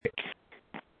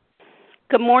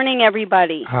Good morning,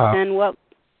 everybody,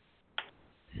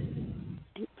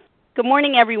 good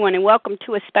morning, everyone, and welcome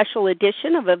to a special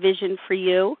edition of A Vision for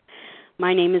You.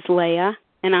 My name is Leah,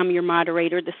 and I'm your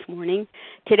moderator this morning.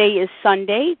 Today is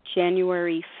Sunday,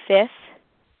 January 5th,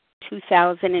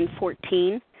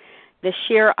 2014. The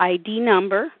share ID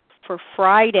number for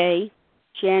Friday,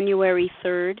 January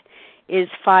 3rd, is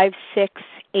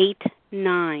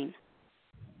 5689.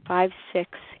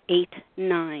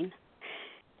 5689.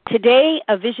 Today,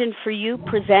 A Vision for You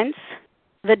presents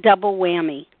the double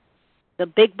whammy. The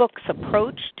Big Book's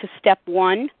approach to step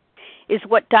one is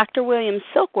what Dr. William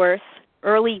Silkworth,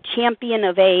 early champion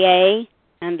of AA,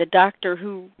 and the doctor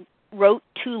who wrote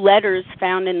 2 letters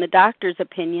found in the doctor's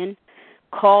opinion,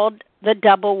 called the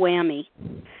double whammy.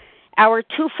 Our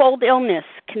twofold illness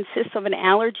consists of an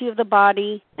allergy of the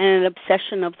body and an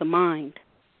obsession of the mind.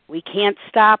 We can't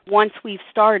stop once we've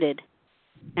started,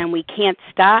 and we can't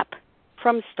stop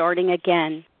from starting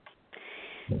again.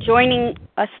 Joining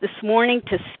us this morning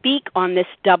to speak on this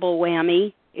double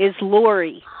whammy is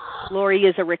Lawrie. Lawrie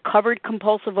is a recovered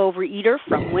compulsive overeater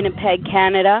from Winnipeg,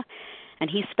 Canada, and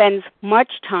he spends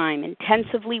much time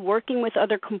intensively working with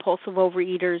other compulsive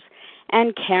overeaters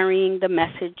and carrying the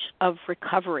message of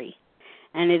recovery.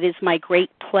 And it is my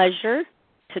great pleasure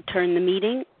to turn the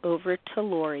meeting over to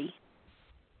Lawrie.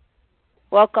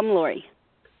 Welcome, Lawrie.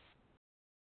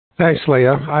 Thanks,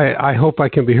 Leah. I hope I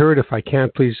can be heard. If I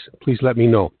can't, please let me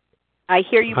know. I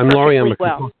hear you I'm perfectly Lawrie.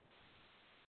 well.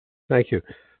 Thank you.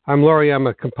 I'm Lawrie. I'm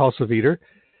a compulsive eater,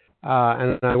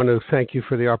 and I want to thank you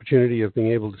for the opportunity of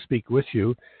being able to speak with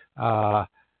you.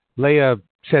 Leah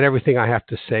said everything I have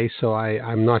to say, so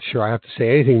I'm not sure I have to say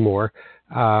anything more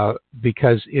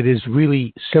because it is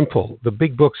really simple. The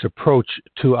Big Book's approach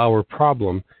to our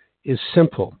problem is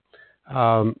simple.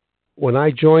 When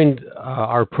I joined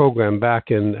our program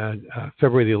back in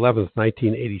February the 11th,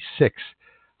 1986,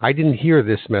 I didn't hear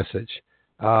this message,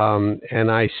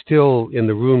 and I still, in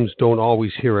the rooms, don't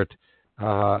always hear it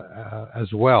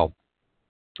as well.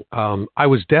 I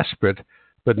was desperate,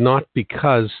 but not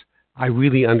because I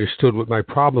really understood what my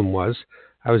problem was.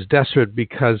 I was desperate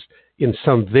because in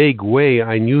some vague way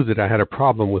I knew that I had a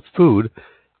problem with food,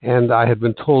 and I had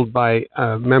been told by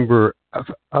a member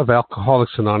of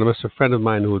Alcoholics Anonymous, a friend of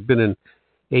mine who had been in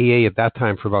AA at that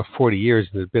time for about 40 years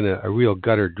and had been a real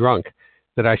gutter drunk,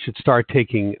 that I should start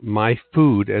taking my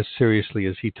food as seriously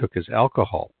as he took his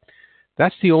alcohol.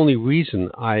 That's the only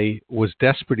reason I was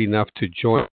desperate enough to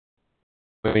join.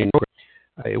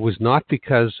 It was not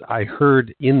because I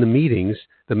heard in the meetings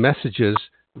the messages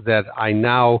that I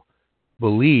now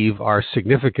believe are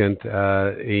significant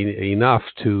enough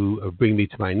to bring me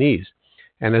to my knees.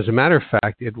 And as a matter of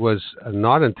fact, it was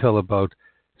not until about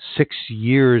 6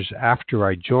 years after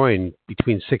I joined,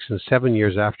 between 6 and 7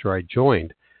 years after I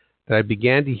joined, that I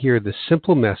began to hear the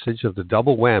simple message of the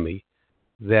double whammy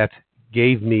that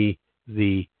gave me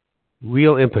the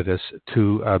real impetus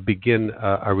to begin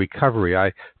a recovery.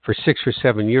 For 6 or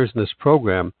 7 years in this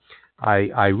program,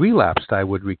 I relapsed. I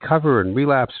would recover and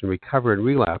relapse and recover and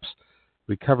relapse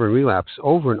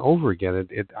over and over again.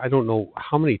 I don't know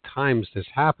how many times this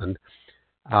happened.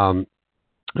 And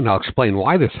I'll explain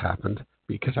why this happened,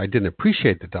 because I didn't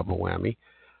appreciate the double whammy.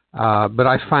 But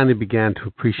I finally began to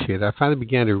appreciate it. I finally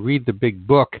began to read the Big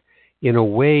Book in a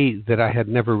way that I had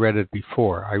never read it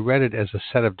before. I read it as a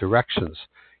set of directions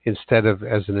instead of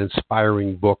as an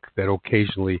inspiring book that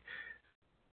occasionally,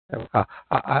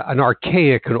 an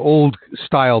archaic, an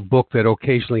old-style book that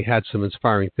occasionally had some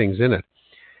inspiring things in it.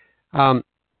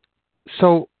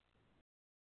 So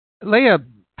Leah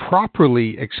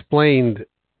properly explained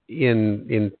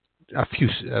in a few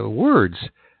words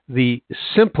the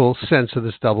simple sense of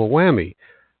this double whammy.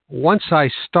 Once I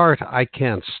start, I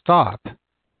can't stop.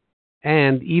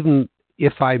 And even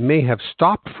if I may have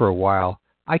stopped for a while,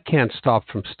 I can't stop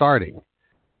from starting.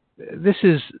 This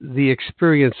is the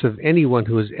experience of anyone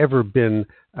who has ever been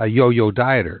a yo-yo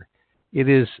dieter. It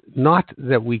is not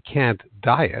that we can't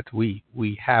diet. We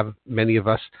have, many of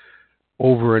us,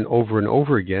 over and over and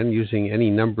over again, using any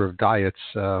number of diets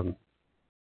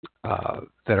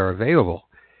that are available.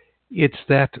 It's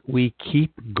that we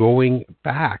keep going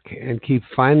back and keep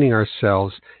finding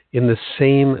ourselves in the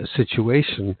same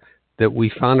situation that we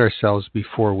found ourselves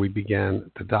before we began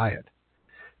the diet.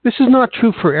 This is not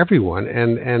true for everyone,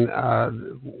 and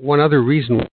one other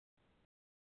reason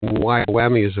why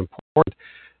Whammy is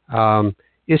important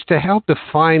is to help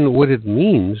define what it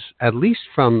means, at least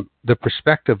from the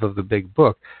perspective of the Big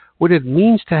Book, what it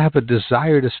means to have a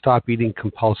desire to stop eating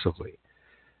compulsively.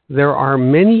 There are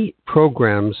many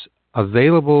programs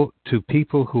available to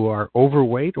people who are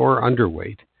overweight or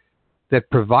underweight that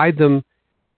provide them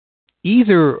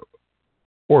either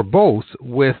or both,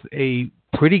 with a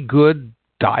pretty good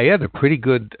diet, a pretty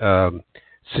good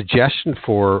suggestion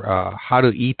for how to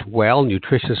eat well,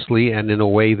 nutritiously, and in a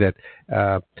way that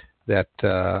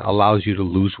allows you to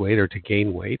lose weight or to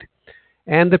gain weight,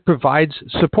 and that provides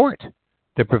support,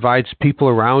 that provides people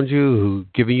around you who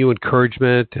giving you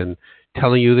encouragement and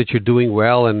telling you that you're doing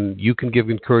well, and you can give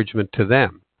encouragement to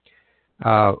them.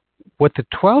 What the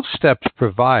 12 steps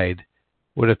provide,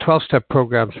 what a 12-step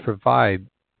program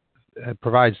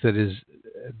provides that is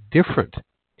different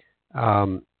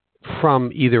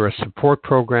from either a support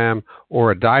program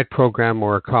or a diet program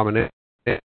or a combination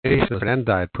of an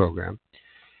diet program,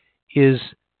 is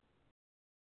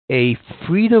a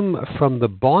freedom from the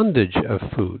bondage of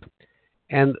food.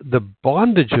 And the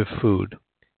bondage of food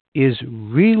is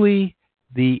really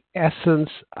the essence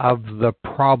of the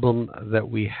problem that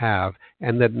we have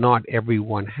and that not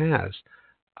everyone has.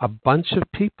 A bunch of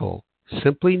people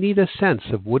simply need a sense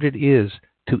of what it is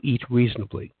to eat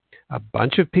reasonably. A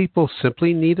bunch of people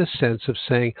simply need a sense of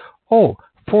saying, oh,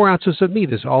 4 ounces of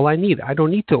meat is all I need. I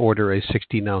don't need to order a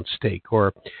 16-ounce steak.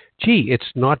 Or, gee,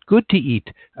 it's not good to eat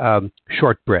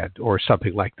shortbread or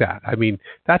something like that. I mean,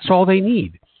 that's all they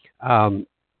need. A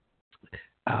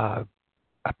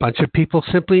bunch of people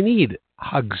simply need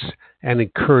hugs and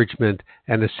encouragement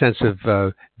and a sense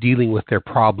of dealing with their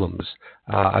problems,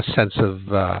 a sense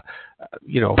of,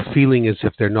 feeling as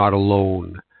if they're not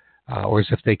alone or as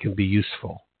if they can be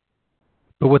useful.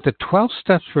 But what the 12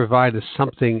 steps provide is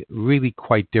something really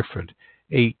quite different,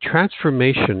 a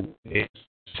transformation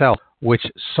itself which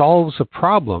solves a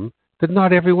problem that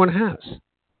not everyone has.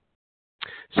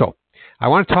 So I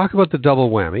want to talk about the double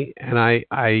whammy, and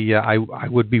I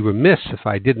would be remiss if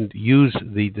I didn't use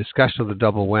the discussion of the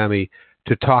double whammy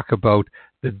to talk about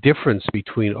the difference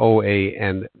between OA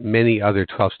and many other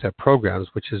 12-step programs,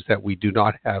 which is that we do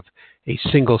not have a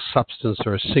single substance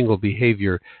or a single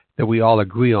behavior that we all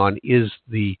agree on is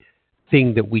the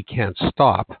thing that we can't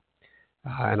stop.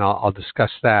 And I'll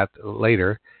discuss that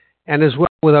later. And as well,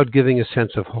 without giving a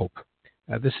sense of hope.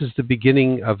 This is the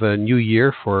beginning of a new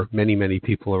year for many, many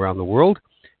people around the world.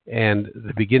 And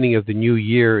the beginning of the new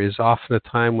year is often a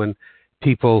time when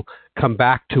people come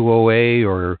back to OA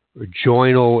or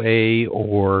join OA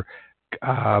or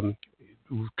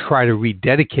try to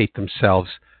rededicate themselves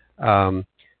to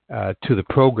the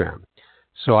program.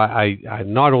 So I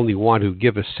not only want to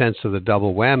give a sense of the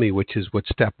double whammy, which is what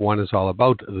step 1 is all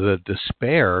about, the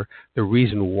despair, the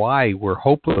reason why we're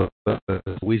hopeless,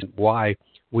 the reason why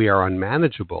we are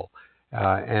unmanageable,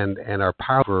 and our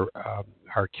power over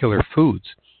our killer foods.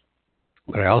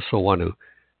 But I also want to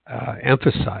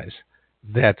emphasize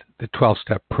that the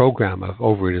 12-step program of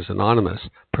Overeaters Anonymous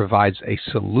provides a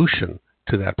solution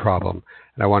to that problem.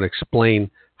 And I want to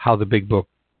explain how the Big Book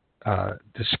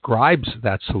describes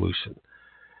that solution.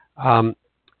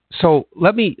 So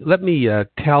let me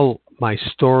tell my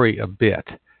story a bit.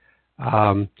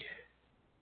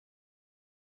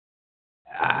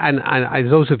 And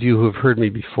those of you who have heard me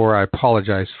before, I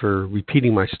apologize for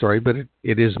repeating my story, but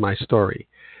it is my story.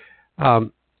 I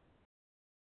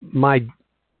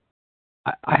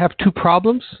have 2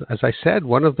 problems, as I said.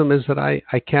 One of them is that I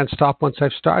can't stop once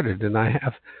I've started, and I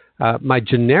have my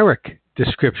generic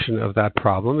description of that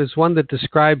problem is one that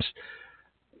describes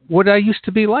what I used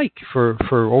to be like for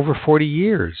over 40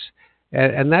 years.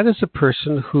 And that is a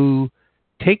person who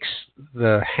takes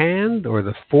the hand or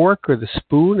the fork or the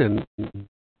spoon and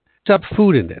puts up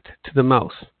food in it to the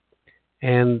mouth.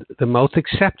 And the mouth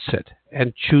accepts it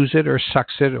and chews it or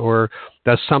sucks it or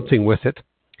does something with it.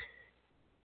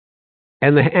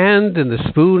 And the hand and the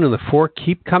spoon and the fork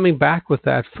keep coming back with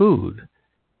that food.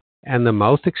 And the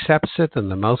mouth accepts it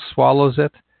and the mouth swallows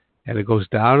it and it goes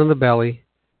down in the belly.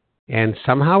 And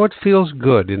somehow it feels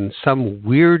good in some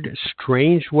weird,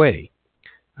 strange way.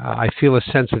 I feel a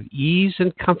sense of ease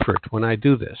and comfort when I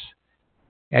do this.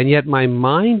 And yet my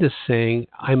mind is saying,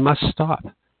 I must stop.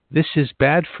 This is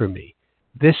bad for me.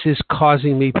 This is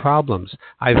causing me problems.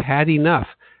 I've had enough.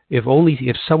 If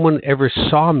someone ever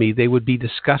saw me, they would be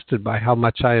disgusted by how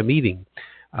much I am eating.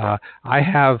 I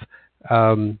have,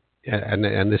 and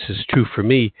this is true for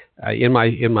me, in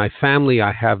my family,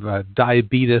 I have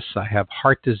diabetes, I have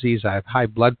heart disease, I have high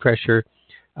blood pressure.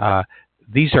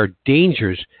 These are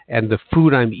dangers, and the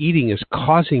food I'm eating is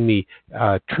causing me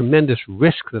tremendous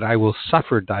risk that I will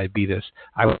suffer diabetes,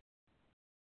 I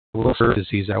will suffer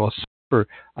disease, I will suffer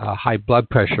high blood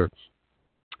pressure.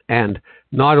 And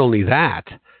not only that,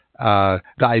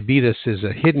 diabetes is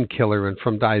a hidden killer, and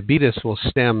from diabetes will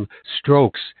stem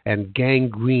strokes and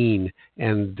gangrene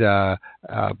and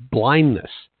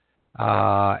blindness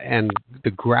and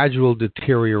the gradual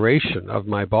deterioration of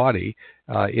my body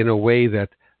in a way that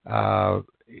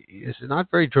is not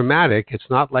very dramatic. It's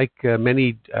not like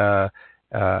many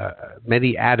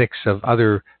addicts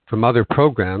from other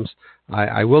programs.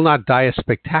 I will not die a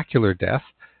spectacular death.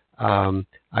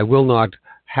 I will not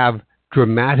have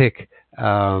dramatic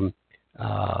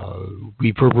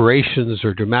reverberations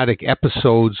or dramatic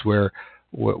episodes where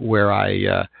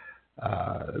I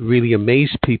really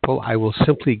amaze people. I will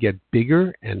simply get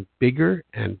bigger and bigger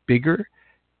and bigger,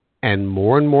 and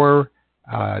more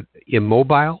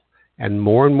immobile, and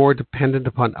more dependent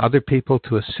upon other people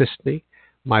to assist me.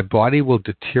 My body will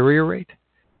deteriorate.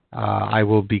 I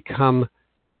will become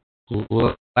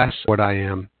less what I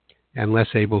am and less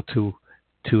able to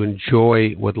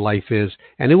enjoy what life is.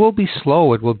 And it will be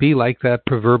slow. It will be like that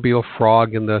proverbial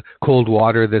frog in the cold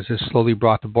water that is slowly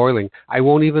brought to boiling. I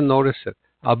won't even notice it.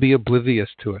 I'll be oblivious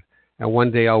to it. And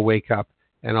one day I'll wake up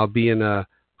and I'll be in a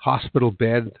hospital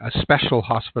bed, a special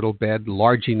hospital bed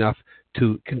large enough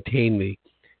to contain me.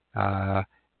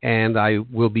 And I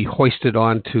will be hoisted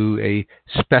onto a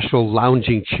special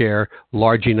lounging chair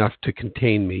large enough to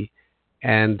contain me.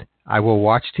 And I will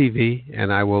watch TV,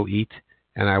 and I will eat,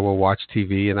 and I will watch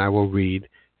TV, and I will read,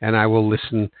 and I will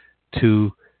listen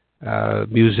to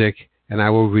music, and I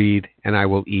will read, and I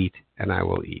will eat, and I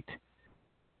will eat.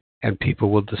 And people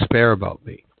will despair about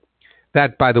me.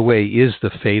 That, by the way, is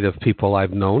the fate of people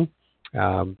I've known.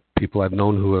 People I've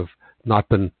known who have not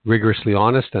been rigorously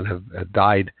honest and have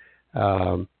died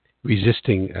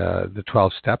resisting the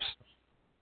 12 steps.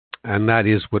 And that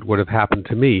is what would have happened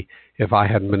to me if I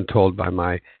hadn't been told by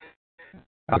my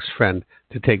friend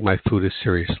to take my food as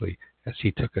seriously as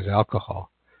he took his alcohol.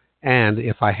 And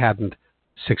if I hadn't,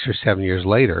 6 or 7 years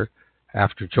later,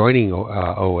 after joining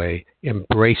OA,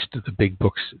 embraced the big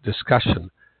book's discussion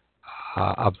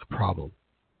of the problem.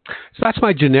 So that's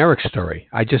my generic story.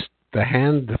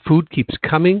 The food keeps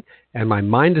coming, and my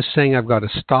mind is saying I've got to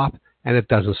stop, and it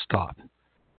doesn't stop.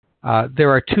 There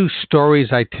are 2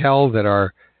 stories I tell that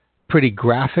are pretty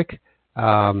graphic,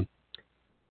 and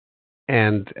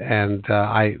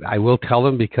I will tell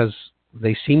them because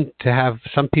they seem to have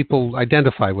some people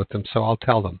identify with them, so I'll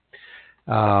tell them.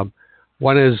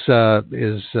 One is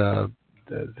the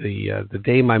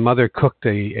day my mother cooked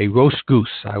a roast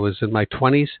goose. I was in my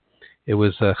 20s. It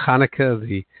was Hanukkah,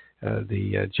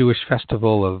 the Jewish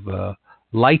festival of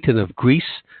light and of grease.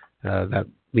 That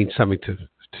means something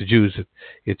to Jews.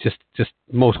 It's just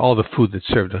most all the food that's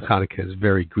served on Hanukkah is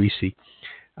very greasy.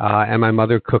 And my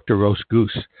mother cooked a roast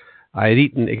goose. I had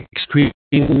eaten extremely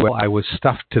well. I was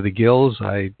stuffed to the gills.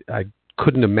 I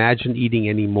couldn't imagine eating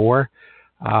any more.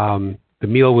 The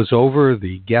meal was over.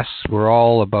 The guests were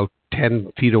all about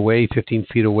 10 feet away, 15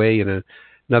 feet away in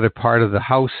another part of the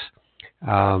house.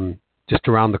 Just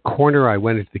around the corner, I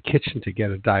went into the kitchen to get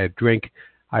a diet drink.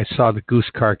 I saw the goose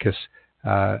carcass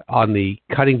on the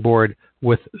cutting board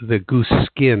with the goose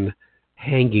skin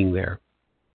hanging there.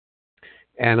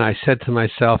 And I said to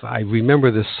myself, I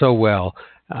remember this so well.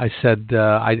 I said,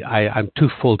 I'm too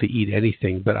full to eat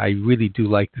anything, but I really do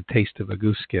like the taste of a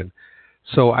goose skin.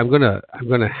 So I'm gonna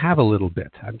have a little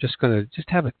bit. I'm just gonna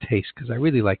have a taste because I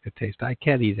really like the taste. I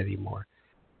can't eat anymore.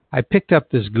 I picked up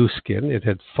this goose skin. It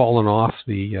had fallen off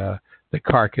the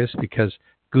carcass because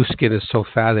goose skin is so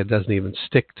fat it doesn't even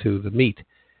stick to the meat.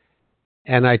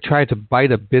 And I tried to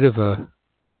bite a bit of the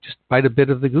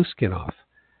goose skin off.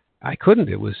 I couldn't.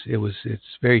 It's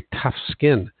very tough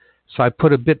skin. So I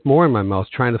put a bit more in my mouth,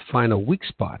 trying to find a weak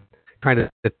spot, trying to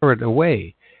tear it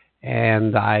away.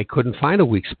 And I couldn't find a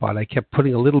weak spot. I kept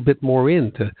putting a little bit more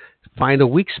in to find a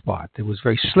weak spot. It was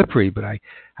very slippery, but I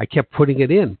kept putting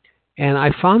it in. And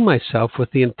I found myself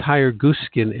with the entire goose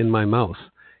skin in my mouth.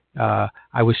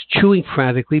 I was chewing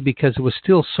frantically because it was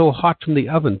still so hot from the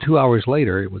oven. 2 hours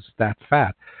later, it was that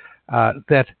fat,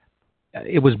 that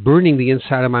it was burning the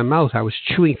inside of my mouth. I was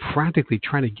chewing frantically,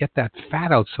 trying to get that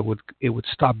fat out so it would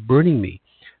stop burning me.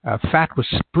 Fat was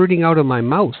spurting out of my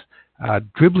mouth,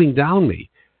 dribbling down me.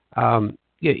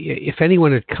 If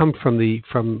anyone had come from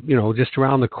just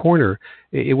around the corner,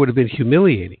 it would have been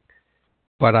humiliating.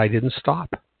 But I didn't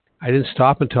stop. I didn't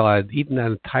stop until I had eaten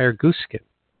that entire goose skin.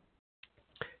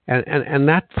 And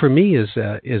that for me is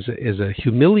a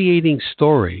humiliating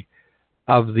story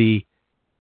of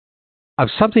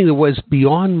something that was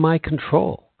beyond my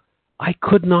control. I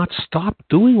could not stop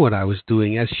doing what I was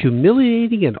doing, as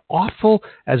humiliating and awful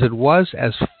as it was,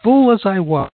 as full as I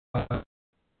was.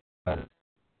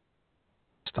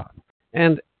 Stop.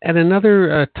 And at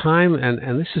another time,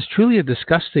 and this is truly a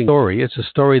disgusting story. It's a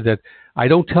story that I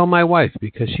don't tell my wife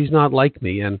because she's not like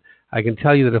me, and I can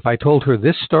tell you that if I told her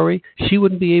this story, she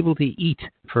wouldn't be able to eat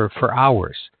for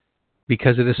hours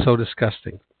because it is so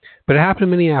disgusting. But it happened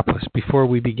in Minneapolis. Before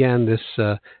we began this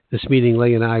meeting,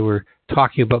 Leigh and I were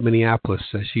talking about Minneapolis.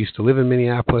 She used to live in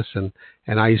Minneapolis, and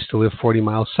I used to live 40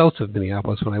 miles south of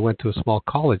Minneapolis when I went to a small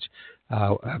college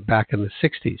back in the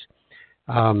 60s.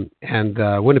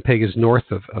 Winnipeg is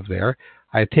north of there.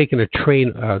 I had taken a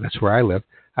train. That's where I live.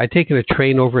 I had taken a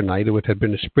train overnight. It had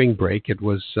been a spring break. It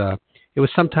was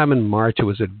sometime in March. It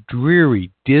was a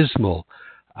dreary, dismal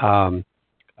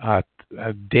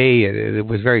day.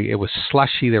 It was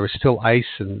slushy. There was still ice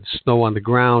and snow on the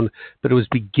ground, but it was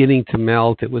beginning to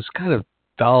melt. It was kind of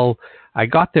dull. I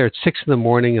got there at 6 a.m,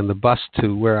 and the bus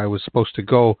to where I was supposed to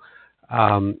go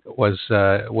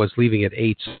was leaving at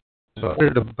 8. So I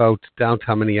wondered about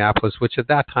downtown Minneapolis, which at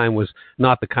that time was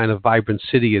not the kind of vibrant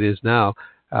city it is now,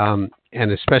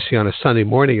 and especially on a Sunday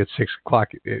morning at 6 o'clock,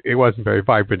 it wasn't very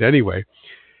vibrant anyway.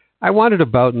 I wandered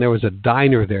about, and there was a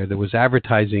diner there that was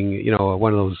advertising,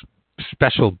 one of those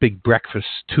special big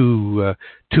breakfasts, two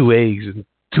eggs and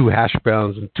 2 hash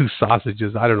browns and 2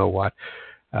 sausages, I don't know what,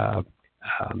 for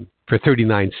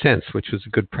 39 cents, which was a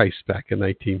good price back in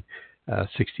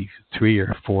 1963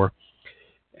 or 4.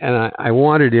 And I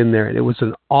wandered in there, and it was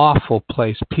an awful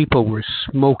place. People were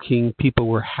smoking, people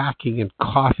were hacking and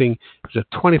coughing. It was a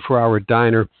 24-hour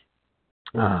diner.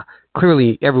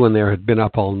 Clearly, everyone there had been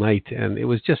up all night, and it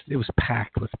was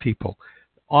packed with people.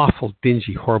 Awful,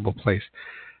 dingy, horrible place.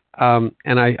 And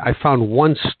I found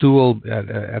one stool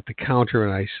at the counter,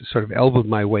 and I sort of elbowed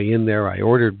my way in there. I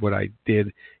ordered what I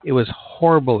did. It was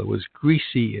horrible. It was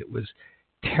greasy. It was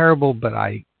terrible, but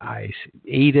I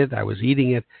ate it. I was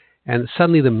eating it. And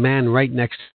suddenly the man right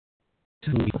next to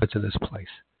me puts in this place,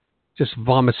 just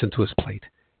vomits into his plate.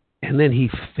 And then he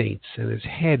faints, and his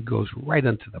head goes right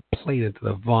onto the plate, into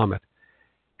the vomit.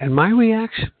 And my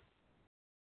reaction,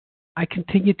 I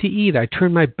continued to eat. I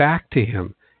turned my back to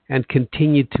him and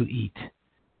continued to eat.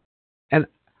 And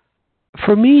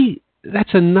for me,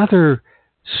 that's another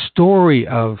story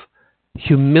of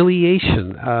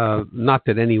humiliation. Not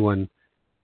that anyone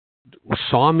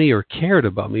saw me or cared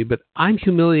about me, but I'm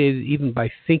humiliated even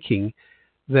by thinking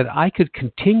that I could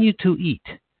continue to eat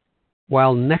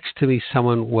while next to me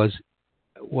someone was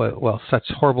such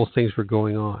horrible things were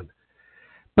going on.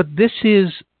 But this is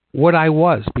what I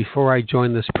was before I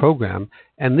joined this program,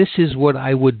 and this is what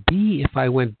I would be if I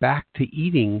went back to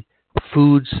eating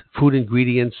food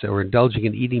ingredients, or indulging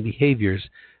in eating behaviors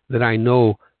that I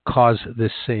know cause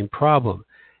this same problem.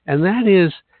 And that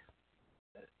is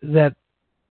that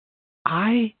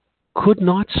I could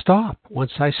not stop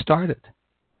once I started.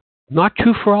 Not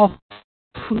true for all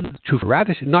food, true for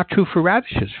radishes, not true for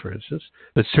radishes, for instance,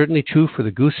 but certainly true for the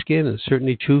goose skin, and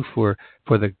certainly true for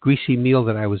the greasy meal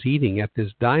that I was eating at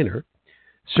this diner.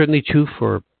 Certainly true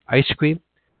for ice cream.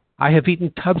 I have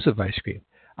eaten tubs of ice cream.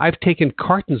 I've taken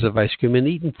cartons of ice cream and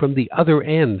eaten from the other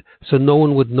end so no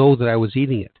one would know that I was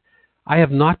eating it. I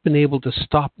have not been able to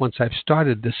stop once I've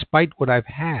started, despite what I've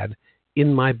had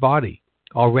in my body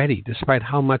already, despite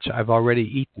how much I've already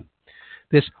eaten.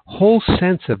 This whole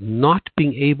sense of not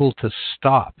being able to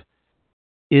stop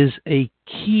is a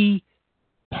key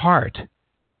part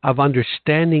of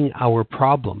understanding our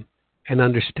problem and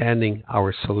understanding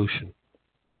our solution.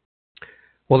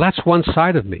 Well, that's one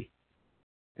side of me.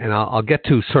 And I'll get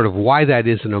to sort of why that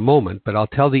is in a moment, but I'll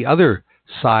tell the other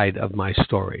side of my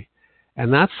story.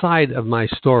 And that side of my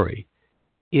story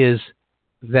is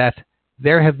that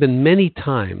there have been many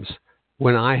times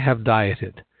when I have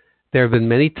dieted. There have been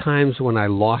many times when I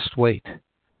lost weight.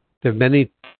 There have been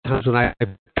many times when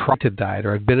I've tried to diet,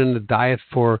 or I've been in a diet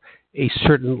for a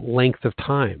certain length of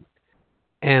time.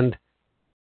 And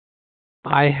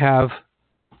I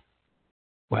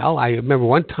remember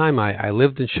one time I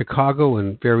lived in Chicago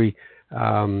in very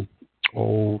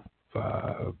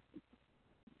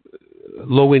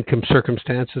low-income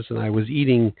circumstances, and I was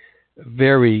eating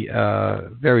very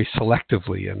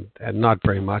selectively and not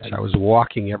very much. I was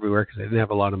walking everywhere because I didn't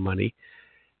have a lot of money.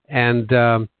 And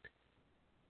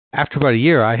after about a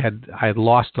year, I had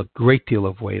lost a great deal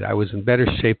of weight. I was in better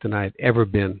shape than I had ever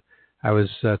been. I was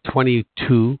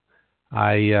 22.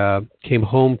 I came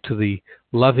home to the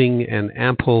loving and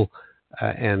ample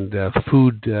and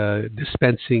food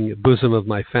dispensing bosom of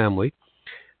my family.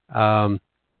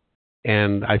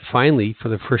 And I finally, for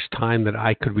the first time that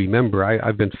I could remember,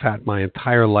 I've been fat my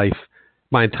entire life,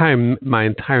 my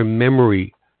entire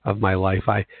memory of my life.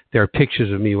 There are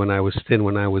pictures of me when I was thin,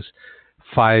 when I was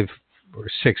 5 or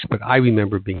 6, but I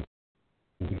remember the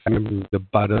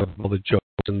butt of all the jokes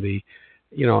and the,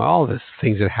 all the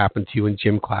things that happened to you in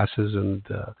gym classes, and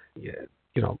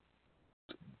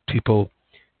people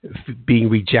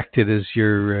being rejected as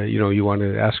you want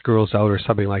to ask girls out or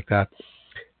something like that.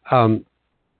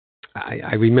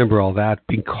 I remember all that,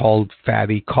 being called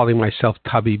fatty, calling myself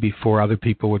tubby before other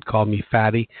people would call me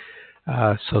fatty.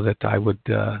 so that I would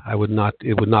not,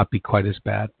 it would not be quite as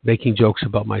bad. Making jokes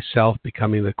about myself,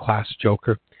 becoming the class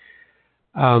joker.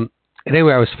 And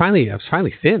anyway, I was finally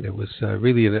thin. It was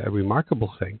really a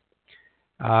remarkable thing.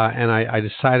 And I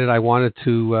decided I wanted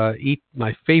to eat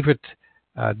my favorite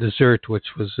dessert,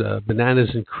 which was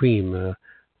bananas and cream,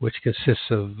 which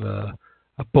consists of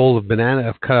a bowl of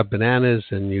cut up bananas,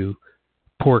 and you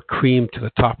pour cream to the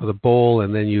top of the bowl,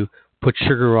 and then you put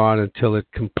sugar on until it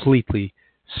completely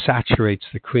saturates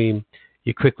the cream.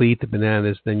 You quickly eat the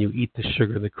bananas, then you eat the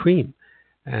sugar, the cream.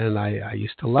 And I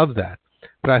used to love that.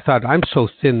 But I thought, I'm so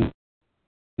thin,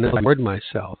 I bored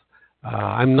myself.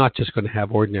 I'm not just going to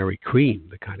have ordinary cream,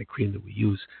 the kind of cream that we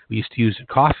used to use in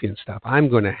coffee and stuff. I'm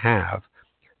going to have,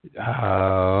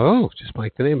 just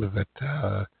like the name of it,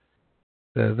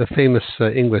 the famous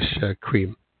English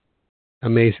cream.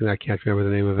 Amazing, I can't remember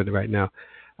the name of it right now.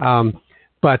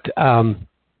 But I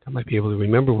might be able to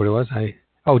remember what it was.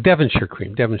 Devonshire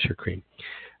cream.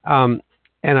 And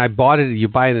I bought it. You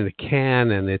buy it in a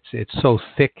can, and it's so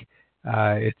thick.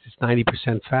 It's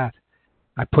 90% fat.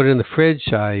 I put it in the fridge.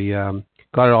 I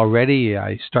got it all ready.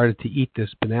 I started to eat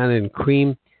this banana and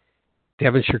cream,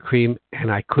 Devonshire cream, and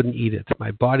I couldn't eat it.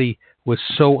 My body was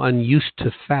so unused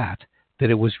to fat that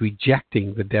it was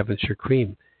rejecting the Devonshire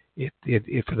cream. It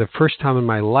for the first time in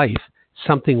my life,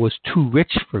 something was too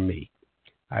rich for me.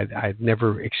 I'd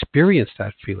never experienced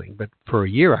that feeling, but for a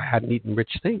year I hadn't eaten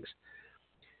rich things.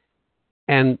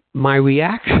 And my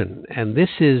reaction, and this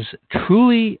is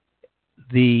truly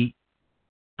the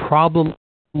problem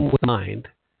with mind,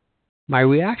 my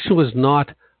reaction was not,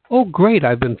 oh great,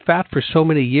 I've been fat for so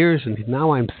many years and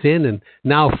now I'm thin and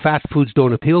now fat foods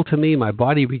don't appeal to me, my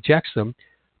body rejects them.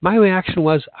 My reaction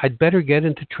was, I'd better get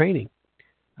into training.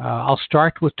 I'll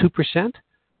start with 2%.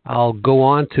 I'll go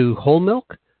on to whole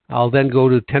milk. I'll then go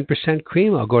to 10%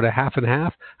 cream. I'll go to half and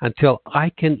half until I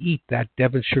can eat that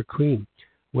Devonshire cream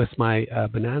with my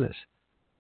bananas.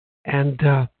 And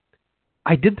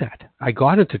I did that. I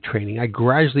got into training. I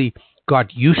gradually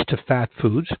got used to fat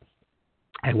foods.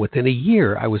 And within a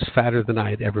year, I was fatter than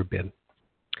I had ever been.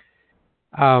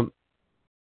 But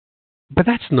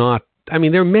that's not,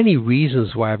 there are many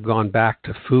reasons why I've gone back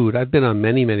to food. I've been on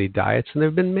many, many diets, and there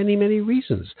have been many, many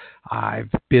reasons. I've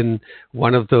been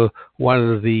one of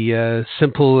the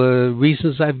simple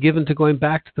reasons I've given to going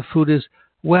back to the food is,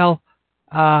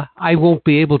 I won't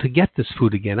be able to get this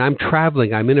food again. I'm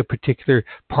traveling. I'm in a particular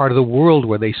part of the world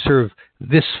where they serve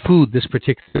this food, this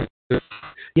particular.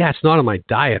 Yeah, it's not on my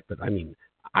diet, but I'm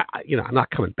not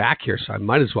coming back here, so I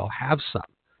might as well have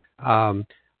some.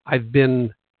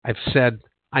 I've said,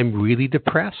 I'm really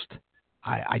depressed.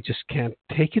 I just can't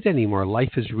take it anymore.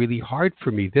 Life is really hard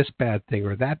for me. This bad thing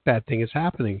or that bad thing is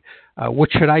happening.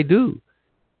 What should I do?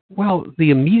 Well, the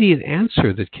immediate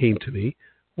answer that came to me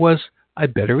was, I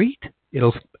better eat.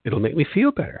 It'll make me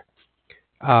feel better.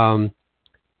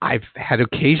 I've had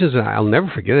occasions, and I'll never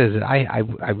forget it. I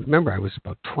remember I was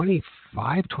about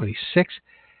 25, 26.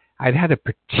 I'd had a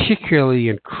particularly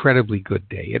incredibly good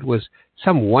day. It was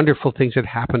some wonderful things that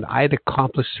happened. I had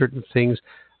accomplished certain things.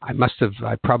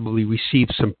 I probably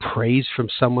received some praise from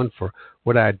someone for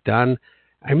what I had done.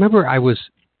 I remember I was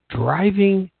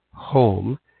driving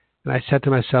home, and I said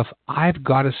to myself, I've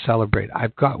got to celebrate.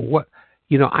 I'm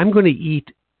going to eat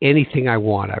anything I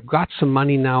want. I've got some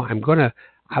money now.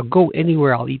 I'll go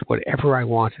anywhere. I'll eat whatever I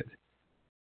wanted.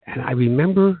 And I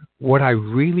remember what I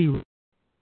really,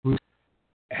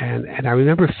 and I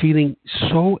remember feeling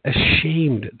so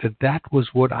ashamed that was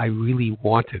what I really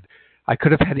wanted. I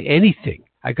could have had anything.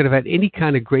 I could have had any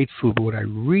kind of great food, but what I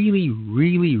really,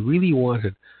 really, really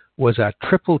wanted was a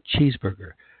triple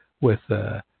cheeseburger with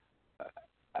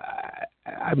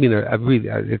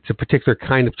it's a particular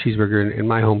kind of cheeseburger in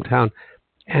my hometown.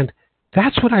 And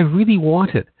that's what I really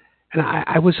wanted. And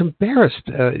I was embarrassed,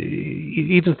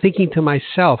 even thinking to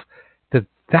myself that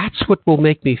that's what will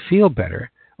make me feel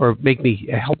better or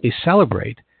help me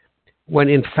celebrate, when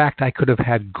in fact I could have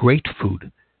had great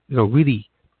food, really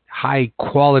high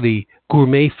quality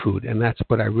gourmet food. And that's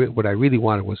what I really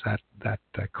wanted was that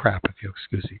crap, if you'll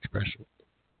excuse the expression.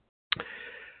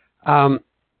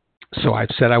 So I've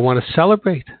said I want to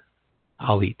celebrate.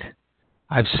 I'll eat.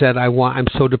 I've said I'm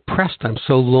so depressed. I'm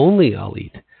so lonely. I'll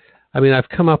eat. I've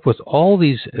come up with all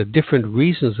these different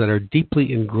reasons that are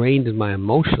deeply ingrained in my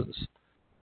emotions.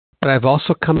 But I've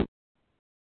also come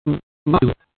to,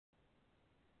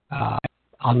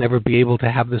 I'll never be able to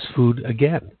have this food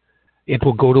again. It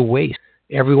will go to waste.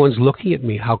 Everyone's looking at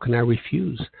me. How can I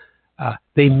refuse?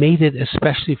 They made it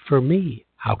especially for me.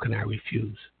 How can I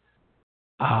refuse?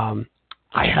 I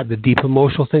had the deep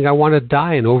emotional thing. I want to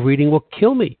die, and overeating will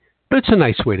kill me. But it's a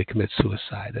nice way to commit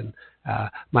suicide, and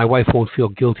my wife won't feel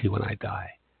guilty when I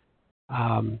die.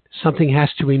 Something has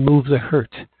to remove the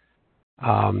hurt.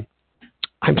 I'm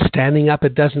standing up,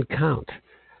 it doesn't count.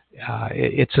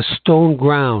 It's a stone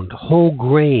ground, whole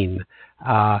grain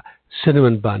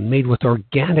cinnamon bun made with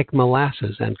organic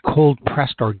molasses and cold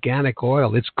pressed organic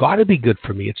oil. It's got to be good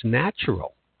for me. It's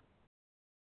natural.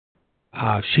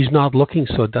 She's not looking,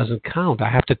 so it doesn't count. I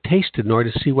have to taste it in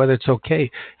order to see whether it's okay.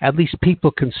 At least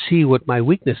people can see what my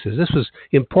weakness is. This was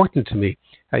important to me.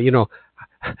 You know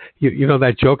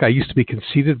that joke, I used to be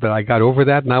conceited, but I got over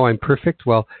that. Now I'm perfect.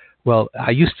 Well,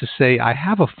 I used to say I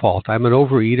have a fault. I'm an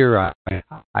overeater.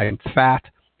 I am fat,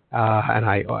 and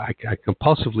I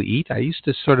compulsively eat. I used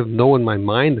to sort of know in my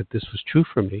mind that this was true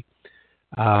for me.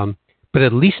 But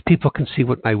at least people can see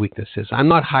what my weakness is. I'm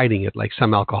not hiding it like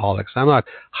some alcoholics. I'm not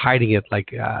hiding it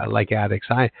like addicts.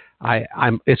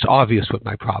 It's obvious what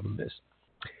my problem is.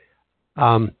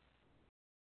 And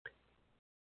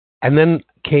then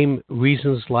came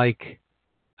reasons like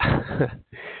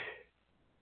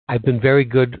I've been very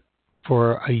good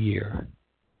for a year.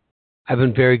 I've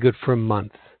been very good for a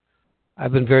month.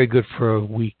 I've been very good for a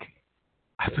week.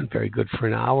 I've been very good for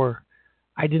an hour.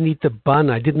 I didn't eat the bun.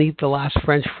 I didn't eat the last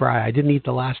French fry. I didn't eat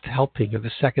the last helping or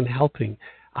the second helping.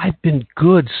 I've been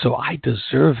good, so I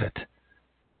deserve it.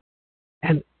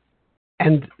 And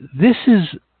this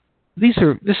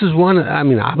is one. I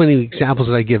mean, how many examples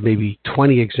did I give? Maybe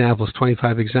 20 examples,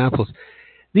 25 examples.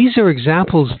 These are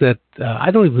examples that I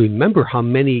don't even remember how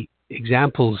many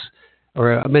examples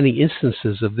or many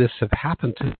instances of this have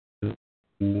happened to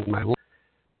my life,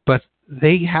 but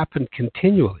they happen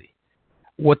continually.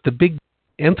 What the big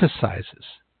emphasizes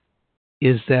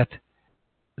is that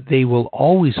they will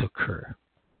always occur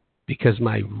because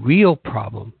my real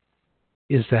problem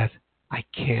is that I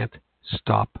can't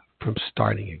stop from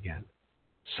starting again.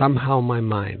 Somehow my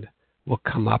mind will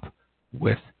come up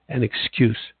with an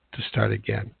excuse to start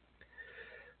again.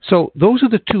 So those are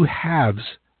the two halves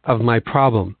of my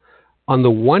problem. On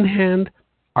the one hand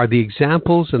are the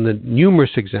examples and the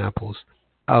numerous examples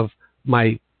of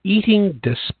my eating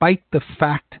despite the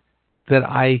fact that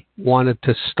I wanted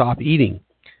to stop eating.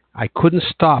 I couldn't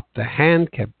stop. The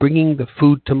hand kept bringing the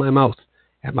food to my mouth,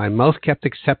 and my mouth kept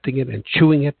accepting it and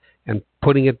chewing it and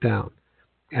putting it down.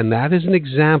 And that is an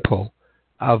example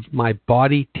of my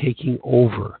body taking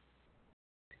over.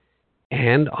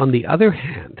 And on the other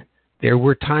hand, there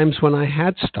were times when I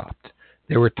had stopped.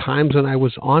 There were times when I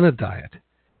was on a diet,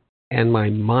 and my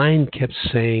mind kept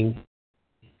saying,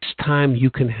 this time you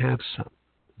can have some.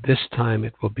 This time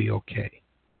it will be okay.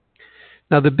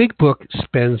 Now, the big book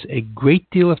spends a great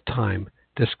deal of time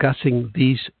discussing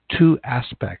these two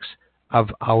aspects of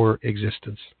our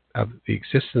existence, of the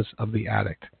existence of the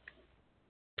addict.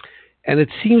 And it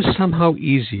seems somehow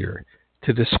easier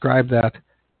to describe that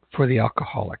for the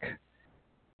alcoholic.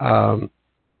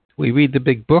 We read the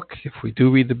big book, if we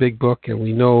do read the big book, and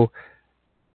we know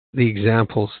the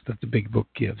examples that the big book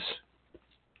gives.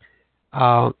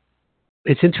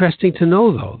 It's interesting to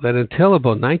know, though, that until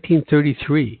about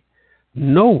 1933,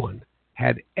 no one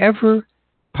had ever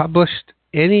published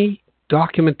any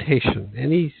documentation,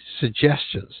 any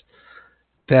suggestions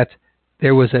that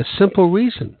there was a simple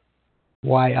reason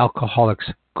why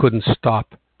alcoholics couldn't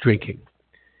stop drinking.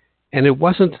 And it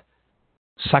wasn't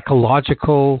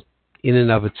psychological in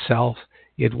and of itself.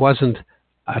 It wasn't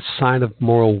a sign of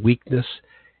moral weakness.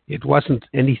 It wasn't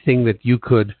anything that you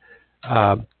could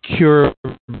cure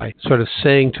by sort of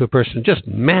saying to a person, just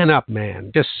man up, man.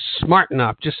 Just smarten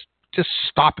up. Just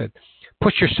stop it.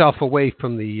 Push yourself away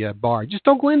from the bar. Just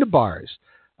don't go into bars.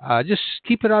 Just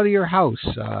keep it out of your house.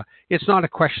 It's not a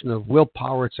question of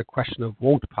willpower. It's a question of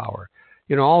won't power.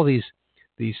 You know, all these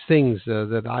things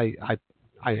that I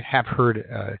have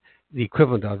heard the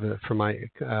equivalent of for my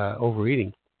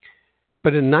overeating.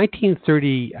 But in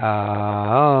 1930,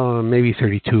 maybe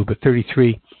 32, but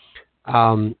 33,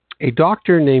 a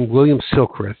doctor named William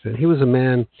Silkworth, and he was a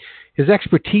man, his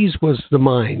expertise was the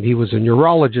mind. He was a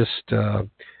neurologist, a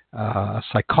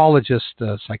psychologist,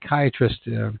 a psychiatrist.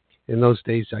 In those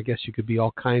days, I guess you could be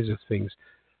all kinds of things,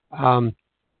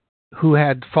 who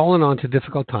had fallen onto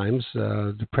difficult times,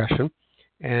 depression,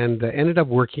 and ended up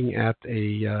working at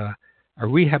a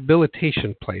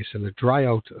rehabilitation place and a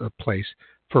dry-out place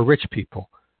for rich people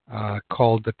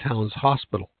called the Towns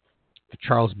Hospital, the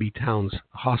Charles B. Towns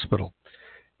Hospital.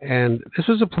 And this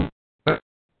was a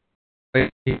place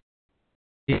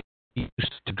he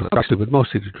used to drugs, but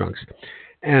mostly to drunks.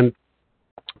 And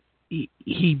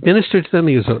he ministered to them.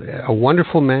 He was a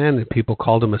wonderful man, and people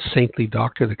called him a saintly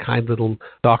doctor, the kind little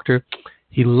doctor.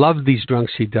 He loved these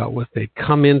drunks he dealt with. They'd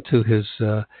come into his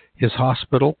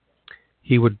hospital,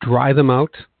 He would dry them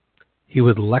out. He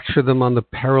would lecture them on the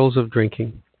perils of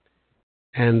drinking.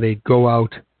 And they'd go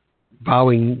out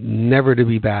vowing never to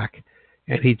be back.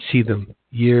 And he'd see them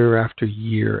year after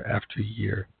year after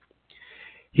year.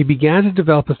 He began to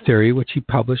develop a theory which he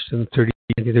published in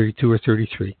 1932 or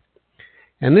 33.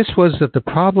 And this was that the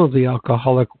problem of the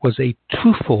alcoholic was a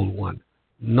twofold one.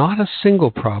 Not a single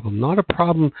problem, not a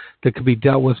problem that could be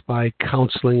dealt with by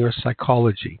counseling or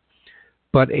psychology,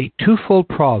 but a twofold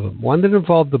problem, one that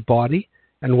involved the body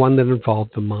and one that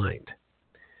involved the mind.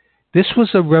 This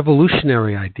was a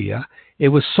revolutionary idea. It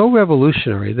was so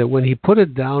revolutionary that when he put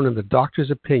it down in the doctor's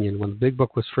opinion, when the big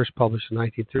book was first published in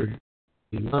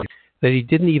 1939, that he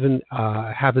didn't even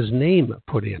have his name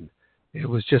put in. It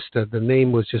was just, the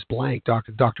name was just blank,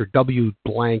 Dr. W.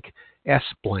 blank S.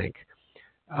 blank.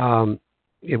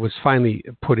 It was finally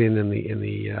put in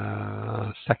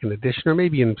the second edition, or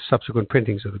maybe in subsequent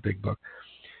printings of the big book.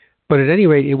 But at any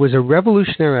rate, it was a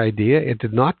revolutionary idea. It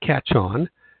did not catch on.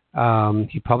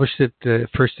 He published it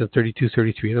first in 32,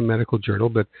 33 in a medical journal,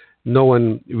 but no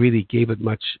one really gave it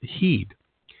much heed.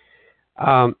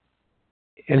 And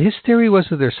his theory was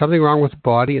that there's something wrong with the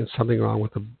body and something wrong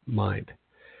with the mind.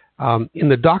 In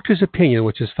the doctor's opinion,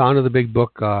 which is found in the big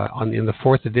book in the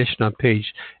fourth edition on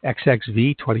page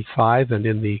XXV 25 and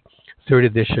in the third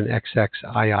edition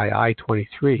XXIII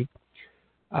 23,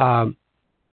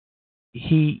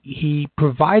 he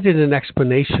provided an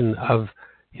explanation of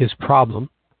his problem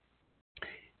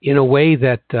in a way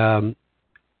that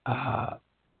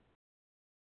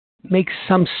makes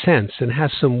some sense and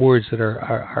has some words that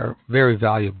are very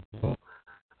valuable.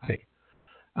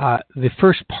 The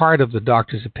first part of the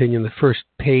doctor's opinion, the first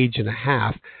page and a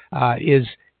half, is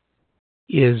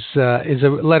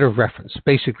a letter of reference,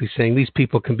 basically saying these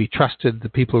people can be trusted. The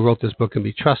people who wrote this book can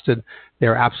be trusted.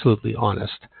 They're absolutely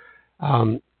honest.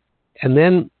 And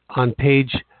then on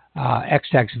page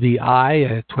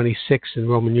XXVI 26 in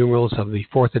Roman numerals of the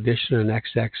fourth edition and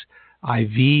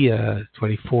XXIV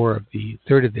 24 of the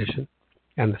third edition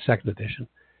and the second edition.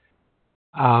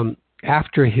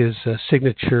 After his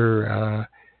signature,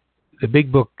 the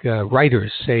big book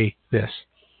writers say this: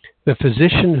 the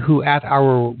physician who at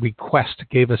our request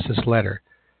gave us this letter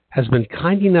has been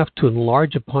kind enough to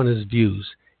enlarge upon his views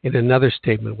in another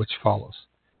statement which follows.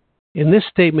 In this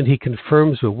statement, he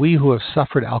confirms that we who have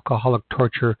suffered alcoholic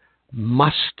torture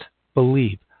must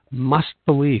believe. Must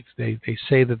believe. They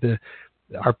say that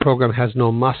our program has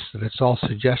no musts, that it's all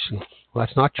suggestion. Well,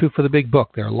 that's not true for the big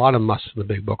book. There are a lot of musts in the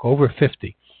big book, over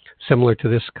 50, similar to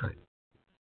this kind.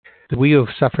 That we who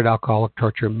have suffered alcoholic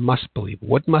torture must believe.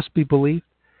 What must we believe?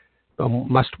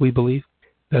 Must we believe?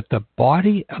 That the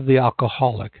body of the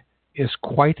alcoholic is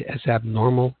quite as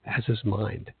abnormal as his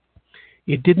mind.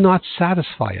 It did not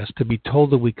satisfy us to be told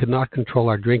that we could not control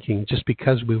our drinking just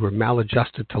because we were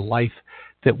maladjusted to life,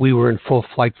 that we were in full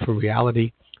flight from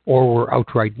reality, or were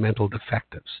outright mental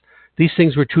defectives. These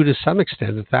things were true to some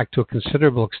extent, in fact, to a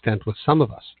considerable extent with some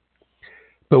of us.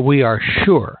 But we are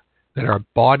sure that our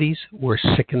bodies were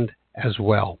sickened as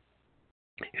well.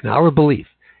 In our belief,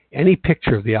 any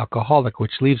picture of the alcoholic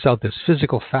which leaves out this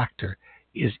physical factor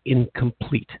is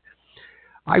incomplete.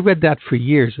 I read that for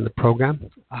years in the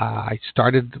program. I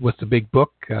started with the big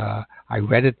book. I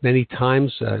read it many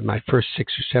times in my first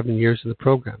 6 or 7 years in the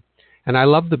program. And I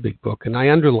loved the big book, and I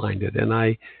underlined it, and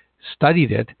I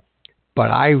studied it, but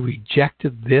I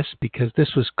rejected this because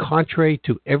this was contrary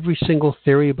to every single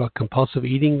theory about compulsive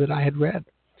eating that I had read.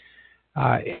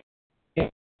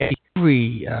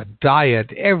 Every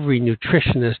diet, every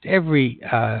nutritionist, every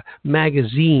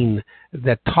magazine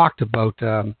that talked about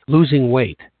losing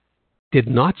weight did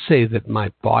not say that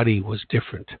my body was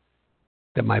different,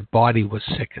 that my body was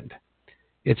sickened.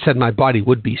 It said my body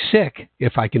would be sick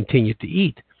if I continued to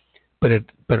eat.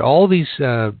 But all these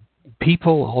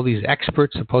people, all these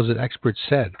experts, supposed experts,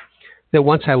 said that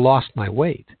once I lost my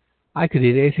weight, I could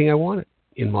eat anything I wanted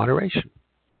in moderation.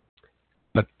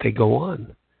 But they go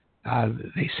on.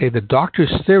 They say the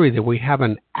doctor's theory that we have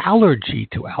an allergy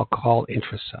to alcohol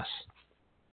interests us.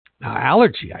 Now,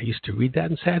 allergy, I used to read that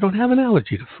and say, I don't have an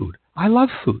allergy to food. I love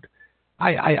food.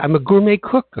 I'm a gourmet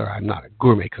cook, or I'm not a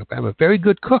gourmet cook, but I'm a very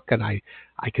good cook, and I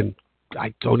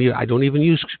don't even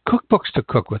use cookbooks to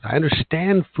cook with. I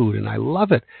understand food, and I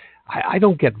love it. I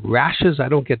don't get rashes. I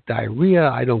don't get diarrhea.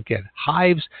 I don't get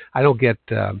hives. I don't get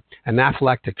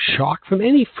anaphylactic shock from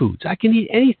any foods. I can eat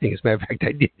anything. As a matter of fact,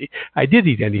 I did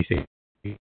eat anything.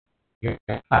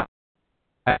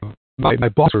 My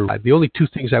boss, the only two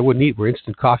things I wouldn't eat were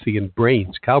instant coffee and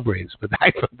brains, cow brains. But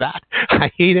for that,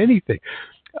 I ate anything.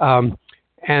 So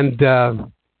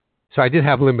I did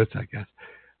have limits, I guess.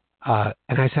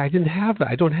 And I said,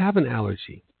 I don't have an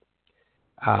allergy.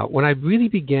 When I really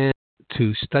began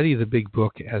to study the Big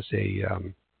Book as a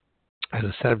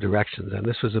set of directions, and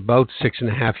this was about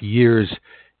 6.5 years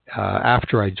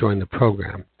after I joined the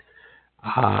program,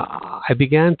 I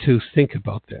began to think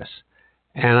about this.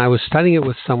 And I was studying it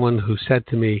with someone who said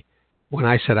to me, when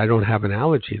I said I don't have an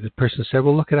allergy, the person said,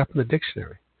 well, look it up in the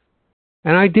dictionary.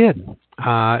 And I did.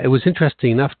 It was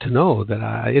interesting to know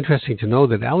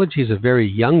that allergy is a very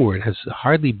young word. It has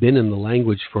hardly been in the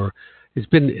language it's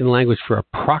been in language for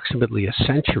approximately a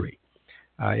century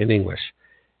in English.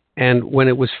 And when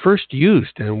it was first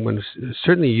used, and when it was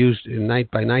certainly used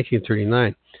by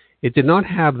 1939, it did not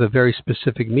have the very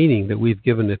specific meaning that we've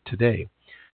given it today.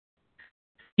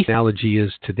 Allergy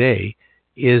is today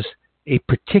is a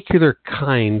particular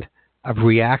kind of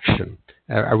reaction,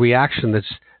 a reaction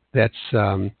that's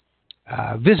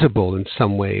visible in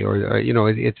some way, or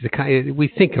it's the kind we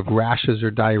think of rashes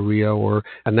or diarrhea or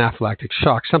anaphylactic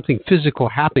shock, something physical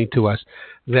happening to us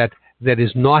that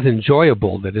is not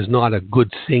enjoyable, that is not a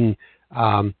good thing,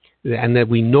 and that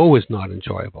we know is not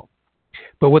enjoyable.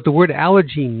 But what the word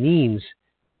allergy means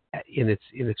in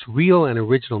its real and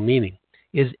original meaning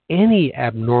is any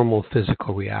abnormal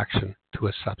physical reaction to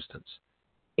a substance.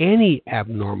 Any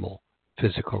abnormal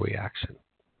physical reaction.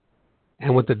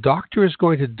 And what the doctor is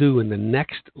going to do in the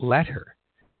next letter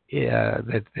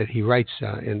that he writes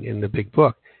in the Big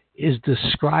Book is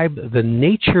describe the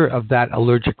nature of that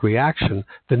allergic reaction,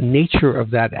 the nature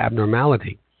of that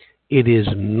abnormality. It is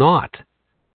not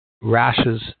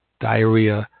rashes,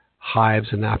 diarrhea,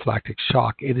 hives, anaphylactic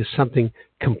shock. It is something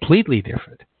completely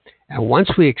different. And once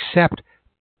we accept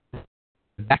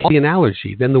that's an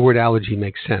allergy, then the word allergy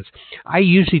makes sense. I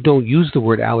usually don't use the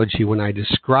word allergy when I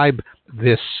describe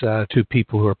this to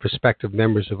people who are prospective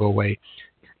members of OA,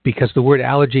 because the word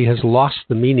allergy has lost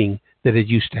the meaning that it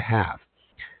used to have.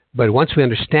 But once we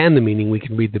understand the meaning, we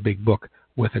can read the Big Book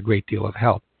with a great deal of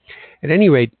help. At any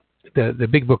rate, the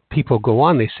Big Book people go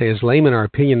on. They say, as laymen, our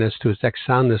opinion as to his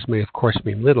ex-soundness may of course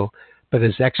mean little, but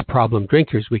as ex-problem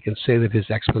drinkers, we can say that his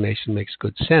explanation makes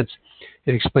good sense.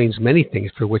 It explains many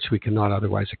things for which we cannot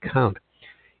otherwise account.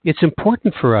 It's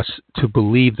important for us to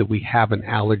believe that we have an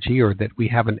allergy or that we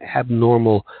have an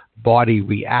abnormal body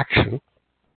reaction.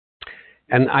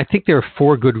 And I think there are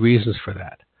 4 good reasons for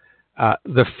that.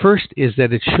 The first is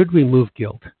that it should remove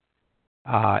guilt.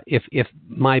 If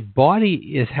my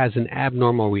body has an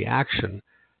abnormal reaction,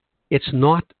 it's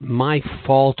not my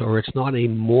fault or it's not a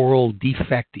moral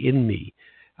defect in me.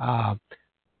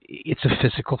 It's a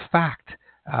physical fact.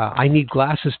 I need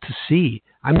glasses to see.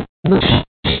 I'm not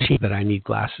sure that I need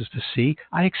glasses to see.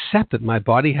 I accept that my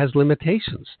body has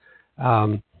limitations.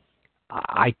 There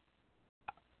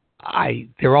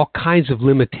are all kinds of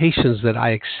limitations that I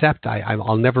accept.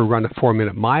 I'll never run a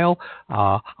 4-minute mile.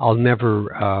 I'll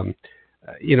never,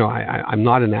 I'm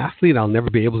not an athlete. I'll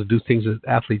never be able to do things that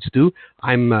athletes do.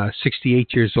 I'm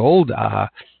 68 years old.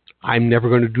 I'm never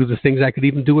going to do the things I could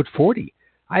even do at 40.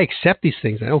 I accept these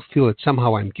things. I don't feel that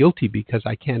somehow I'm guilty because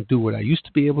I can't do what I used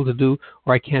to be able to do,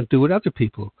 or I can't do what other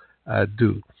people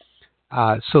do.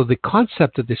 So the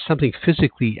concept that there's something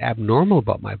physically abnormal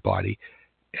about my body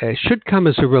should come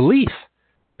as a relief,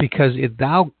 because it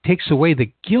now takes away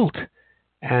the guilt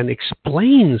and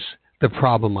explains the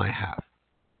problem I have.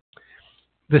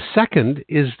 The second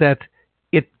is that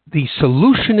the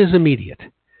solution is immediate.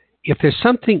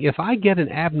 If I get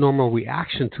an abnormal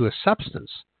reaction to a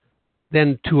substance,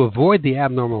 then to avoid the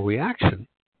abnormal reaction,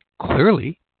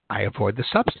 clearly I avoid the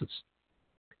substance.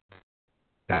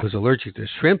 That was allergic to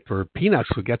shrimp or peanuts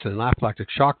who gets an anaphylactic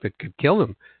shock that could kill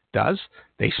them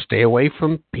they stay away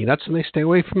from peanuts, and they stay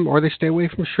away from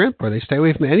shrimp, or they stay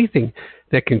away from anything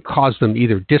that can cause them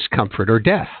either discomfort or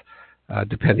death,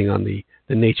 depending on the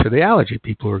nature of the allergy.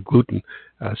 People who are gluten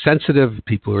sensitive,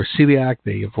 people who are celiac,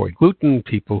 they avoid gluten.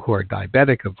 People who are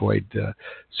diabetic avoid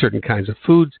certain kinds of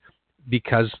foods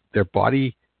because their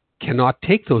body cannot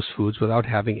take those foods without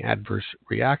having adverse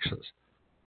reactions.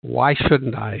 Why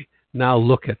shouldn't I now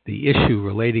look at the issue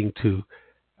relating to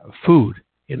food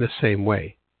in the same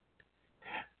way?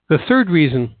 The third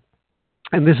reason,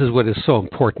 and this is what is so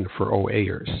important for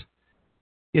OAers,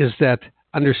 is that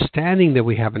understanding that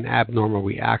we have an abnormal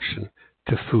reaction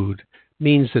to food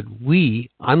means that we,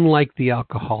 unlike the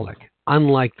alcoholic,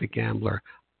 unlike the gambler,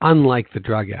 unlike the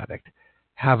drug addict,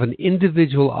 have an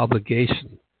individual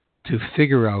obligation to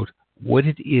figure out what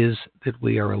it is that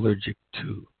we are allergic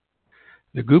to.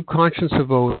 The group conscience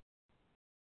of OA,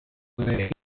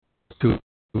 to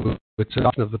its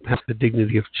adoption of the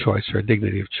dignity of choice, or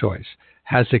dignity of choice,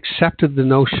 has accepted the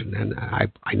notion, and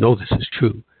I know this is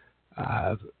true,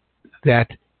 that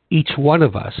each one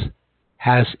of us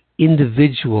has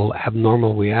individual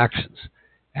abnormal reactions.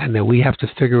 and that we have to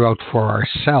figure out for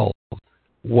ourselves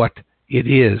what it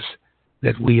is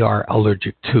that we are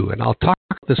allergic to. And I'll talk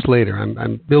about this later.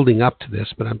 I'm building up to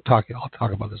this, but I'll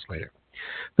talk about this later.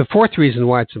 The fourth reason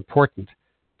why it's important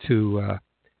to,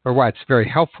 or why it's very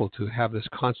helpful to have this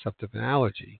concept of an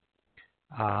allergy,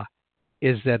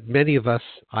 is that many of us,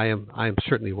 I am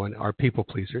certainly one, are people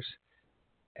pleasers,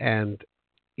 and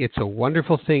it's a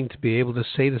wonderful thing to be able to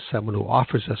say to someone who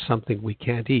offers us something we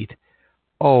can't eat,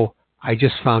 "Oh, I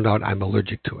just found out I'm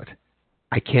allergic to it.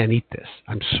 I can't eat this.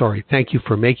 I'm sorry. Thank you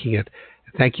for making it.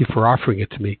 Thank you for offering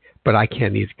it to me, but I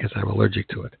can't eat it because I'm allergic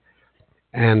to it."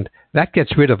 And that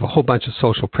gets rid of a whole bunch of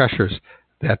social pressures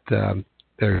that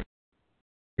they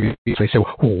say,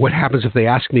 "Well, what happens if they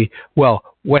ask me,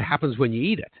 well, what happens when you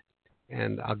eat it?"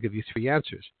 And I'll give you three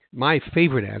answers. My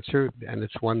favorite answer, and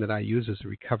it's one that I use as a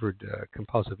recovered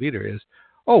compulsive eater, is,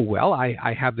 "Oh, well,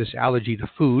 I have this allergy to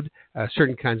food,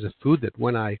 certain kinds of food that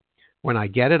when I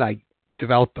get it, I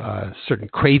develop certain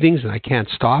cravings and I can't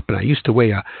stop. And I used to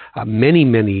weigh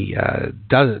many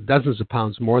dozens of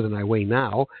pounds more than I weigh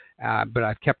now, but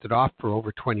I've kept it off for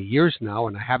over 20 years now,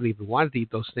 and I haven't even wanted to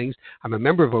eat those things. I'm a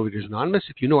member of Overeaters Anonymous.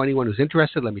 If you know anyone who's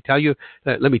interested, let me tell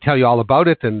you all about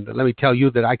it, and let me tell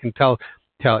you that I can tell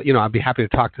I'd be happy to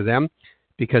talk to them,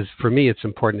 because for me it's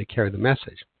important to carry the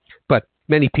message. But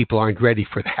many people aren't ready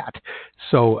for that.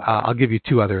 So I'll give you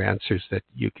two other answers that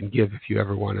you can give if you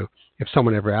ever want to. If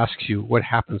someone ever asks you what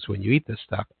happens when you eat this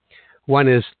stuff, one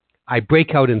is, "I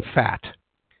break out in fat,"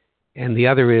 and the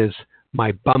other is,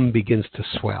 "My bum begins to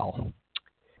swell."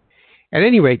 At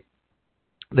any rate,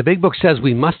 the Big Book says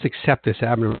we must accept this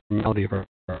abnormality of our.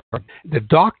 The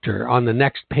doctor on the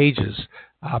next pages,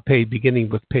 beginning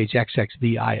with page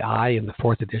XXVII in the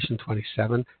 4th edition,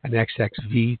 27, and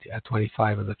XXV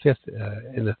 25 in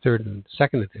the 3rd and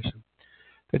 2nd edition,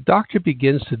 the doctor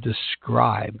begins to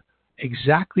describe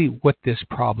exactly what this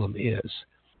problem is,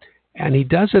 and he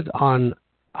does it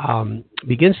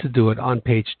begins to do it on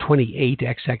page 28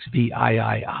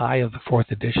 XXVII of the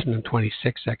 4th edition and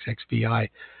 26 XXVI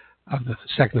of the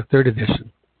 2nd and 3rd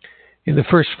edition. In the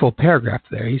first full paragraph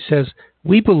there, he says,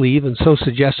 "We believe, and so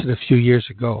suggested a few years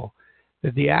ago,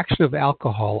 that the action of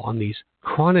alcohol on these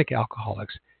chronic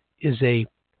alcoholics is a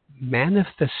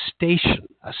manifestation,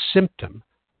 a symptom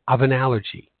of an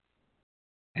allergy."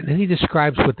 And then he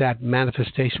describes what that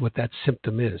manifestation, what that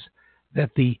symptom is,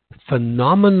 that the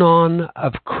phenomenon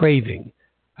of craving,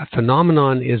 a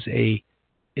phenomenon is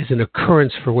an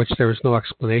occurrence for which there is no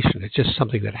explanation. It's just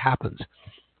something that happens.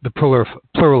 The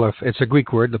plural of it's a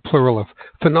Greek word. The plural of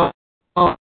phenomenon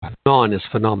is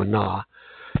phenomena.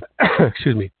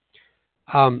 Excuse me.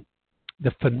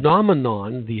 The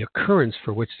phenomenon, the occurrence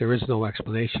for which there is no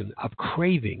explanation of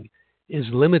craving, is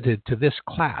limited to this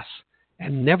class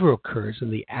and never occurs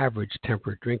in the average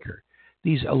temperate drinker.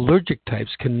 These allergic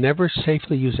types can never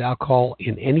safely use alcohol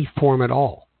in any form at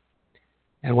all.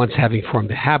 And once having formed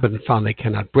a habit and found they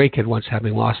cannot break it, once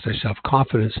having lost their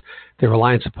self-confidence, their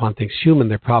reliance upon things human,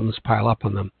 their problems pile up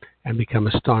on them and become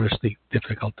astonishingly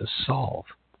difficult to solve.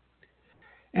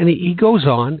 And he goes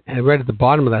on, and right at the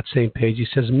bottom of that same page, he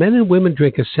says, "Men and women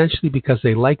drink essentially because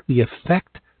they like the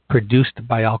effect produced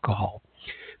by alcohol.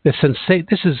 The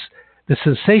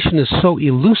sensation is so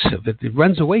elusive that it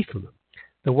runs away from them,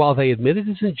 that while they admit it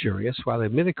is injurious, while they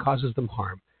admit it causes them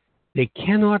harm, they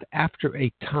cannot, after a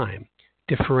time,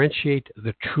 differentiate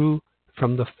the true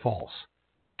from the false.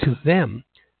 To them,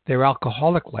 their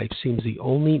alcoholic life seems the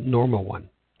only normal one.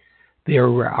 They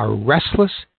are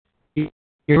restless,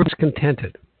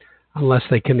 discontented, unless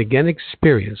they can again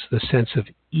experience the sense of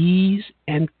ease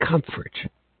and comfort,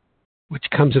 which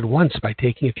comes at once by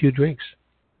taking a few drinks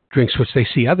which they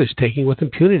see others taking with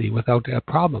impunity, without a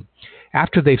problem.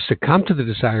 After they've succumbed to the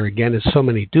desire again, as so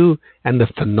many do, and the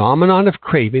phenomenon of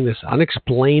craving, this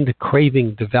unexplained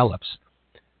craving, develops,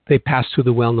 they pass through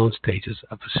the well-known stages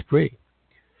of a spree."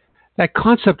 That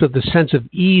concept of the sense of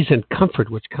ease and comfort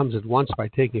which comes at once by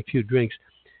taking a few drinks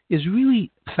is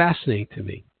really fascinating to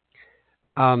me.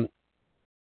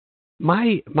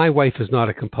 My wife is not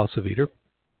a compulsive eater.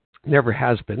 Never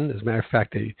has been. As a matter of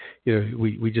fact,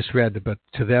 we just read, but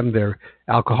to them, their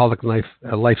alcoholic life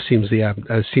seems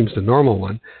the normal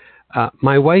one.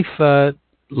 My wife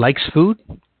likes food,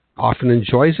 often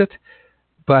enjoys it,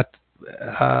 but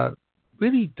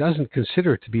really doesn't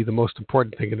consider it to be the most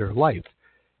important thing in her life.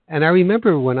 And I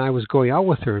remember when I was going out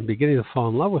with her and beginning to fall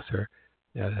in love with her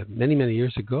many, many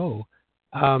years ago,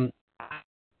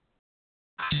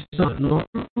 she's not normal.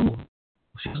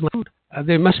 She doesn't like food.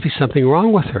 There must be something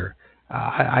wrong with her.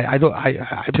 I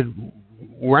should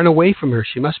run away from her.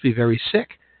 She must be very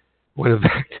sick. When in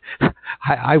fact,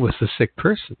 I was the sick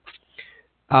person.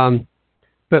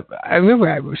 But I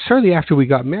remember shortly after we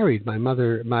got married, my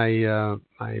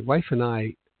wife and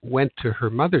I went to her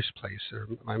mother's place, or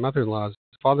my mother-in-law's,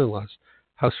 father-in-law's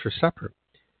house for supper.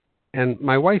 And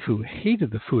my wife, who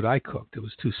hated the food I cooked, it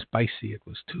was too spicy, it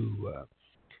was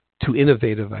too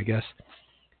innovative, I guess,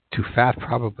 too fat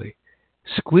probably,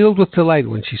 squealed with delight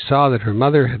when she saw that her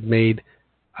mother had made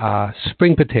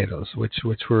spring potatoes, which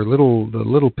were the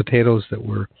little potatoes that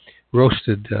were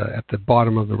roasted at the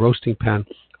bottom of the roasting pan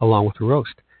along with the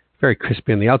roast. Very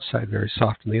crispy on the outside, very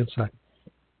soft on the inside.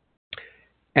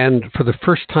 And for the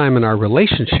first time in our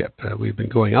relationship, we've been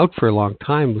going out for a long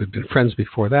time, we've been friends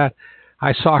before that,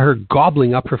 I saw her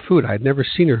gobbling up her food. I had never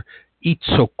seen her eat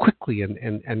so quickly and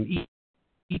eat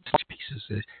such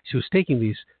pieces. She was taking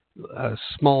these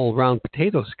small round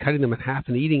potatoes, cutting them in half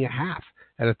and eating a half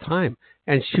at a time.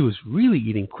 And she was really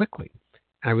eating quickly.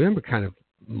 I remember kind of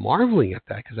marveling at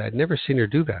that because I had never seen her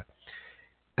do that.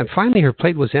 And finally her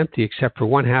plate was empty except for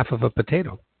one half of a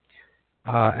potato.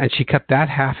 And she cut that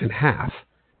half in half,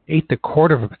 ate the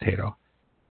quarter of a potato,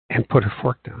 and put her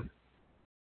fork down.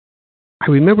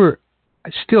 I remember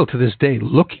still to this day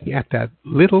looking at that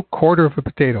little quarter of a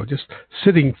potato just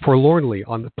sitting forlornly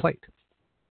on the plate.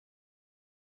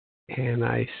 And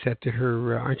I said to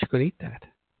her, aren't you going to eat that?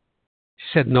 She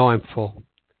said, no, I'm full.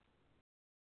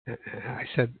 I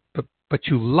said, but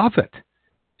you love it.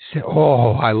 She said,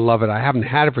 oh, I love it. I haven't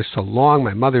had it for so long.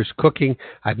 My mother's cooking.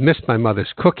 I've missed my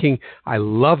mother's cooking. I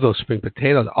love those spring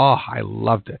potatoes. Oh, I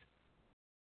loved it.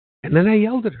 And then I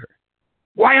yelled at her,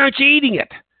 why aren't you eating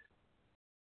it?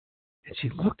 And she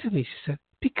looked at me. She said,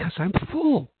 because I'm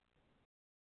full.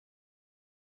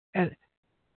 And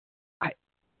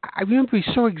I remember being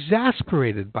so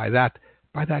exasperated by that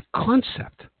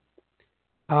concept.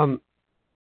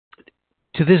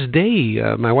 To this day,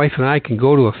 my wife and I can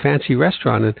go to a fancy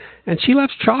restaurant, and she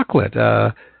loves chocolate.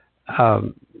 And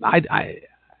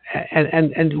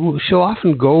she'll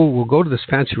often we'll go to this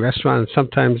fancy restaurant, and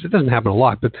sometimes, it doesn't happen a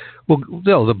lot, but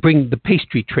they'll bring the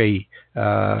pastry tray,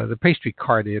 the pastry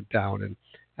cart down, and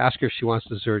ask her if she wants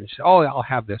dessert, and she says, oh, I'll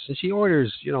have this. And she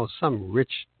orders, some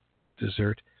rich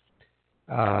dessert,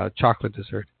 chocolate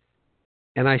dessert.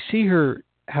 And I see her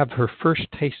have her first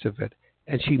taste of it,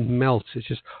 and she melts. It's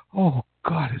just, oh,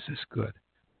 God, is this good?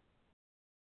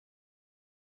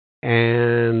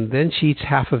 And then she eats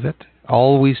half of it,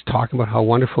 always talking about how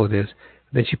wonderful it is.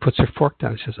 Then she puts her fork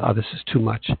down and says, oh, this is too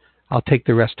much. I'll take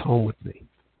the rest home with me.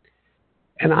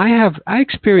 And I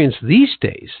experience these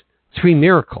days 3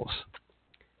 miracles.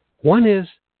 One is,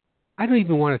 I don't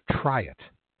even want to try it.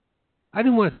 I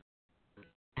don't want to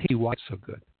see why it's so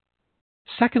good.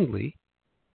 Secondly,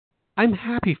 I'm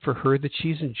happy for her that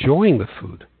she's enjoying the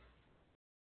food.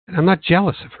 And I'm not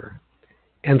jealous of her.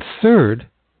 And third,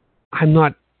 I'm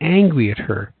not angry at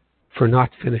her for not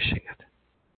finishing it.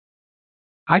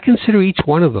 I consider each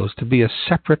one of those to be a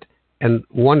separate and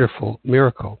wonderful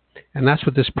miracle. And that's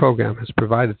what this program has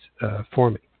provided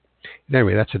for me.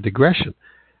 Anyway, that's a digression.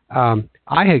 I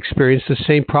experienced the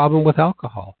same problem with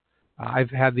alcohol.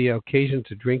 I've had the occasion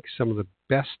to drink some of the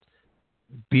best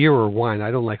beer or wine.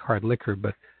 I don't like hard liquor,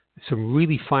 but some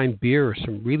really fine beer or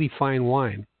some really fine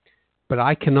wine. But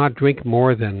I cannot drink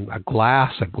more than a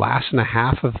glass and a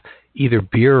half of either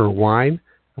beer or wine,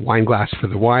 a wine glass for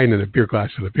the wine and a beer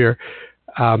glass for the beer,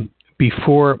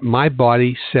 before my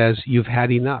body says you've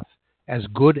had enough. As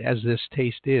good as this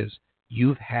taste is,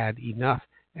 you've had enough.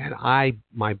 And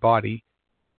my body,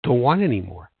 don't want any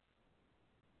more.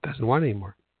 Doesn't want any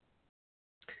more.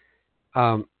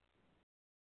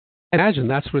 Imagine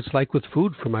that's what it's like with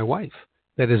food for my wife.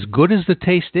 That as good as the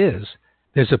taste is,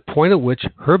 there's a point at which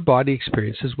her body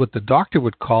experiences what the doctor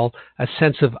would call a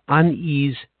sense of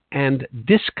unease and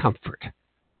discomfort.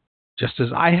 Just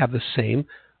as I have the same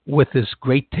with this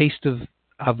great taste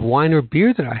of wine or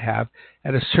beer that I have,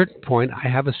 at a certain point I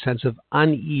have a sense of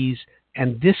unease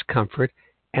and discomfort,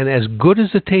 and as good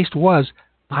as the taste was,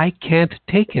 I can't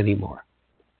take anymore.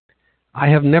 I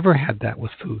have never had that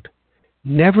with food.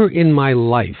 Never in my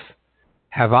life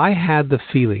have I had the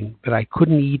feeling that I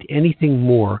couldn't eat anything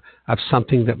more of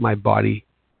something that my body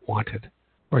wanted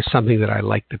or something that I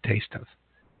liked the taste of.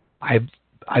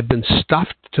 I've been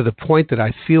stuffed to the point that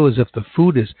I feel as if the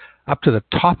food is up to the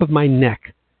top of my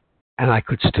neck and I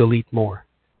could still eat more.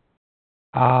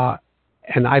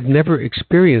 And I've never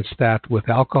experienced that with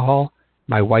alcohol.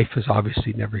 My wife has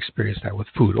obviously never experienced that with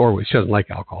food, or she doesn't like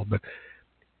alcohol, but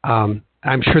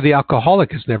I'm sure the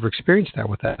alcoholic has never experienced that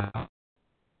with alcohol.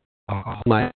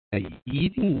 My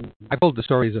eating, I told the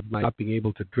stories of my not being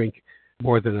able to drink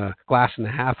more than a glass and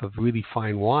a half of really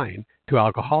fine wine to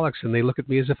alcoholics, and they look at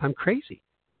me as if I'm crazy.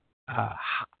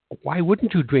 why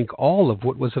wouldn't you drink all of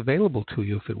what was available to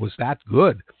you if it was that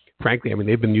good? Frankly, I mean,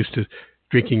 they've been used to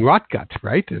drinking rot gut,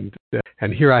 right? And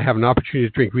here I have an opportunity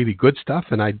to drink really good stuff,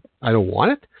 and I don't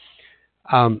want it.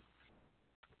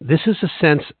 This is a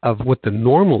sense of what the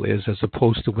normal is as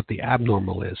opposed to what the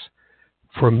abnormal is.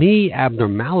 For me,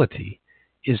 abnormality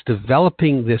is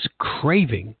developing this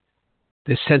craving,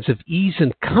 this sense of ease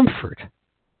and comfort,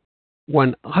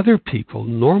 when other people,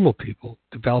 normal people,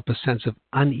 develop a sense of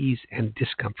unease and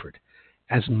discomfort.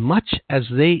 As much as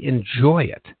they enjoy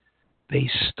it, they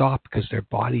stop because their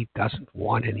body doesn't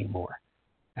want anymore.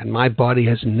 And my body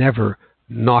has never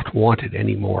not wanted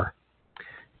anymore.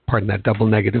 Pardon that double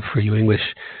negative for you English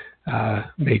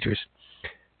majors.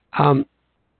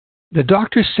 The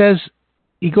doctor says,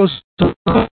 he goes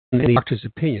on in the doctor's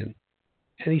opinion,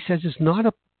 and he says it's not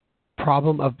a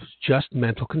problem of just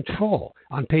mental control.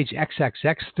 On page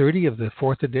XXX30 of the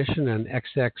 4th edition and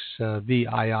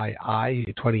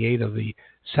XXVIII 28 of the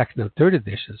 2nd and 3rd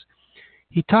editions,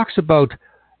 he talks about,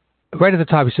 right at the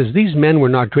top, he says, these men were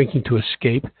not drinking to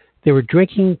escape. They were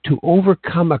drinking to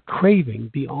overcome a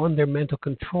craving beyond their mental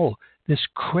control. This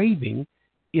craving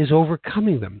is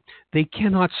overcoming them. They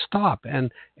cannot stop.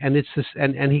 And it's this,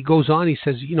 and he goes on, he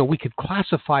says, we could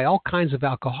classify all kinds of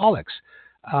alcoholics.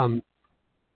 There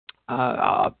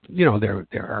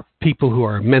are people who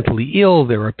are mentally ill.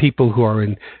 There are people who are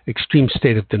in extreme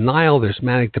state of denial. There's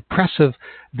manic depressive.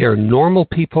 There are normal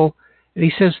people. And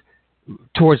he says,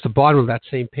 towards the bottom of that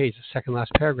same page, the second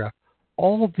last paragraph,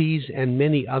 all of these and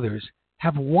many others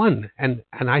have one, and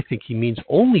I think he means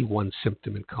only one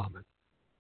symptom in common.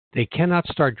 They cannot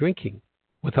start drinking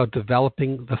without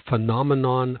developing the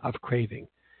phenomenon of craving.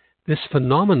 This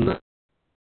phenomenon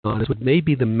is what may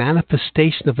be the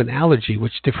manifestation of an allergy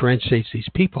which differentiates these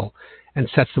people and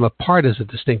sets them apart as a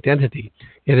distinct entity.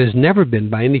 It has never been,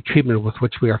 by any treatment with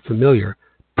which we are familiar,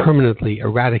 permanently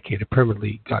eradicated,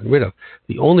 permanently gotten rid of.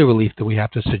 The only relief that we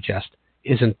have to suggest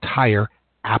is entire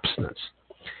abstinence.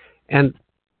 And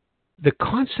the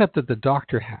concept that the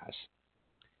doctor has,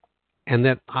 and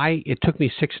that it took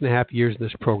me 6.5 years in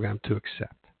this program to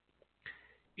accept,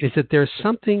 is that there's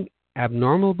something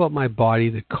abnormal about my body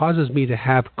that causes me to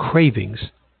have cravings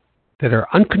that are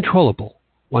uncontrollable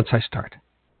once I start.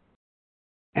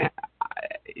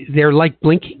 They're like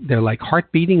blinking, they're like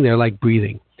heart beating, they're like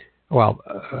breathing. Well,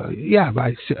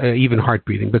 even heart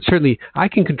beating, but certainly I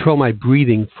can control my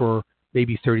breathing for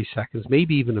maybe 30 seconds,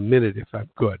 maybe even a minute if I'm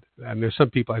good. And there's some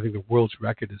people, I think the world's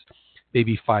record is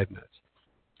maybe 5 minutes.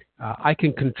 I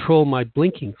can control my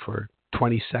blinking for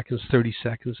 20 seconds, 30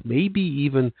 seconds, maybe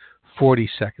even 40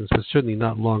 seconds, but certainly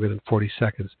not longer than 40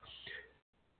 seconds.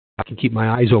 I can keep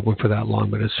my eyes open for that long,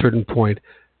 but at a certain point,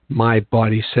 my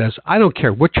body says, I don't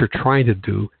care what you're trying to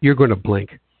do, you're going to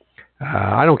blink.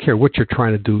 I don't care what you're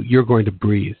trying to do, you're going to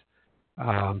breathe.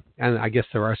 And I guess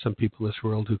there are some people in this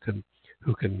world who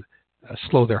can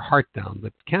slow their heart down,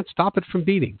 but can't stop it from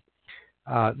beating.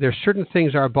 There are certain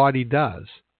things our body does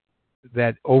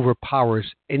that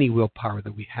overpowers any willpower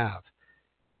that we have.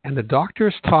 And the doctor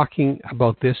is talking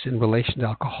about this in relation to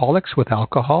alcoholics with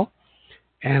alcohol,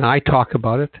 and I talk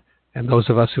about it, and those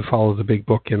of us who follow the big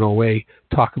book in OA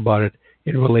talk about it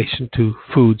in relation to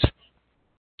foods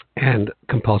and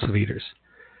compulsive eaters.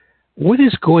 What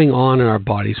is going on in our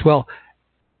bodies? Well,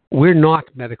 we're not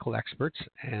medical experts,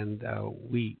 and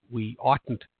we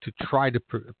oughtn't to try to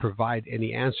provide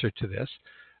any answer to this.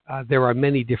 There are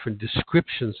many different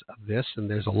descriptions of this, and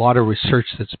there's a lot of research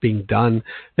that's being done.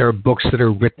 There are books that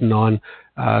are written on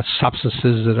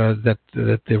substances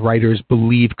that the writers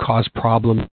believe cause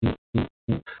problems.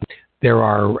 There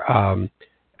are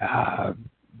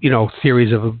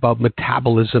theories about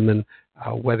metabolism and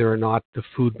whether or not the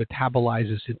food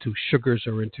metabolizes into sugars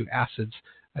or into acids,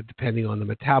 depending on the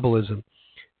metabolism,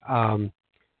 or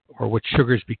what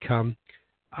sugars become.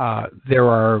 There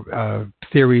are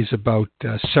theories about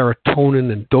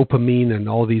serotonin and dopamine and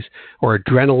all these, or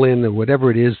adrenaline or whatever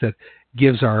it is that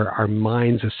gives our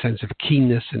minds a sense of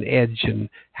keenness and edge and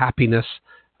happiness.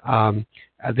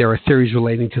 There are theories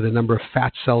relating to the number of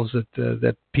fat cells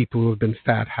that people who have been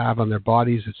fat have on their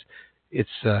bodies.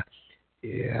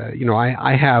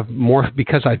 I have more,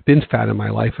 because I've been fat in my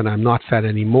life and I'm not fat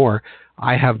anymore.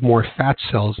 I have more fat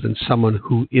cells than someone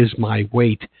who is my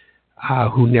weight,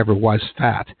 who never was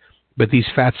fat. But these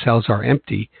fat cells are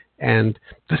empty, and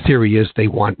the theory is they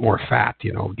want more fat.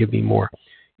 Give me more.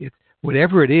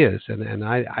 Whatever it is, and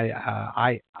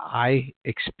I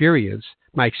experience.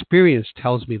 My experience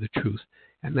tells me the truth,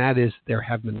 and that is there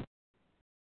have been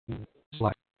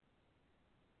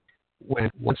when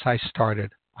once I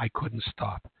started, I couldn't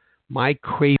stop. My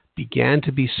craving began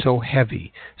to be so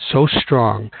heavy, so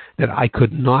strong, that I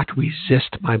could not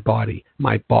resist my body.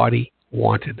 My body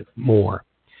wanted more.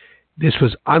 This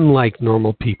was unlike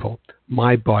normal people.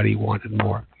 My body wanted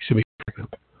more. Excuse me.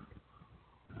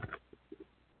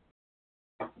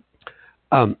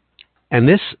 And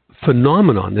this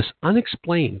phenomenon, this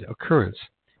unexplained occurrence,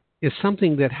 is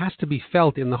something that has to be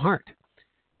felt in the heart.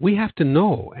 We have to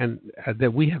know and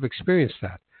that we have experienced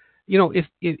that. You know,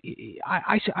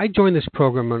 I joined this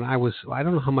program when I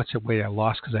don't know how much weight I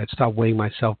lost because I had stopped weighing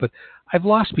myself, but I've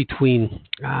lost between,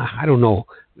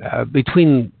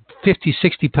 between 50,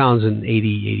 60 pounds and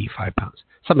 80, 85 pounds,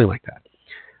 something like that.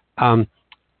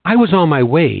 I was on my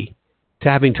way to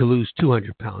having to lose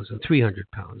 200 pounds and 300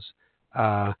 pounds,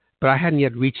 but I hadn't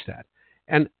yet reached that.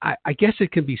 And I guess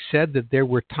it can be said that there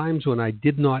were times when I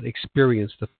did not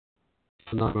experience the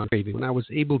phenomenon of craving, when I was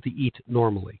able to eat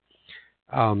normally.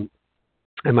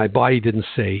 And my body didn't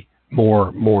say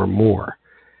more.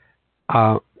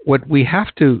 What we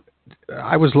have to,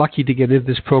 I was lucky to get into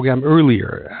this program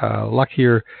earlier,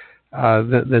 luckier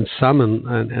than some,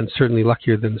 and certainly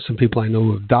luckier than some people I know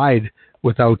who have died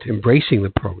without embracing the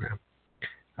program,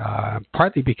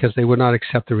 partly because they would not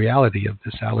accept the reality of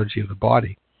this allergy of the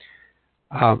body.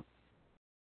 I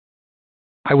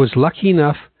was lucky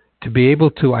enough to be able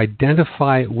to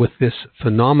identify with this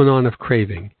phenomenon of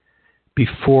craving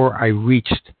before I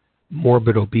reached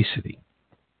morbid obesity.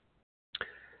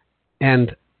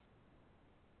 And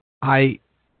I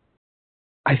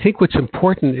think what's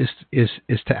important is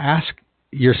to ask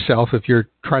yourself, if you're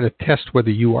trying to test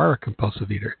whether you are a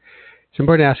compulsive eater, it's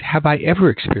important to ask, have I ever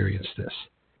experienced this?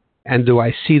 And do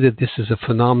I see that this is a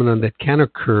phenomenon that can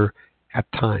occur at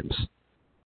times?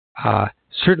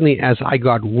 Certainly as I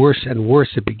got worse and worse,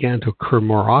 it began to occur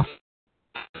more often.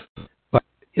 But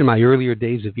in my earlier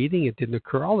days of eating, it didn't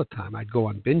occur all the time. I'd go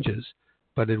on binges,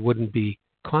 but it wouldn't be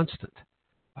constant.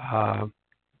 And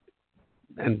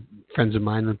friends of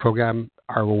mine in the program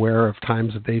are aware of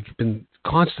times that they've been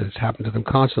constant. It's happened to them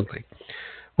constantly.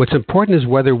 What's important is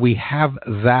whether we have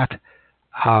that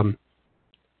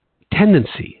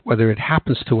tendency, whether it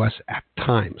happens to us at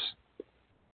times.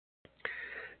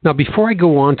 Now, before I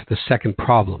go on to the second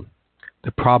problem,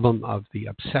 the problem of the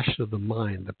obsession of the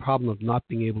mind, the problem of not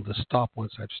being able to stop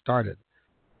once I've started,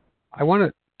 I want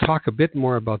to talk a bit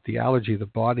more about the allergy of the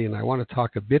body, and I want to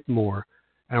talk a bit more,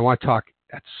 and I want to talk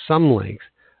at some length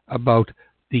about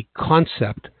the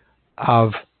concept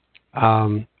of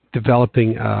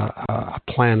developing a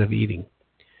plan of eating.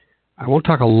 I won't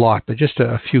talk a lot, but just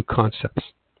a few concepts.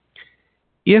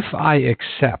 If I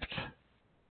accept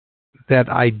that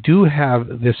I do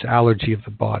have this allergy of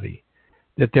the body,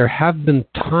 that there have been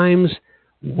times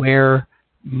where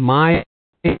my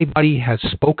body has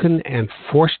spoken and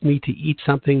forced me to eat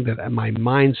something that my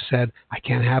mind said, I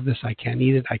can't have this, I can't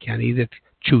eat it,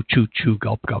 chew, chew, chew,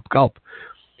 gulp, gulp, gulp.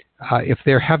 If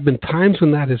there have been times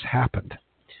when that has happened,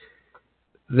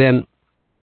 then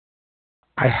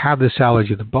I have this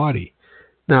allergy of the body.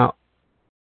 Now,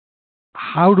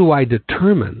 how do I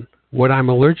determine what I'm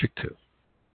allergic to?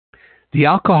 The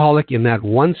alcoholic, in that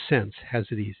one sense, has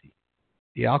it easy.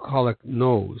 The alcoholic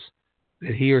knows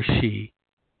that he or she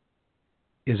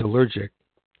is allergic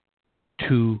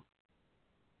to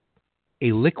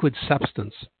a liquid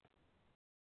substance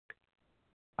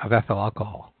of ethyl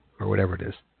alcohol, or whatever it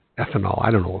is, ethanol,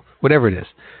 I don't know, whatever it is,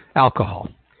 alcohol.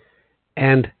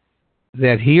 And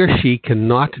that he or she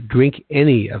cannot drink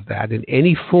any of that in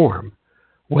any form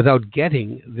without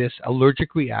getting this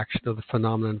allergic reaction of the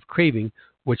phenomenon of craving,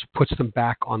 which puts them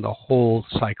back on the whole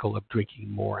cycle of drinking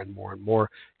more and more and more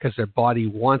because their body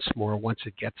wants more once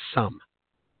it gets some.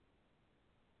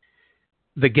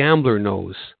 The gambler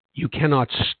knows you cannot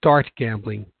start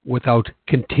gambling without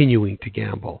continuing to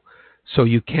gamble. So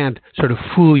you can't sort of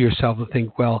fool yourself and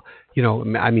think, well, you know,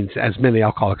 I mean, as many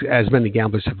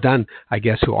gamblers have done, I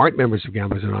guess, who aren't members of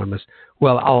Gamblers Anonymous.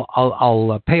 Well,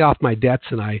 I'll pay off my debts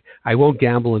and I won't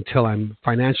gamble until I'm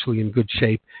financially in good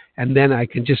shape, and then I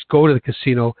can just go to the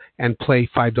casino and play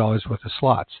 $5 worth of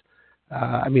slots.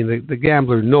 I mean, the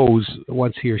gambler knows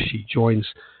once he or she joins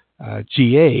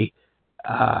GA,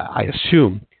 I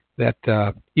assume,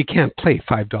 that you can't play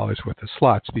 $5 worth of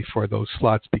slots before those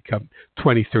slots become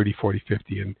 20, 30, 40,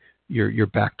 50, and you're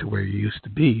back to where you used to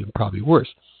be, and probably worse.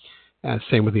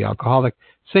 Same with the alcoholic,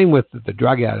 same with the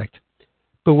drug addict.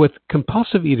 But with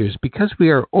compulsive eaters, because we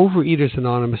are Overeaters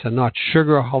Anonymous and not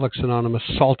Sugaraholics Anonymous,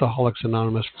 Saltaholics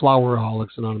Anonymous,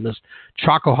 Flouraholics Anonymous,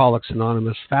 Chocoholics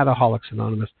Anonymous, Fataholics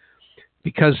Anonymous,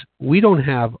 because we don't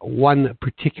have one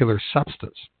particular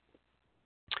substance.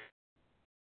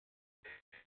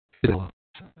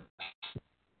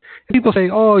 People say,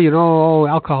 oh,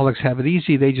 alcoholics have it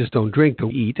easy. They just don't drink,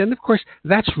 don't eat. And of course,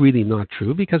 that's really not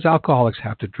true because alcoholics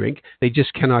have to drink. They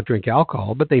just cannot drink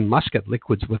alcohol, but they must get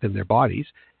liquids within their bodies.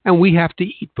 And we have to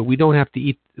eat, but we don't have to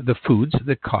eat the foods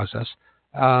that cause us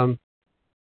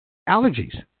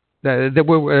allergies,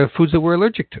 foods that we're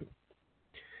allergic to.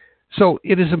 So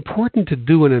it is important to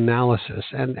do an analysis,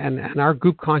 and our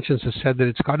group conscience has said that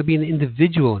it's got to be an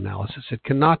individual analysis. It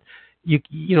cannot,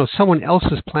 someone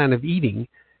else's plan of eating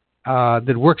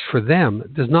that works for them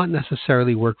does not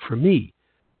necessarily work for me.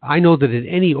 I know that at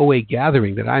any OA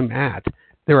gathering that I'm at,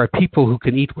 there are people who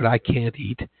can eat what I can't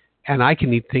eat, and I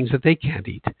can eat things that they can't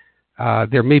eat.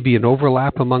 There may be an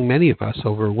overlap among many of us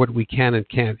over what we can and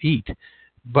can't eat,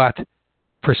 but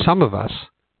for some of us,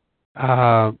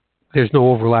 there's no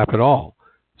overlap at all.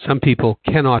 Some people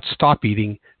cannot stop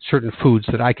eating certain foods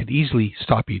that I could easily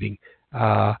stop eating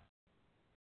and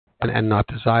not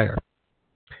desire.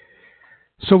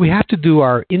 So we have to do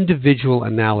our individual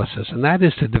analysis, and that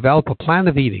is to develop a plan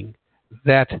of eating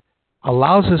that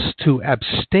allows us to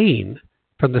abstain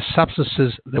from the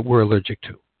substances that we're allergic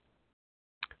to,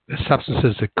 the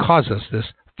substances that cause us this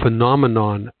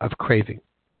phenomenon of craving.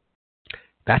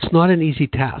 That's not an easy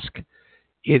task.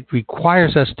 It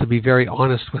requires us to be very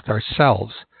honest with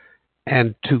ourselves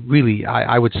and to really,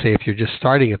 I would say if you're just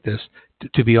starting at this,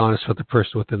 to be honest with the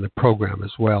person within the program as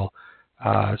well,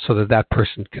 so that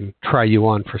person can try you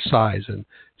on for size and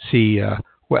see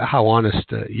how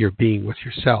honest you're being with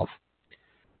yourself.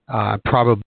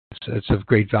 Probably it's of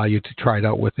great value to try it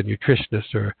out with a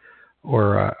nutritionist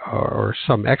or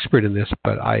some expert in this,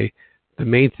 but the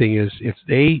main thing is if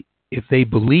they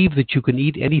believe that you can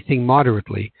eat anything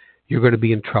moderately, you're going to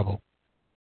be in trouble.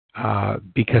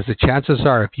 Because the chances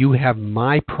are, if you have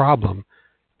my problem,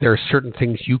 there are certain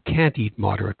things you can't eat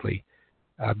moderately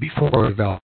before you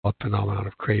develop a phenomenon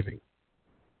of craving.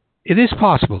 It is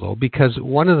possible, though, because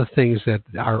one of the things that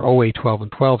our OA 12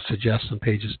 and 12 suggests on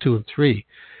pages 2 and 3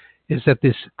 is that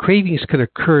this cravings can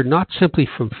occur not simply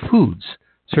from foods,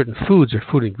 certain foods or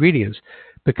food ingredients,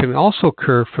 but can also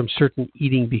occur from certain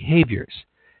eating behaviors.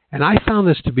 And I found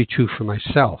this to be true for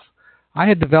myself. I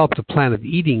had developed a plan of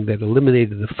eating that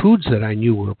eliminated the foods that I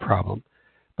knew were a problem,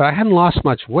 but I hadn't lost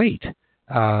much weight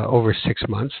over 6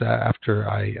 months after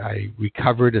I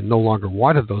recovered and no longer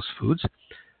wanted those foods.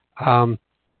 And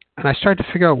I started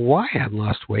to figure out why I hadn't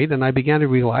lost weight, and I began to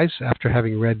realize, after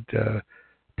having read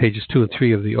pages 2 and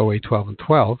 3 of the OA 12 and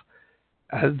 12,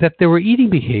 that there were eating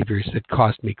behaviors that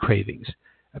caused me cravings,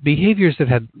 behaviors that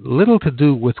had little to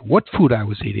do with what food I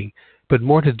was eating, but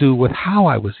more to do with how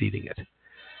I was eating it.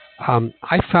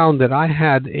 I found that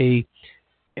I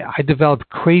developed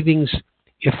cravings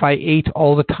if I ate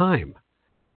all the time.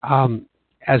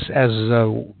 As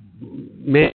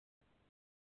many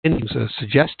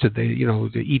suggested, they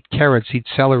eat carrots, eat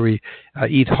celery,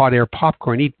 eat hot air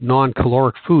popcorn, eat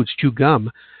non-caloric foods, chew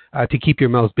gum to keep your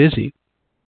mouth busy.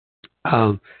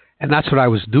 And that's what I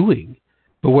was doing.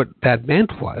 But what that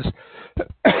meant was,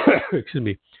 excuse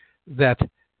me, that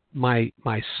my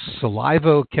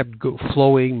saliva kept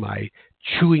flowing, my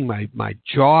chewing, my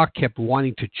jaw kept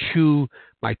wanting to chew,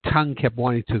 my tongue kept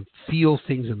wanting to feel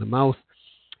things in the mouth.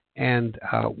 And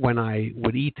when I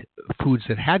would eat foods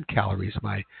that had calories,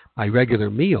 my regular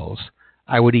meals,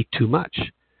 I would eat too much.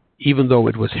 Even though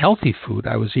it was healthy food,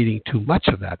 I was eating too much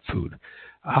of that food.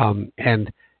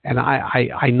 And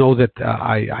I know that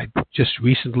I just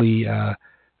recently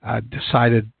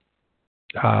decided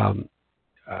not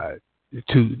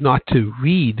to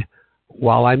read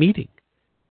while I'm eating.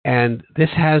 And this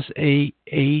has a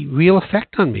real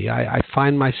effect on me. I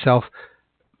find myself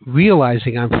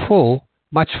realizing I'm full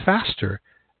much faster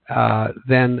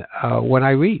than when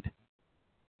I read.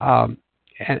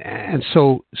 And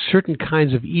so certain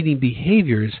kinds of eating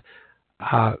behaviors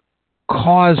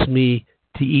cause me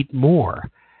to eat more.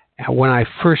 And when I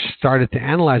first started to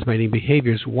analyze my eating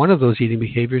behaviors, one of those eating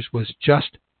behaviors was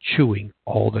just chewing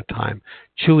all the time.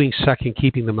 Chewing, sucking,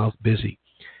 keeping the mouth busy.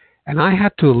 And I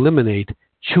had to eliminate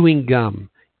chewing gum,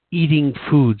 eating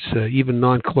foods, even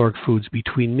non-caloric foods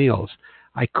between meals.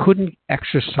 I couldn't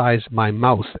exercise my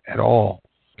mouth at all.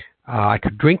 I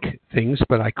could drink things,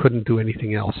 but I couldn't do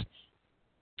anything else.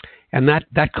 And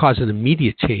that caused an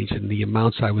immediate change in the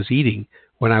amounts I was eating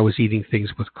when I was eating things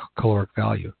with caloric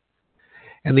value.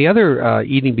 And the other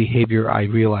eating behavior I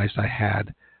realized I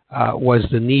had was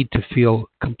the need to feel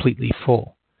completely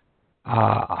full.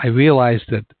 I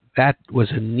realized that was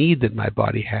a need that my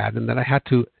body had, and that I had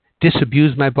to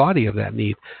disabuse my body of that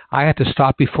need. I had to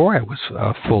stop before I was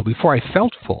full, before I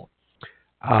felt full.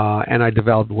 And I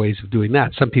developed ways of doing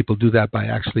that. Some people do that by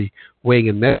actually weighing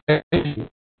and measuring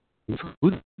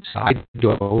food. I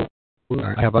don't.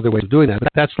 I have other ways of doing that.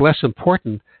 That's less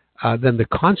important than the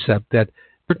concept that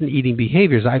certain eating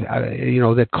behaviors,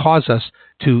 that cause us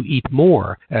to eat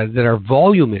more, that are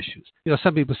volume issues.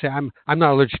 Some people say, I'm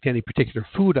not allergic to any particular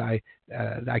food. I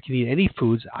can eat any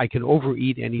foods. I can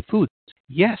overeat any foods.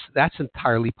 Yes, that's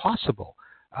entirely possible.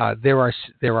 There are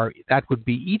that would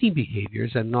be eating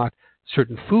behaviors and not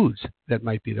certain foods that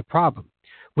might be the problem.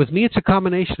 With me, it's a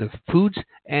combination of foods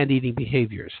and eating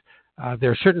behaviors.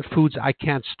 There are certain foods I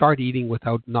can't start eating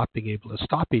without not being able to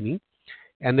stop eating,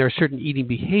 and there are certain eating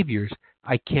behaviors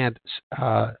I can't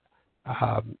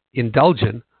indulge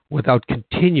in without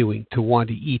continuing to want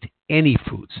to eat any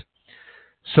foods.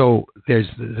 So there's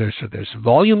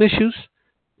volume issues,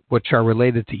 which are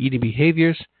related to eating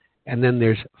behaviors, and then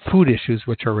there's food issues,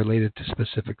 which are related to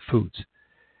specific foods.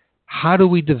 How do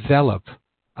we develop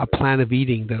a plan of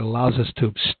eating that allows us to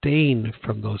abstain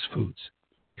from those foods?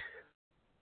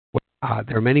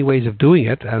 There are many ways of doing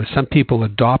it. Some people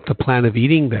adopt a plan of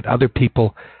eating that other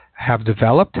people have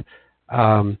developed.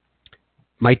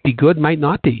 Might be good, might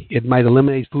not be. It might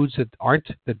eliminate foods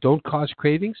that don't cause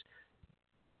cravings.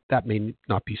 That may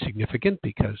not be significant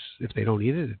because if they don't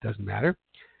eat it, it doesn't matter.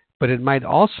 But it might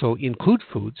also include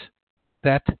foods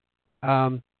that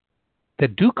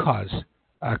do cause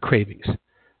cravings.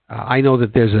 I know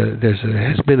that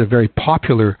has been a very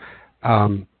popular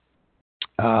plan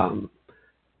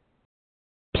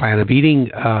of eating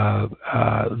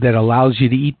that allows you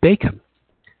to eat bacon.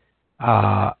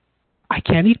 I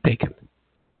can't eat bacon.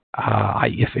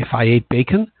 If I ate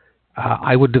bacon,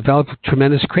 I would develop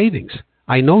tremendous cravings.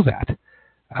 I know that.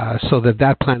 So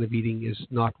that plan of eating is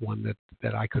not one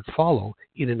that I could follow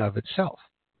in and of itself.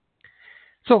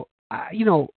 So,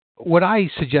 what I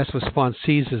suggest with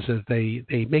sponsees is that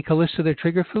they make a list of their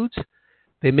trigger foods.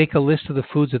 They make a list of the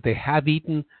foods that they have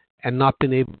eaten and not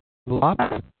been able to give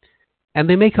up. And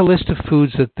they make a list of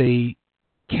foods that they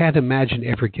can't imagine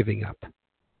ever giving up.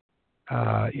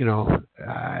 I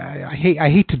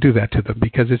hate to do that to them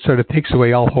because it sort of takes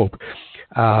away all hope.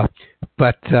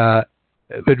 But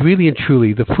really and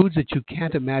truly, the foods that you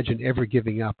can't imagine ever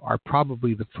giving up are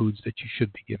probably the foods that you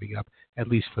should be giving up, at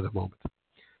least for the moment.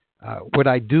 What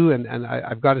I do, and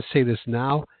I've got to say this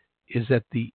now, is that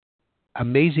the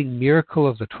amazing miracle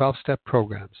of the 12-step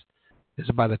programs is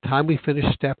by the time we finish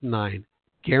step 9,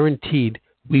 guaranteed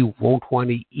we won't want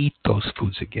to eat those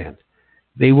foods again.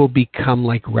 They will become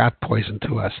like rat poison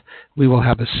to us. We will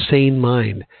have a sane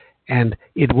mind, and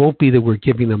it won't be that we're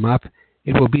giving them up.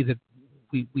 It will be that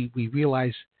we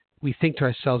realize, we think to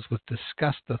ourselves with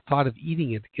disgust, the thought of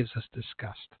eating it gives us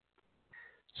disgust.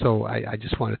 So I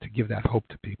just wanted to give that hope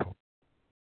to people.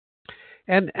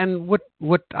 And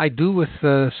what I do with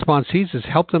sponsees is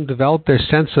help them develop their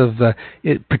sense of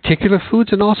particular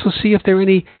foods and also see if there are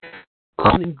any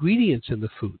common ingredients in the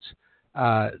foods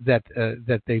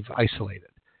that they've isolated.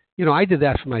 I did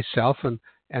that for myself,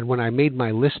 and when I made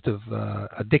my list of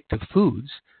addictive foods,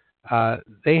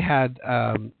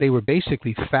 they were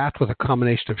basically fat with a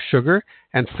combination of sugar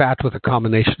and fat with a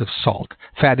combination of salt.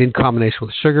 Fat in combination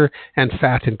with sugar and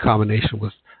fat in combination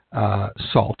with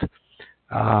salt.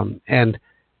 And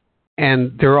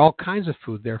there are all kinds of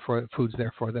foods therefore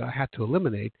that I had to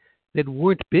eliminate that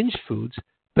weren't binge foods,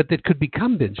 but that could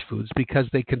become binge foods because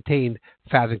they contained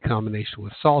fat in combination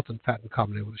with salt and fat in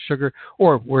combination with sugar,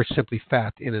 or were simply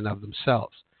fat in and of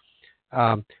themselves.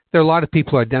 There are a lot of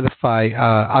people who identify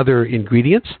other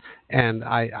ingredients, and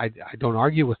I don't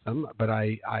argue with them, but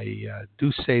I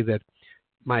do say that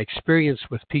my experience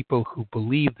with people who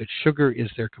believe that sugar is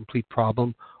their complete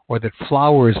problem, or that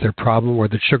flour is their problem, or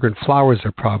that sugar and flour is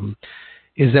their problem,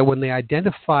 is that when they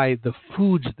identify the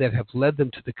foods that have led them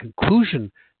to the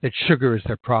conclusion that sugar is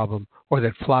their problem, or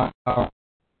that flour is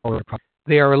their problem,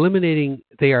 they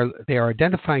are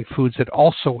identifying foods that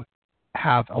also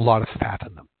have a lot of fat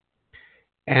in them.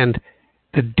 And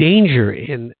the danger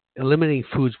in eliminating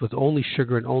foods with only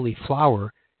sugar and only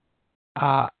flour,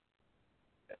 the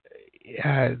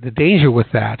danger with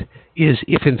that is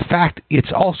if in fact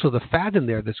it's also the fat in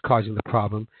there that's causing the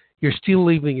problem, you're still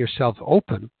leaving yourself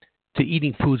open to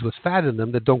eating foods with fat in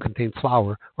them that don't contain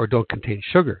flour or don't contain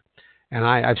sugar. And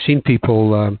I've seen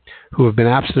people who have been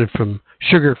abstinent from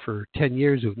sugar for 10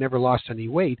 years, who've never lost any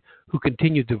weight, who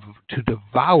continue to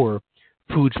devour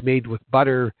foods made with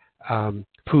butter,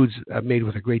 foods made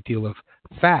with a great deal of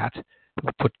fat, who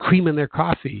put cream in their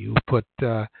coffee, who put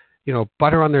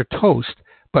butter on their toast,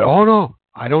 but oh no,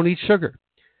 I don't eat sugar.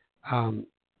 And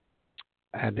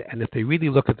if they really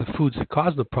look at the foods that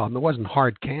caused the problem, it wasn't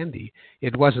hard candy,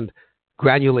 it wasn't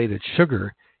granulated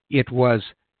sugar, it was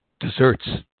desserts.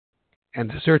 And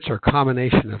desserts are a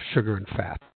combination of sugar and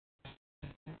fat.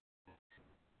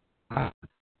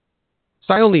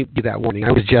 So I only give that warning.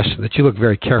 I would suggest that you look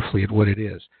very carefully at what it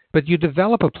is. But you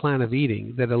develop a plan of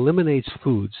eating that eliminates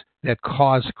foods that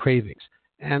cause cravings.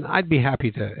 And I'd be happy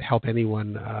to help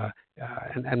anyone,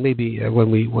 and maybe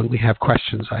when we have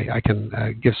questions, I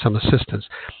can give some assistance.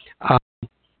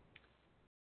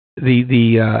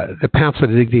 The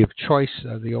pamphlet, The Dignity of Choice,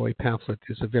 the OA pamphlet,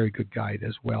 is a very good guide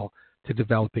as well to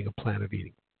developing a plan of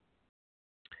eating.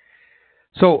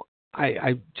 So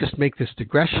I just make this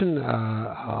digression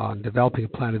on developing a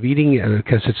plan of eating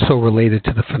because it's so related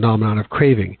to the phenomenon of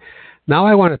craving. Now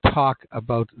I want to talk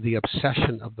about the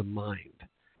obsession of the mind.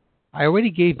 I already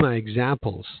gave my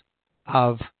examples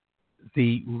of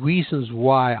the reasons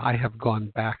why I have gone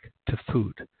back to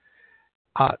food.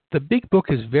 The big book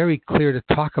is very clear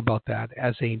to talk about that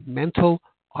as a mental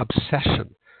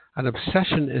obsession. An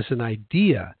obsession is an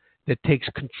idea that takes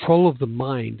control of the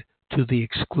mind to the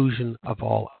exclusion of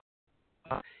all.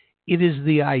 It is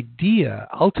the idea,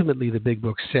 ultimately the big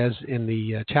book says in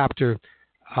the chapter,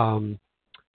 let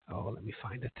me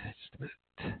find it just a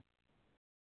minute.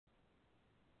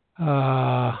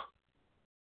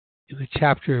 In the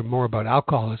chapter more about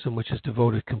alcoholism, which is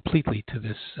devoted completely to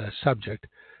this subject,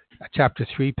 chapter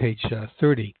 3, page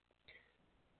 30,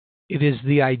 it is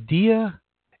the idea,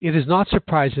 it is not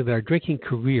surprising that our drinking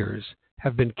careers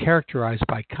have been characterized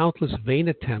by countless vain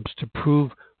attempts to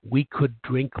prove we could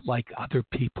drink like other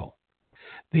people.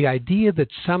 The idea that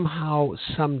somehow,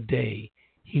 someday,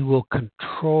 he will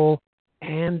control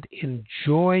and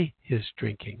enjoy his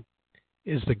drinking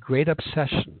is the great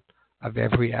obsession of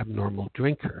every abnormal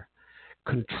drinker.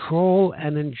 Control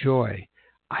and enjoy.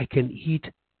 I can eat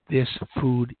this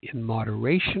food in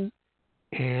moderation,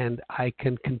 and I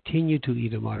can continue to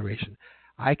eat in moderation.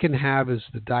 I can have, as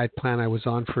the diet plan I was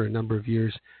on for a number of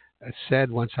years said,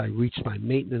 once I reached my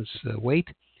maintenance weight,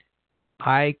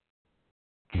 I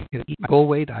can eat my goal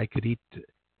weight. I could eat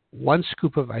 1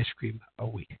 scoop of ice cream a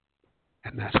week.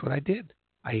 And that's what I did.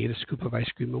 I ate a scoop of ice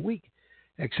cream a week,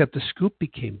 except the scoop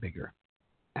became bigger.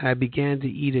 And I began to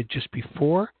eat it just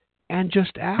before and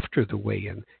just after the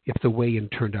weigh-in, if the weigh-in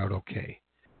turned out okay.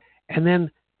 And then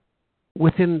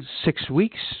within 6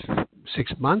 weeks,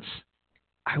 6 months,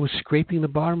 I was scraping the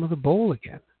bottom of the bowl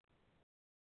again.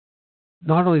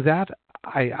 Not only that,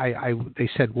 they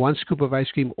said 1 scoop of ice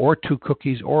cream or 2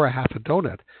 cookies or a half a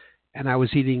donut, and I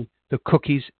was eating the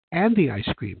cookies and the ice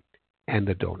cream and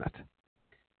the donut.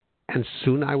 And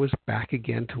soon I was back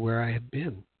again to where I had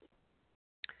been.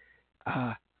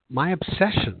 My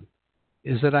obsession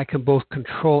is that I can both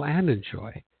control and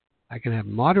enjoy. I can have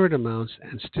moderate amounts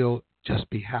and still just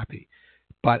be happy.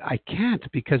 But I can't,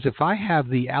 because if I have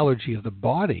the allergy of the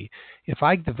body, if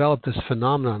I develop this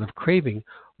phenomenon of craving,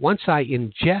 once I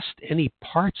ingest any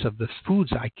parts of the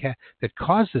foods that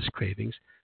cause this cravings,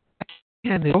 I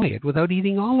can't enjoy it without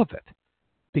eating all of it.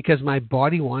 Because my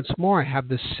body wants more. I have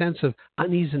this sense of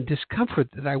unease and discomfort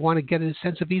that I want to get a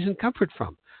sense of ease and comfort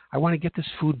from. I want to get this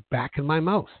food back in my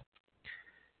mouth.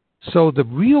 So the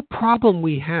real problem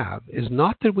we have is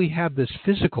not that we have this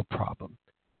physical problem.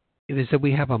 It is that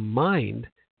we have a mind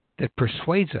that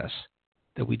persuades us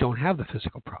that we don't have the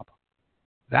physical problem.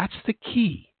 That's the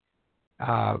key.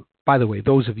 By the way,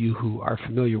 those of you who are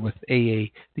familiar with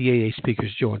AA, the AA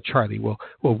speakers, Joe and Charlie, will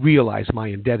realize my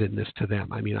indebtedness to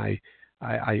them. I mean, I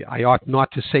ought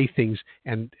not to say things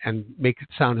and make it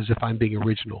sound as if I'm being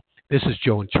original. This is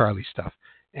Joe and Charlie stuff.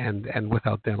 And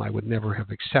without them, I would never have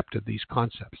accepted these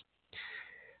concepts.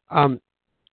 At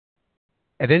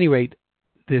any rate,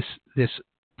 this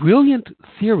brilliant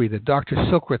theory that Dr.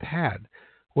 Silkworth had,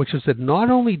 which is that not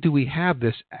only do we have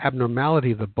this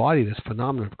abnormality of the body, this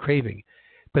phenomenon of craving,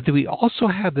 but that we also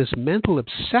have this mental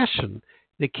obsession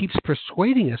that keeps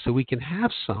persuading us that we can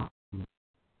have some.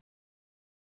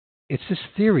 It's this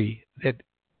theory that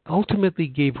ultimately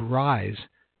gave rise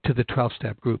to the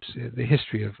 12-step groups. The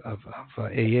history of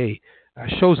AA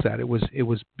shows that. It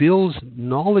was Bill's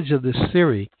knowledge of this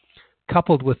theory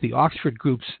coupled with the Oxford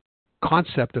group's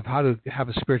concept of how to have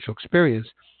a spiritual experience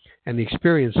and the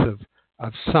experience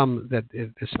of some that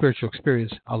the spiritual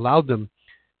experience allowed them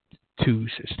to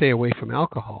stay away from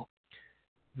alcohol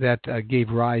that gave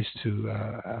rise to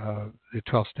the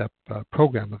 12-step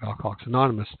program of Alcoholics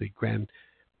Anonymous, the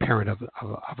grandparent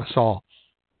of us all.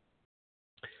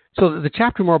 So the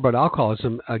chapter more about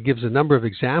alcoholism gives a number of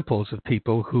examples of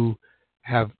people who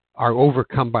are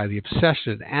overcome by the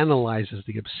obsession. It analyzes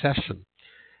the obsession.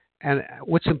 And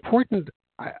what's important,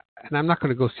 and I'm not going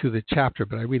to go through the chapter,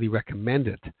 but I really recommend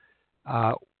it.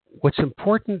 What's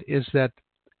important is that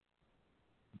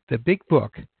the big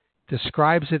book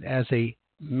describes it as a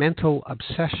mental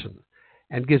obsession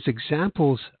and gives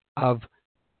examples of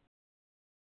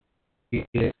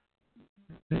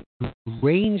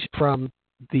range from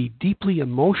the deeply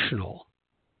emotional,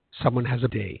 someone has a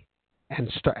day and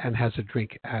has a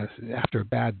drink after a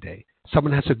bad day.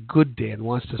 Someone has a good day and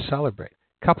wants to celebrate.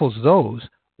 Couples those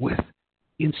with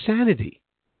insanity.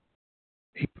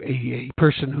 A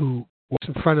person who walks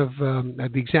in front of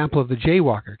the example of the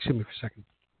jaywalker. Excuse me for a second.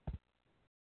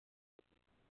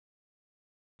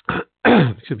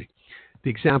 Excuse me. The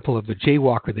example of the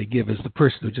jaywalker they give is the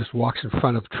person who just walks in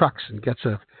front of trucks and gets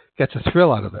a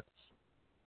thrill out of it.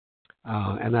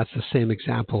 And that's the same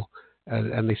example.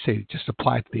 And they say just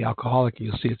apply it to the alcoholic, and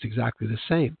you'll see it's exactly the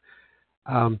same.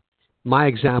 My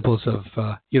examples of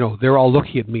they're all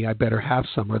looking at me, I better have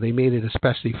some, or they made it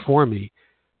especially for me,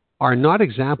 are not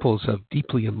examples of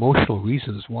deeply emotional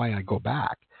reasons why I go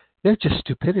back. They're just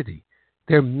stupidity.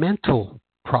 They're mental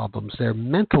problems. They're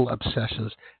mental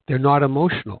obsessions. They're not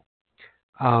emotional.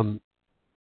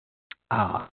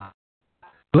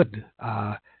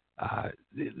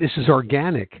 This is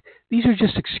organic. These are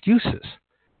just excuses.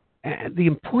 And the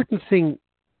important thing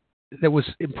that was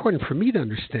important for me to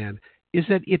understand is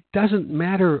that it doesn't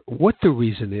matter what the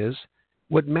reason is.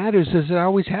 What matters is that I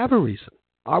always have a reason.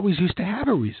 I always used to have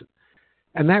a reason.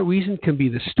 And that reason can be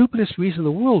the stupidest reason in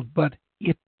the world, but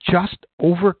it just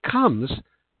overcomes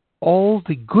all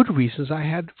the good reasons I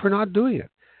had for not doing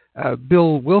it.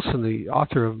 Bill Wilson, the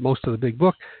author of most of the big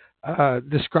book,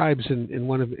 describes in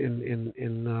one of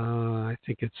I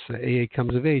think it's AA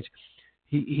Comes of Age.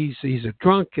 He's a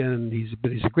drunk and he's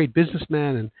a great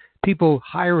businessman, and people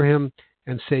hire him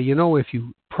and say, if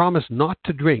you promise not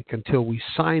to drink until we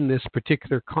sign this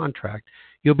particular contract,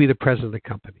 you'll be the president of the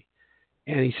company.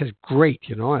 And he says, great,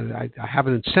 I have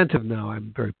an incentive now.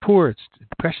 I'm very poor. It's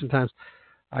depression times.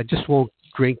 I just won't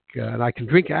drink, and I can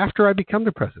drink after I become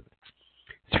the president.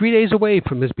 3 days away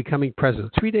from his becoming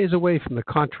president, 3 days away from the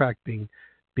contract being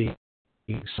signed.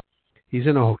 He's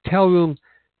in a hotel room.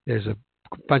 There's a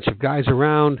bunch of guys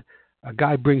around. A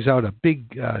guy brings out a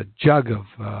big jug of,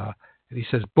 and he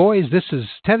says, boys, this is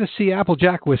Tennessee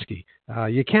Applejack whiskey.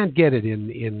 You can't get it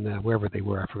in wherever they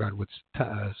were. I forgot what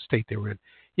state they were in.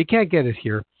 You can't get it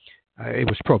here. It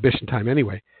was Prohibition time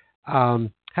anyway.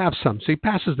 Have some. So he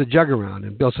passes the jug around,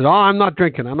 and Bill says, I'm not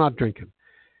drinking.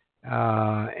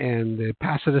 And they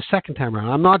pass it a second time around.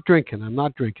 I'm not drinking.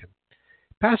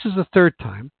 Passes the third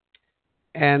time.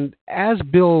 And as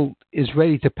Bill is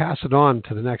ready to pass it on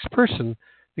to the next person,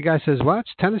 the guy says, well,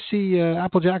 it's Tennessee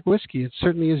Applejack whiskey. It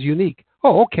certainly is unique.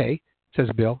 Oh, okay, says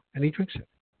Bill, and he drinks it.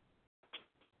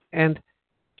 And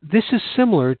this is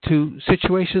similar to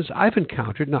situations I've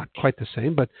encountered, not quite the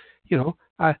same, but,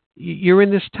 you're in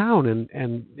this town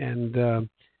and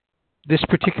this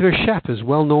particular chef is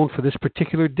well known for this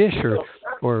particular dish,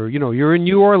 or you're in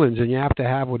New Orleans and you have to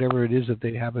have whatever it is that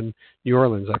they have in New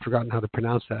Orleans. I've forgotten how to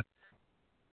pronounce that,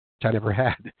 which I never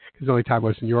had, because the only time I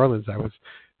was in New Orleans I was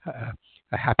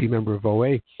a happy member of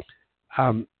OA.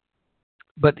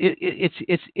 But it's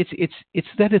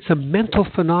that it's a mental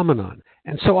phenomenon,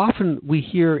 and so often we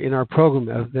hear in our program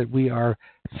that we are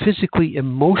physically,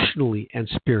 emotionally, and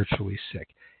spiritually sick,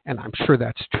 and I'm sure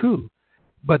that's true.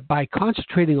 But by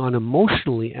concentrating on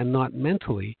emotionally and not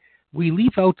mentally, we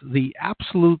leave out the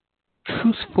absolute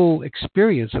truthful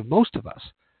experience of most of us.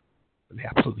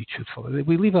 Absolutely truthful.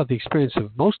 We leave out the experience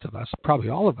of most of us, probably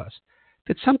all of us,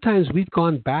 that sometimes we've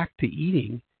gone back to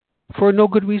eating for no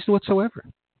good reason whatsoever.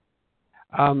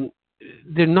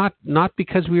 They're not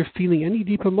because we were feeling any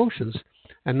deep emotions,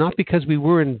 and not because we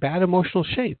were in bad emotional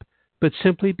shape, but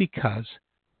simply because.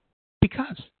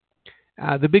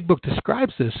 The big book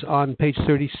describes this on page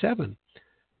 37.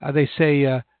 They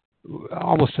say,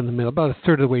 almost in the middle, about a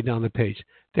third of the way down the page,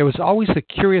 there was always a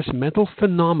curious mental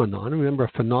phenomenon. Remember,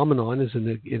 a phenomenon is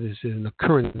an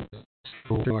occurrence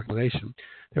explanation.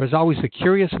 There was always a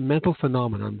curious mental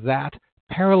phenomenon that,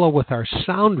 parallel with our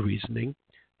sound reasoning,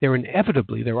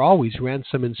 there always ran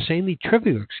some insanely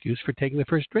trivial excuse for taking the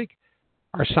first drink.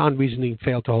 Our sound reasoning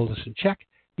failed to hold us in check.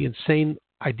 The insane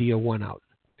idea won out.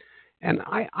 And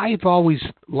I've always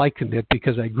likened it,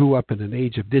 because I grew up in an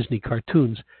age of Disney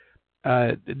cartoons.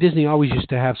 Disney always used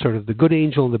to have sort of the good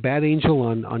angel and the bad angel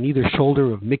on either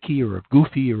shoulder of Mickey or of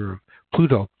Goofy or of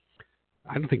Pluto.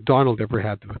 I don't think Donald ever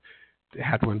had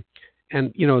one.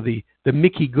 And, the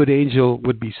Mickey good angel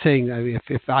would be saying,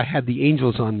 if I had the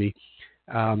angels on me,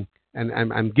 and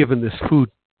I'm given this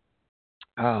food,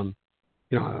 a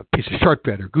piece of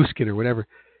shortbread or goose skin or whatever,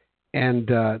 and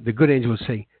the good angel was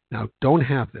saying, now, don't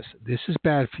have this. This is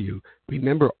bad for you.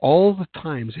 Remember all the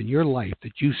times in your life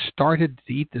that you started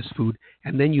to eat this food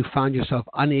and then you found yourself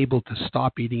unable to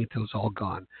stop eating it until it's all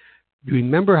gone.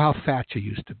 Remember how fat you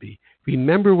used to be.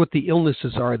 Remember what the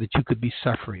illnesses are that you could be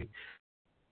suffering.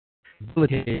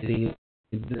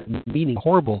 the meaning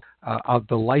horrible of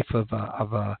the life of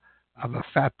a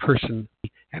fat person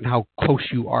and how close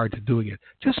you are to doing it.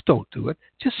 Just don't do it.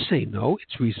 Just say no.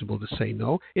 It's reasonable to say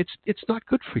no. It's not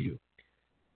good for you.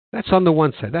 That's on the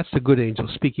one side. That's the good angel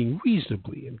speaking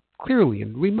reasonably and clearly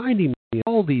and reminding me of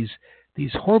all these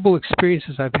horrible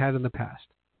experiences I've had in the past.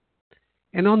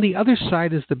 And on the other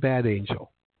side is the bad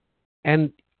angel.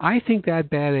 And I think that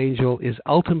bad angel is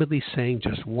ultimately saying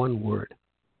just one word.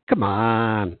 Come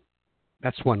on.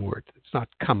 That's one word. It's not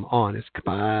come on. It's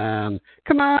come on.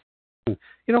 Come on.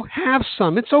 Have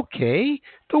some. It's okay.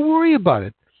 Don't worry about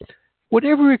it.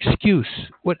 Whatever excuse,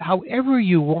 however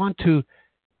you want to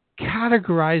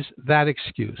categorize that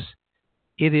excuse,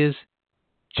 it is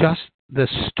just the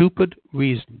stupid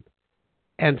reason.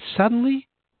 And suddenly,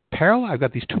 I've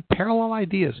got these two parallel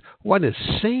ideas. One is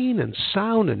sane and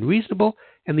sound and reasonable,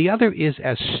 and the other is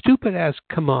as stupid as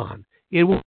come on. It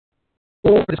will.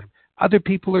 Other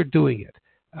people are doing it.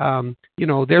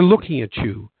 They're looking at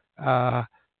you.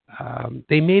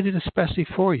 They made it especially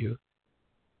for you.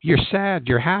 You're sad.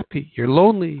 You're happy. You're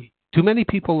lonely. Too many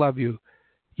people love you.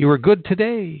 You were good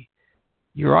today.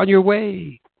 You're on your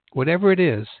way. Whatever it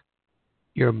is,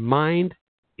 your mind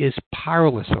is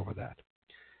powerless over that.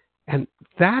 And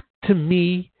that, to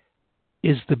me,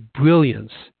 is the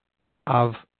brilliance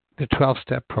of the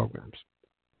 12-step programs.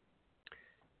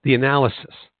 The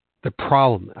analysis, the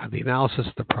problem, the analysis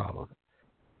of the problem.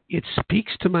 It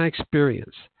speaks to my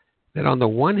experience that on the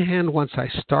one hand, once I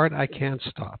start, I can't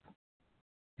stop.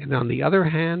 And on the other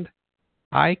hand,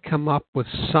 I come up with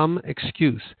some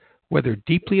excuse, whether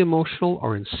deeply emotional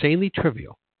or insanely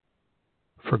trivial,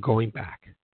 for going back.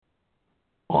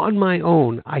 On my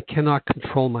own, I cannot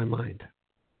control my mind.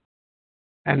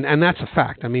 And that's a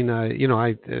fact. I mean,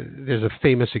 there's a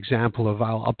famous example of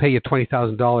I'll pay you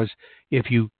 $20,000 if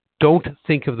you don't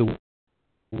think of the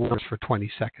words for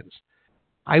 20 seconds.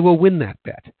 I will win that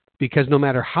bet, because no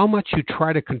matter how much you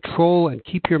try to control and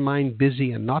keep your mind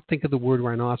busy and not think of the word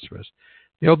rhinoceros,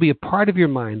 there'll be a part of your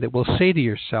mind that will say to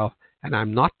yourself, and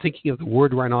I'm not thinking of the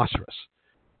word rhinoceros.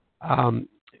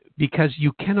 Because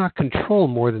you cannot control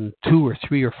more than 2 or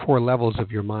 3 or 4 levels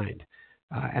of your mind.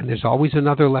 And there's always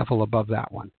another level above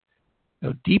that one.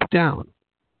 So deep down,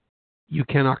 you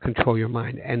cannot control your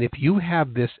mind. And if you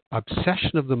have this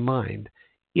obsession of the mind,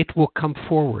 it will come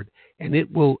forward and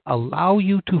it will allow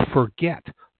you to forget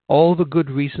all the good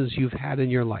reasons you've had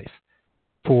in your life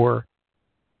for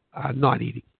not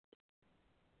eating.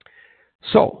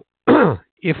 So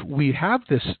if we have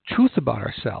this truth about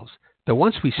ourselves, that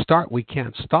once we start, we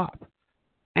can't stop,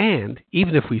 and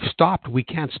even if we've stopped, we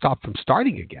can't stop from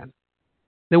starting again,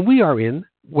 then we are in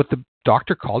what the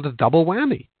doctor called a double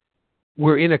whammy.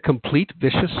 We're in a complete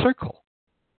vicious circle.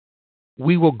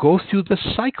 We will go through the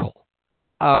cycle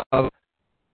of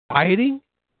dieting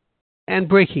and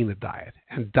breaking the diet,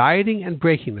 and dieting and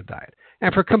breaking the diet.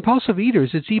 And for compulsive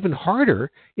eaters, it's even harder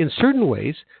in certain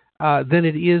ways than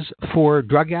it is for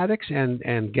drug addicts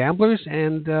and gamblers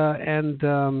and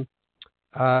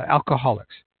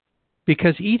alcoholics,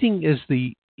 because eating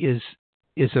is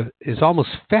almost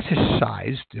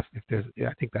fetishized. If there's,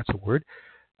 I think that's a word.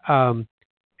 There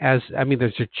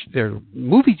are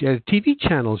movie, TV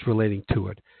channels relating to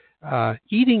it.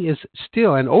 Eating is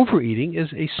still, and overeating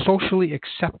is a socially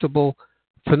acceptable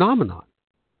phenomenon,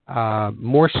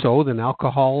 more so than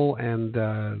alcohol and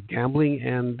gambling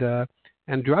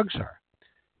and drugs are.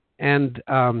 And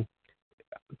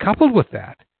coupled with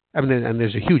that, and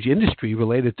there's a huge industry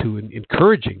related to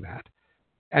encouraging that.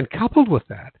 And coupled with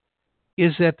that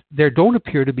is that there don't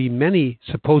appear to be many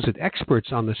supposed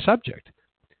experts on the subject.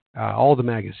 All the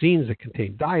magazines that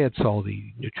contain diets, all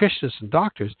the nutritionists and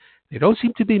doctors, there don't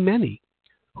seem to be many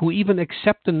who even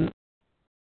accept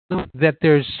that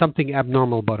there's something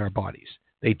abnormal about our bodies.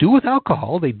 They do with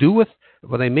alcohol, they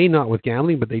may not with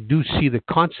gambling, but they do see the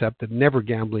concept that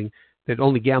that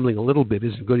only gambling a little bit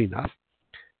isn't good enough.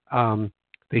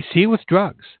 They see it with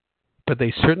drugs, but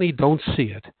they certainly don't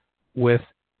see it with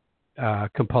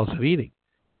compulsive eating.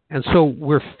 And so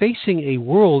we're facing a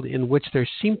world in which there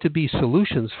seem to be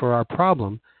solutions for our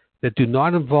problem that do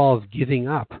not involve giving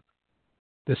up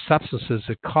the substances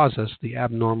that cause us the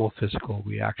abnormal physical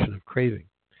reaction of craving.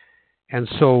 And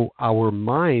so our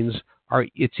minds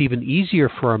it's even easier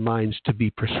for our minds to be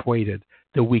persuaded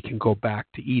that we can go back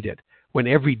to eat it, when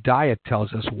every diet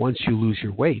tells us once you lose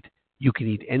your weight, you can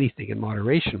eat anything in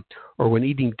moderation. Or when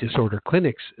eating disorder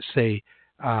clinics say,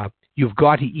 you've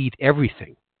got to eat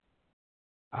everything.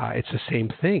 It's the same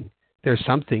thing. There's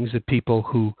some things that people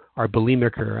who are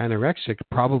bulimic or anorexic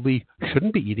probably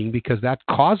shouldn't be eating because that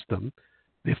caused them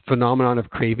the phenomenon of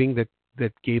craving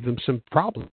that gave them some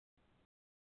problems.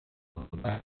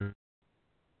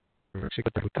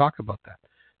 who talk about that,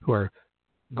 who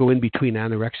go in between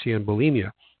anorexia and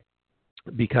bulimia,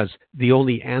 because the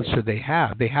only answer they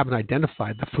haven't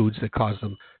identified the foods that cause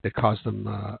them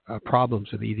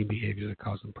problems, or the eating behaviors that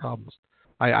cause them problems.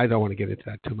 I don't want to get into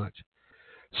that too much.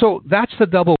 So that's the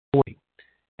double whammy.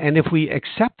 And if we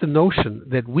accept the notion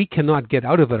that we cannot get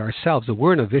out of it ourselves, that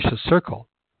we're in a vicious circle,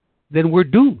 then we're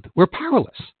doomed. We're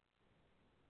powerless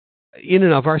in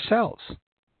and of ourselves.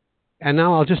 And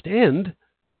now I'll just end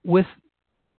with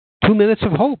 2 minutes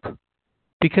of hope.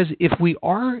 Because if we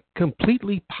are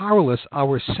completely powerless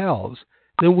ourselves,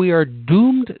 then we are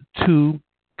doomed to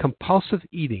compulsive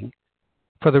eating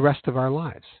for the rest of our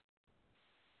lives,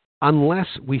 unless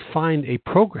we find a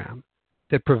program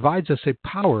that provides us a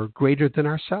power greater than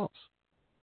ourselves.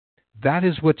 That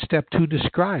is what step 2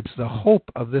 describes, the hope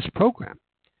of this program.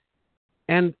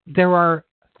 And there are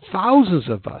thousands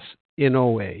of us in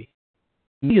OA,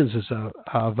 millions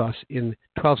of us in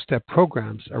 12-step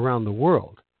programs around the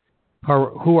world,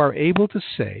 who are able to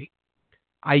say,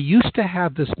 I used to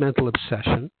have this mental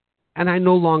obsession, and I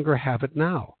no longer have it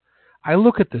now. I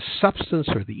look at the substance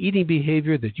or the eating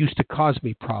behavior that used to cause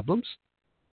me problems,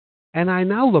 and I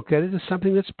now look at it as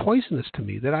something that's poisonous to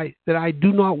me, that I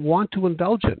do not want to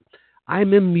indulge in.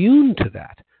 I'm immune to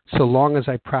that, so long as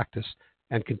I practice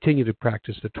and continue to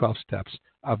practice the 12 steps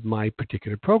of my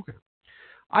particular program.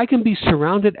 I can be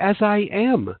surrounded, as I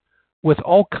am, with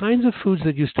all kinds of foods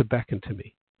that used to beckon to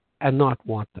me and not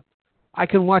want them. I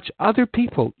can watch other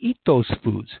people eat those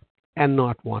foods and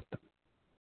not want them.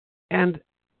 And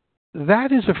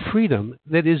that is a freedom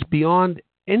that is beyond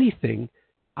anything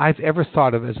I've ever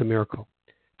thought of as a miracle.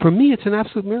 For me, it's an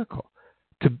absolute miracle.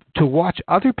 To watch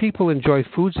other people enjoy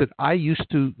foods that I used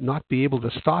to not be able to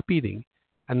stop eating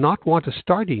and not want to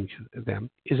start eating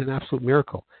them is an absolute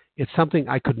miracle. It's something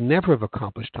I could never have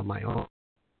accomplished on my own,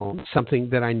 something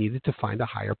that I needed to find a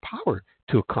higher power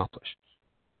to accomplish.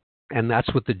 And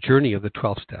that's what the journey of the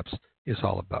 12 steps is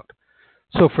all about.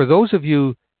 So for those of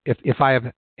you, if I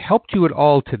have helped you at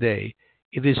all today,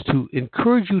 it is to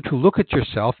encourage you to look at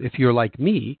yourself, if you're like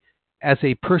me, as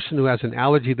a person who has an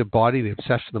allergy to the body, the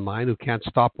obsession of the mind, who can't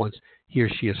stop once he or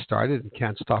she has started and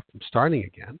can't stop from starting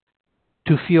again,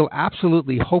 to feel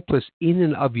absolutely hopeless in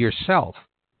and of yourself,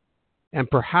 and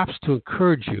perhaps to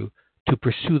encourage you to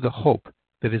pursue the hope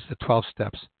that is the 12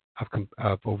 steps of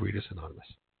Overeaters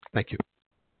Anonymous. Thank you.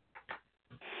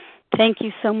 Thank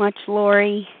you so much,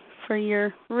 Lawrie, for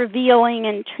your revealing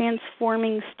and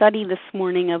transforming study this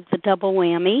morning of the double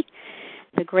whammy,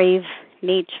 the grave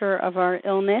nature of our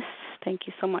illness. Thank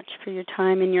you so much for your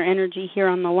time and your energy here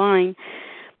on the line.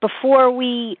 Before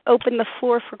we open the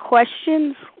floor for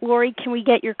questions, Lawrie, can we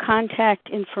get your contact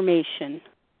information?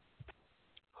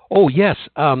 Oh, yes.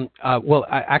 I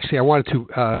wanted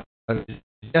to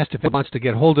suggest, if it wants to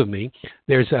get hold of me,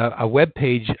 there's a web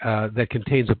page that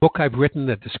contains a book I've written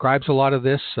that describes a lot of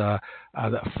this,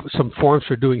 some forms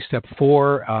for doing step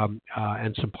 4,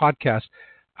 and some podcasts,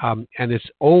 and it's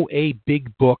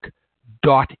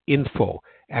oabigbook.info.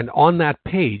 And on that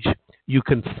page, you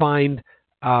can find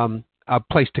a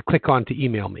place to click on to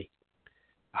email me.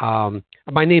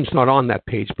 My name's not on that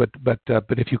page, but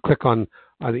if you click on,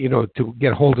 to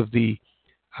get hold of the,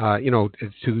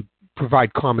 to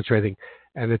provide comments or anything,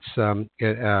 and it's so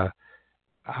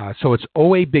it's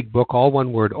OA Big Book, all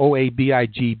one word,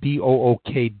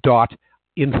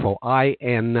 oabigbook.info,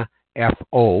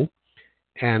 INFO,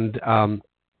 and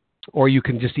or you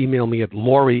can just email me at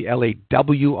Lawrie, Lawrie,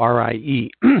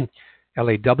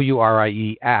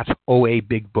 Lawrie at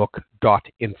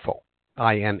oabigbook.info,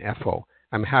 INFO.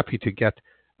 I'm happy to get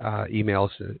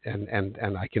emails,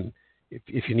 and I can,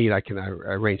 if you need, I can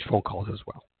arrange phone calls as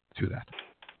well through that.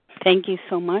 Thank you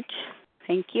so much.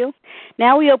 Thank you.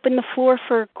 Now we open the floor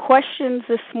for questions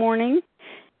this morning.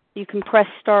 You can press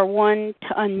 *1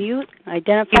 to unmute.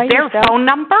 Identify yourself. Is there a phone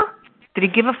number? Did he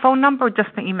give a phone number or just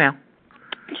the email?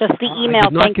 Just the email. I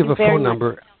did not give a phone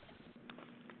number.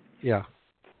 Yeah.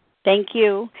 Thank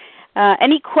you.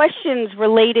 Any questions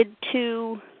related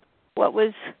to what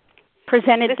was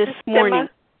presented this morning?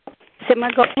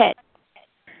 Sima, go ahead.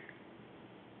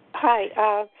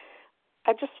 Hi.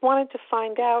 I just wanted to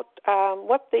find out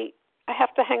I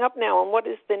have to hang up now, and what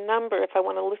is the number if I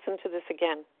want to listen to this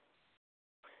again?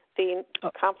 The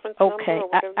conference number? Okay. Or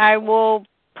whatever? I will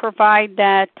provide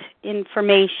that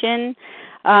information.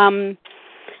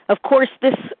 Of course,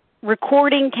 this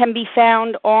recording can be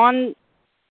found on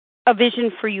A Vision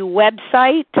for You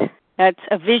website. That's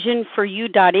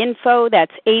avisionforyou.info.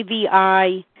 That's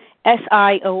AVISION,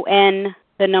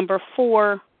 the number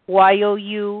 4,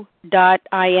 YOU.INFO.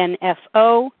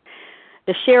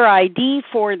 The share ID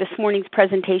for this morning's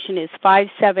presentation is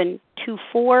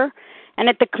 5724. And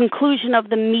at the conclusion of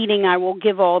the meeting, I will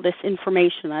give all this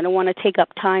information. I don't want to take up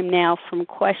time now for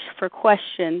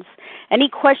questions. Any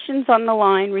questions on the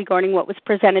line regarding what was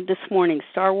presented this morning?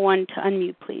 Star 1 to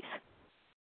unmute, please.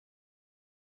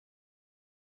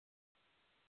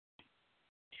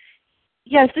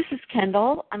 Yes, this is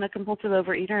Kendall. I'm a compulsive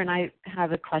overeater, and I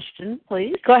have a question,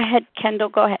 please. Go ahead, Kendall.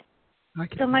 Go ahead.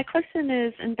 Okay. So my question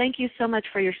is, and thank you so much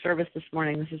for your service this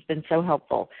morning. This has been so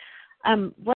helpful.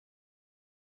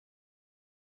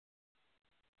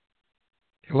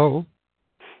 Hello?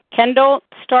 Kendall,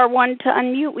 star 1 to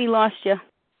unmute. We lost you.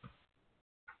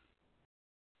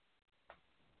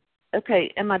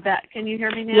 Okay, am I back? Can you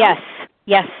hear me now?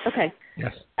 Yes. Okay.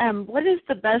 Yes. What is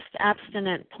the best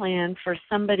abstinent plan for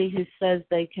somebody who says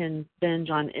they can binge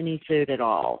on any food at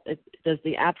all? Does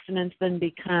the abstinence then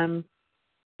become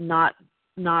not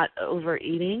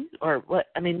overeating, or what?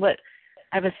 I mean, what?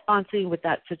 I have a sponsee with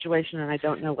that situation, and I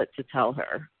don't know what to tell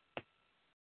her.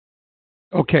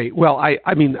 Okay. Well, I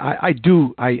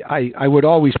would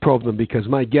always probe them, because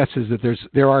my guess is that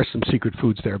there are some secret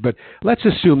foods there. But let's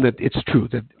assume that it's true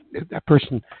that that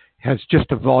person has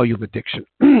just a volume addiction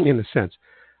in a sense.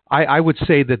 I would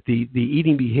say that the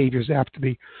eating behaviors have to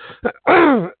be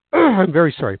I'm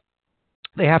very sorry.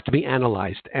 They have to be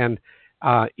analyzed, and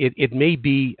it may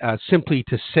be simply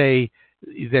to say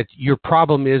that your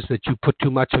problem is that you put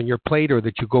too much on your plate, or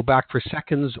that you go back for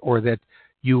seconds, or that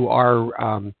you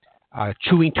are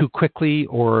chewing too quickly,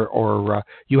 or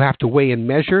you have to weigh and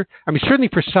measure. I mean, certainly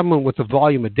for someone with a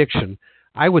volume addiction,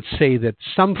 I would say that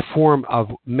some form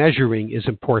of measuring is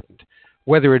important,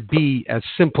 whether it be as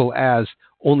simple as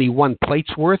only one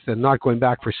plate's worth and not going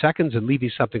back for seconds and leaving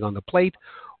something on the plate,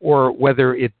 or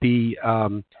whether it be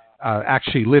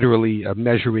actually literally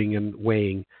measuring and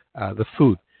weighing the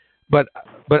food. But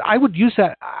I would use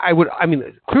that.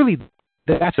 Clearly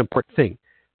that's an important thing.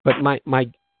 But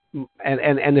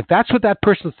and if that's what that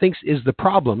person thinks is the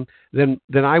problem, then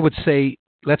I would say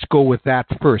let's go with that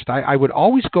first. I would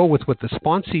always go with what the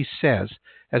sponsee says.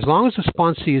 As long as the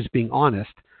sponsee is being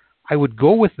honest, I would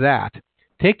go with that,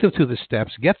 take them through the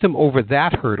steps, get them over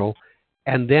that hurdle,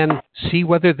 and then see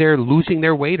whether they're losing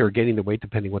their weight or getting the weight,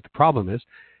 depending what the problem is.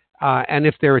 And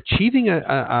if they're achieving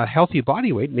a healthy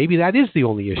body weight, maybe that is the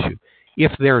only issue.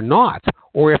 If they're not,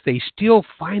 or if they still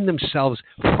find themselves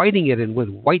fighting it and with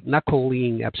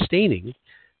white-knuckling abstaining,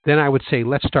 then I would say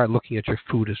let's start looking at your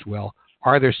food as well.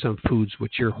 Are there some foods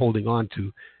which you're holding on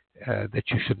to that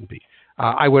you shouldn't be?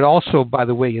 I would also, by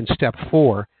the way, in step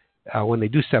 4, when they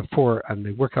do step 4 and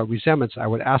they work out resentments, I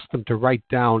would ask them to write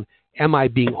down, am I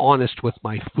being honest with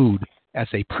my food as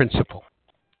a principle?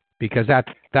 Because that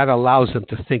allows them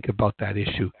to think about that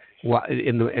issue at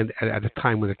a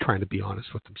time when they're trying to be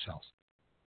honest with themselves.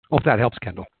 Hope that helps,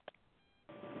 Kendall.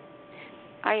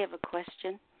 I have a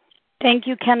question. Thank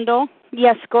you, Kendall.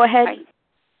 Yes, go ahead.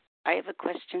 I have a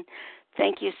question.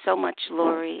 Thank you so much,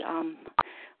 Lawrie.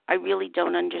 I really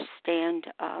don't understand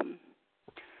all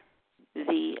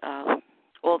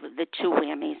the two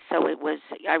whammies. So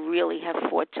I really have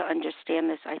fought to understand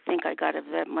this. I think I got a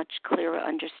much clearer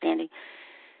understanding.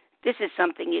 This is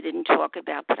something you didn't talk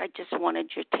about, but I just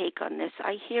wanted your take on this.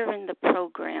 I hear in the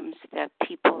programs that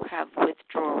people have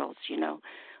withdrawals,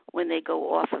 when they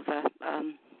go off of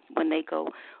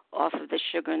the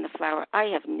sugar and the flour. I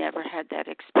have never had that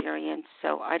experience,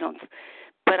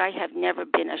 but I have never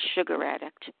been a sugar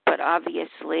addict. But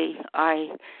obviously, I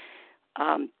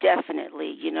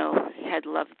definitely, had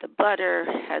loved the butter,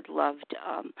 had loved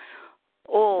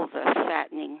all the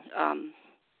fattening,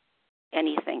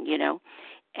 anything,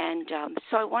 And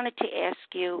so I wanted to ask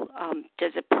you,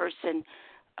 does a person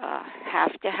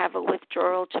have to have a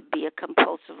withdrawal to be a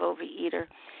compulsive overeater?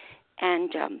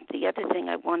 And the other thing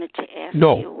I wanted to ask you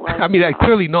was...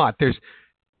 clearly not.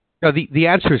 The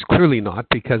answer is clearly not,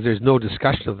 because there's no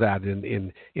discussion of that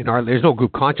there's no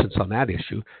group conscience on that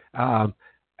issue.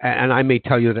 And I may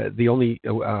tell you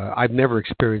that I've never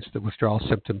experienced the withdrawal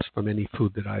symptoms from any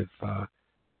food that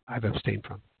I've abstained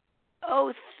from.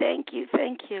 Oh, thank you.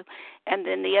 And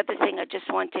then the other thing I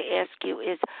just want to ask you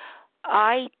is,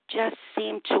 I just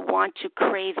seem to want to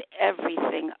crave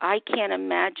everything. I can't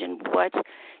imagine what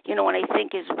I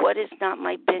think is what is not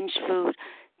my binge food.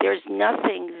 There's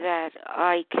nothing that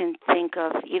I can think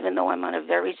of, even though I'm on a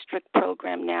very strict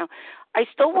program now. I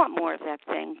still want more of that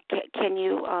thing. Can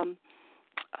you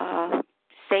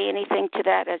say anything to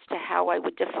that as to how I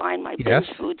would define my binge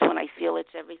foods when I feel it's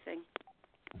everything?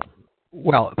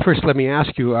 Well, first let me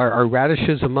ask you, are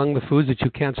radishes among the foods that you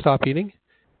can't stop eating?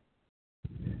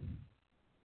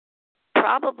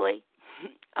 Probably.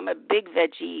 I'm a big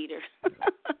veggie eater.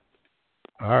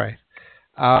 All right.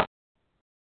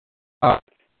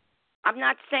 I'm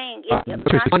not saying that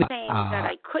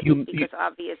I couldn't because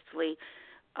obviously,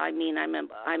 I mean,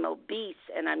 I'm obese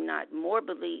and I'm not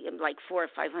morbidly, I'm like 400 or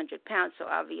 500 pounds. So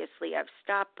obviously I've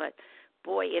stopped. But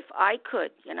boy, if I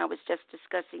could, and I was just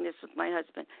discussing this with my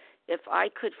husband, if I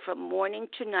could from morning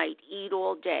to night eat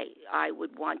all day, I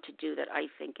would want to do that. I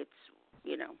think it's,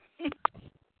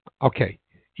 Okay.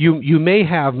 You may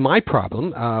have my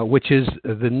problem, which is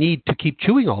the need to keep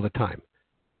chewing all the time,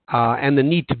 and the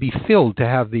need to be filled, to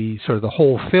have the sort of the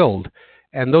hole filled.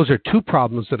 And those are two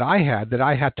problems that I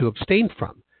had to abstain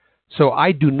from. So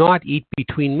I do not eat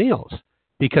between meals,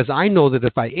 because I know that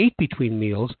if I ate between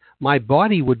meals, my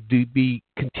body would be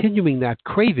continuing that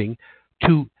craving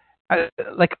to,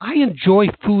 like, I enjoy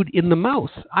food in the mouth.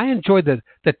 I enjoy the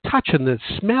touch and the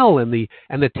smell and the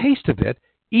taste of it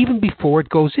even before it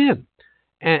goes in.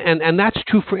 And that's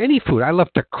true for any food. I love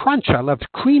the crunch. I love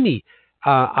creamy,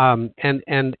 and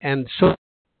so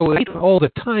I eat all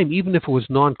the time, even if it was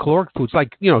non-caloric foods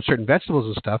like certain vegetables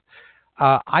and stuff.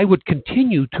 I would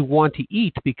continue to want to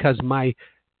eat because my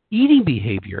eating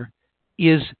behavior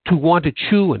is to want to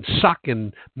chew and suck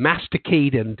and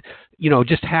masticate and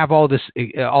just have all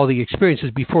the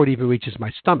experiences before it even reaches my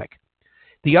stomach.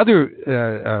 The other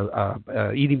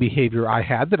eating behavior I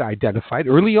had that I identified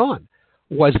early on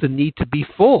was the need to be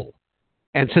full.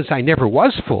 And since I never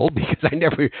was full, because I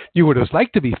never knew what it was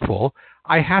like to be full,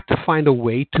 I had to find a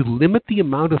way to limit the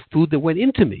amount of food that went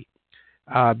into me.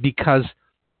 Because,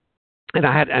 and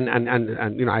I had,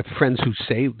 and I have friends who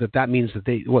say that means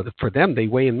that for them, they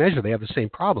weigh and measure. They have the same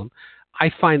problem.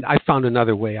 I found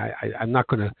another way. I'm not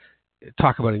going to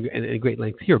talk about it in great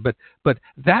length here, but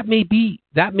that may be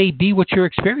what you're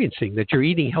experiencing, that you're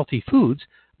eating healthy foods,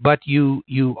 but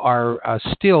you are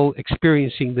still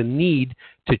experiencing the need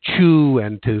to chew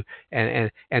and to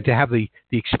have the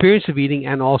experience of eating,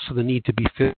 and also the need to be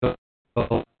filled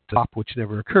up, which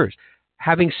never occurs.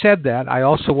 Having said that, I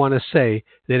also want to say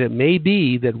that it may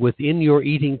be that within your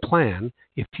eating plan,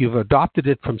 if you've adopted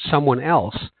it from someone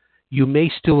else, you may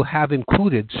still have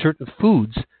included certain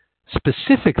foods,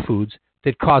 specific foods,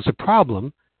 that cause a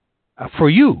problem for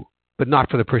you, but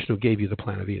not for the person who gave you the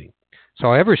plan of eating. So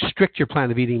however strict your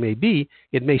plan of eating may be,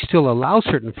 it may still allow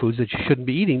certain foods that you shouldn't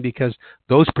be eating because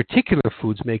those particular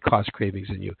foods may cause cravings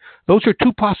in you. Those are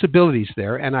two possibilities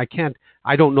there, and I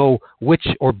don't know which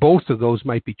or both of those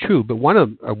might be true, but one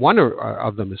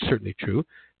of them is certainly true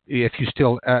if you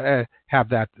still have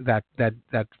that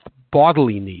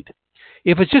bodily need.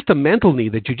 If it's just a mental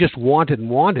need that you just wanted,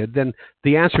 then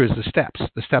the answer is the steps.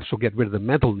 The steps will get rid of the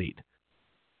mental need.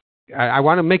 I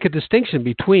want to make a distinction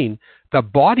between the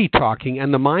body talking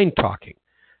and the mind talking.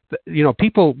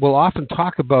 People will often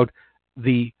talk about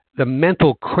the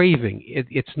mental craving.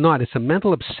 It's not. It's a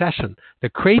mental obsession. The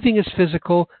craving is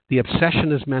physical. The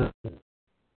obsession is mental.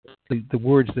 The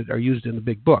words that are used in the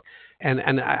big book.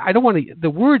 And I don't want to. The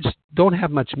words don't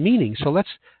have much meaning. So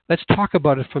let's talk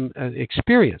about it from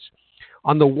experience.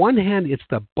 On the one hand, it's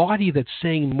the body that's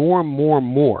saying more, more,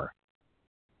 more.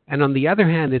 And on the other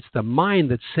hand, it's the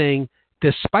mind that's saying,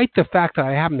 despite the fact that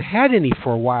I haven't had any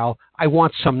for a while, I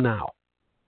want some now.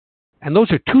 And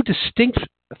those are two distinct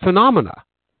phenomena.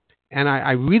 And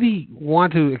I really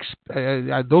want to,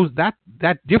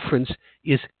 that difference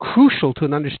is crucial to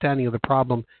an understanding of the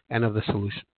problem and of the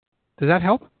solution. Does that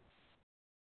help?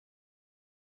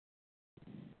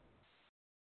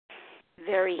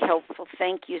 Very helpful.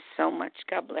 Thank you so much.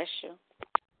 God bless you.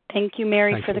 Thank you,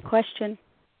 Mary, for the question.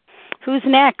 Who's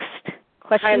next?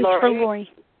 Questions for Lawrie.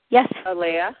 Yes.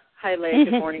 Leah. Hi, Leah.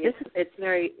 Good morning. It's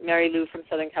Mary Lou from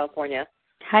Southern California.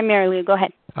 Hi, Mary Lou. Go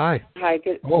ahead. Hi. Hi.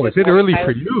 Good. Oh, is it morning. early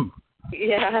for you?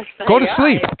 Yes. Go to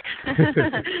sleep.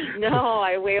 No,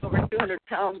 I weigh over 200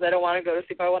 pounds. I don't want to go to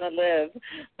sleep. I want to live.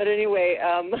 But anyway,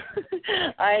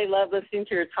 I love listening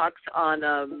to your talks on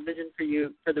Vision for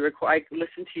You for the record. I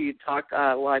listen to you talk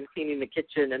while I'm cleaning the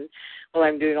kitchen and while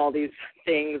I'm doing all these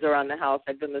things around the house.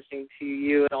 I've been listening to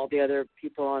you and all the other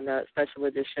people on the special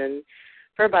edition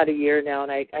for about a year now,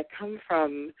 and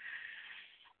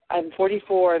I'm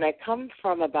 44, and I come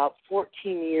from about 14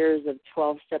 years of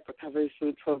 12-step recovery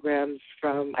food programs.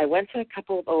 I went to a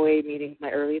couple of OA meetings in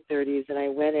my early 30s, and I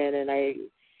went in and I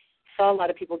saw a lot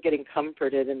of people getting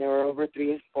comforted, and there were over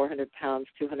 300-400 pounds,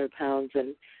 200 pounds,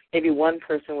 and maybe one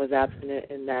person was abstinent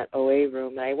in that OA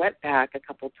room. And I went back a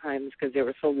couple of times because they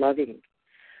were so loving.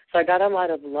 So I got a lot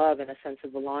of love and a sense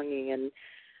of belonging, and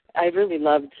I really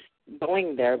loved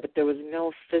going there, but there was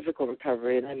no physical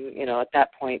recovery. And I'm, at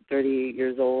that point, 30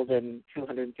 years old and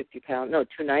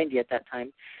 290 at that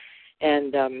time,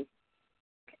 and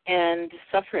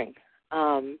suffering.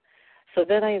 So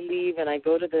then I leave and I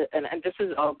go to and this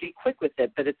is, I'll be quick with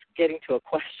it, but it's getting to a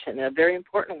question, a very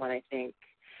important one, I think.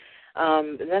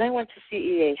 And then I went to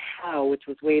CEA How, which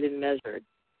was weighed and measured.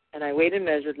 And I weighed and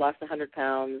measured, lost 100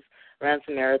 pounds, ran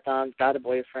some marathons, got a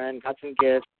boyfriend, got some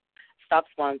gifts, stopped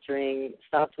sponsoring,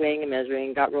 stopped weighing and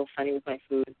measuring, got real funny with my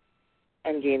food,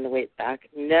 and gained the weight back.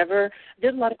 Did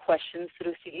a lot of questions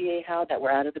through CEA How that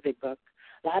were out of the big book.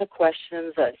 A lot of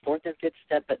questions, fourth and fifth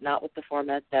step, but not with the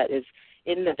format that is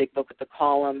in the big book with the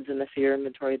columns and the fear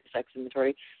inventory, the sex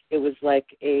inventory. It was like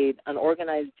an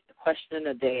organized question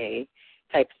a day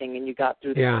type thing, and you got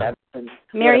through the steps. And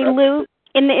Mary Lou,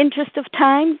 in the interest of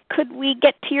time, could we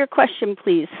get to your question,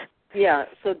 please? Yeah.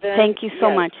 So then. Thank you so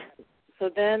much. So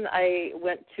then I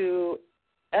went to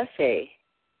SA,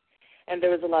 and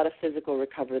there was a lot of physical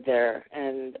recovery there,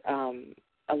 and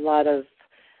a lot of,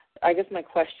 I guess my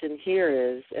question here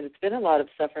is, and it's been a lot of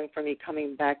suffering for me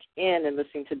coming back in and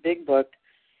listening to Big Book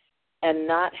and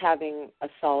not having a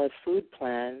solid food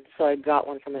plan, so I got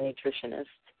one from a nutritionist.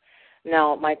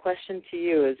 Now, my question to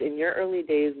you is, in your early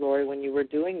days, Lawrie, when you were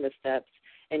doing the steps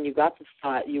and you got the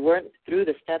thought, you weren't through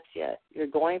the steps yet, you're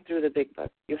going through the Big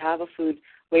Book, you have a food,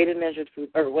 weighed and measured food,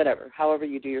 or whatever, however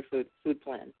you do your food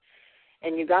plan,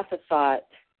 and you got the thought,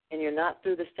 and you're not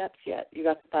through the steps yet, you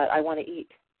got the thought, I want to eat.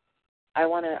 I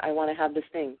want to have this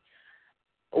thing.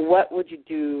 What would you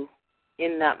do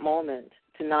in that moment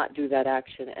to not do that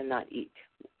action and not eat?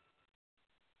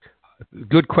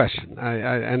 Good question.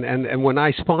 And when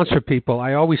I sponsor people,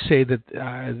 I always say that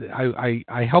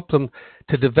I help them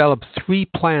to develop 3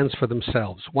 plans for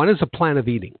themselves. One is a plan of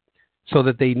eating, so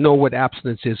that they know what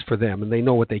abstinence is for them, and they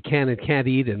know what they can and can't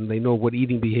eat, and they know what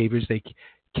eating behaviors they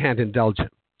can't indulge in.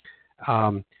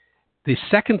 The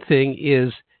second thing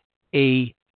is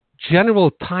a general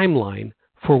timeline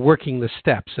for working the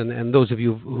steps. And those of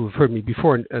you who've heard me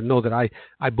before know that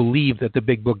I believe that the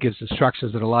Big Book gives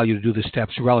instructions that allow you to do the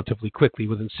steps relatively quickly,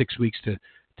 within 6 weeks to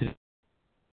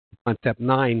on step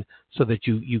 9, so that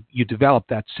you develop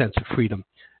that sense of freedom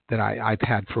that I've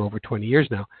had for over 20 years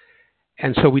now.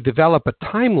 And so we develop a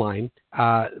timeline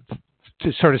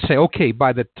to sort of say, okay,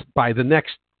 by the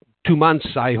next 2 months,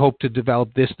 I hope to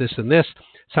develop this, this, and this.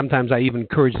 Sometimes I even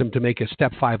encourage them to make a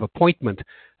step 5 appointment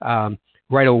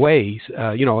right away,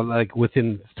 like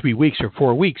within 3 weeks or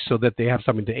 4 weeks, so that they have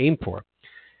something to aim for.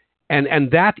 And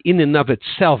that in and of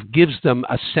itself gives them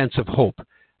a sense of hope.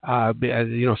 So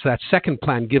that second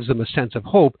plan gives them a sense of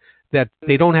hope that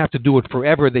they don't have to do it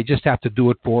forever. They just have to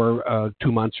do it for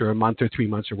 2 months or a month or 3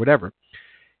 months or whatever.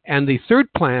 And the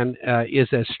third plan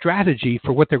is a strategy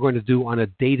for what they're going to do on a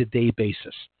day-to-day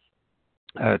basis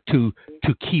to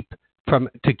keep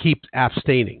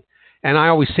abstaining. And I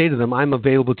always say to them, I'm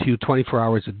available to you 24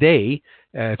 hours a day.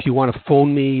 If you want to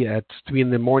phone me at 3 in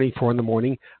the morning, 4 in the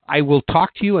morning, I will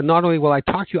talk to you. And not only will I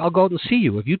talk to you, I'll go out and see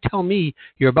you. If you tell me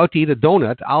you're about to eat a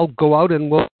donut, I'll go out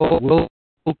and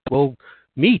we'll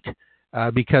meet,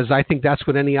 because I think that's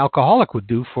what any alcoholic would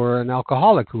do for an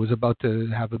alcoholic who was about to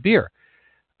have a beer.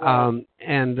 No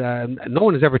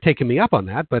one has ever taken me up on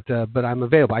that, but I'm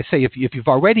available. I say, if you've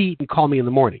already eaten, call me in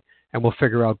the morning, and we'll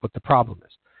figure out what the problem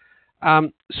is.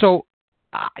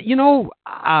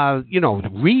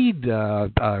 Read,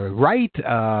 write.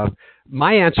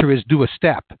 My answer is do a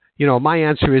step. My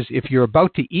answer is, if you're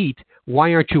about to eat,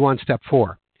 why aren't you on step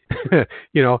 4?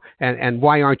 And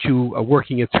why aren't you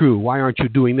working it through? Why aren't you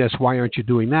doing this? Why aren't you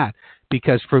doing that?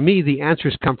 Because for me, the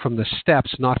answers come from the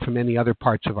steps, not from any other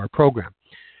parts of our program.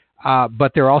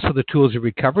 But there are also the tools of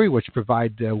recovery, which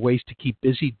provide ways to keep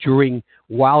busy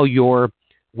while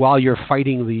you're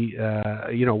fighting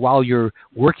while you're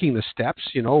working the steps,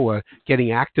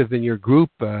 getting active in your group,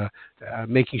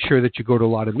 making sure that you go to a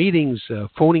lot of meetings,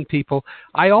 phoning people.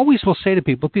 I always will say to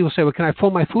people say, well, can I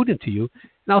phone my food into you?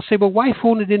 And I'll say, well, why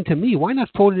phone it into me? Why not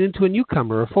phone it into a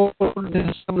newcomer, or phone it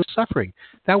into someone who's suffering?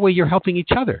 That way you're helping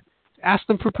each other. Ask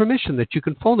them for permission that you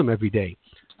can phone them every day,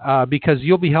 because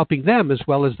you'll be helping them as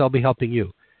well as they'll be helping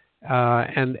you.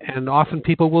 And often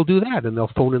people will do that, and they'll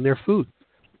phone in their food.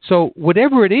 So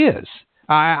whatever it is,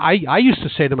 I used to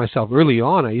say to myself early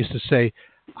on,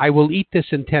 I will eat this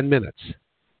in 10 minutes.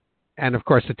 And of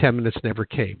course, the 10 minutes never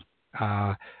came.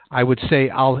 I would say,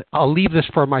 I'll leave this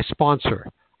for my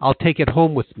sponsor. I'll take it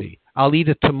home with me. I'll eat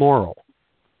it tomorrow.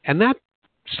 And that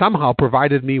somehow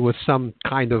provided me with some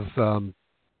kind of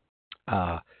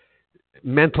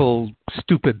mental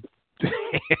stupid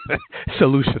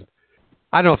solution.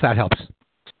 I don't know if that helps.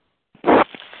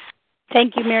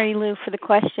 Thank you, Mary Lou, for the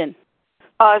question.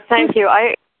 Thank you.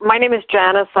 My name is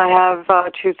Janice. I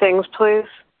have 2 things, please.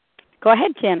 Go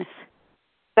ahead, Janice.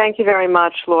 Thank you very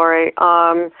much, Lawrie.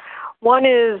 One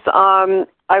is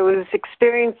I was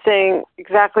experiencing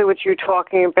exactly what you were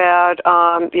talking about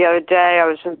the other day. I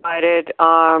was invited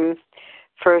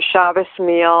for a Shabbos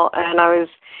meal, and I was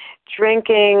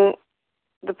drinking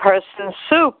the person's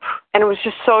soup, and it was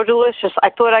just so delicious. I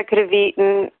thought I could have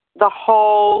eaten the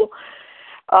whole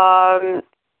pot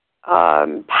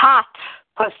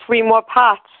plus 3 more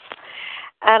pots.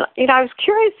 And, I was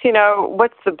curious,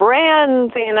 what's the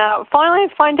brand? Finally I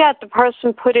find out the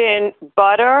person put in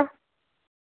butter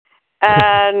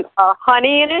and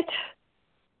honey in it,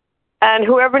 and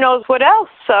whoever knows what else.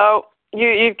 So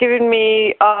you've given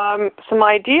me some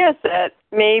ideas that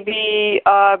maybe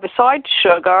besides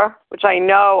sugar, which I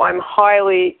know I'm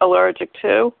highly allergic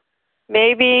to,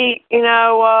 maybe,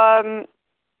 the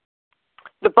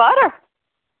butter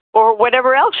or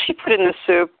whatever else she put in the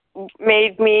soup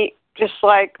made me just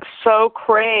like so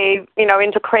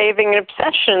into craving and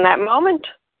obsession in that moment.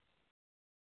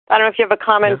 I don't know if you have a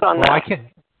comment on that. I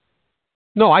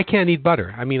can't eat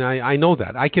butter. I mean, I know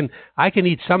that. I can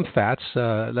eat some fats,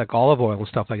 like olive oil and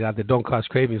stuff like that don't cause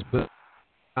cravings, but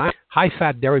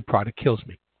high-fat dairy product kills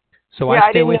me. So I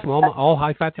stay away from all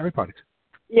high-fat dairy products.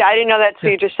 Yeah, I didn't know that, so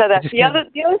you just said that. The other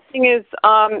thing is,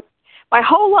 my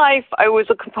whole life I was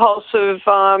a compulsive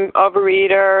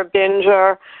overeater,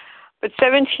 binger. But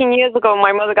 17 years ago,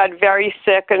 my mother got very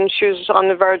sick, and she was on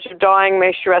the verge of dying.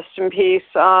 May she rest in peace.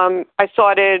 I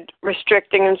started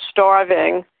restricting and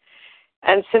starving.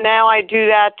 And so now I do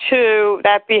that too,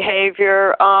 that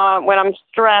behavior, when I'm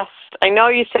stressed. I know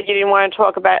you said you didn't want to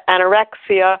talk about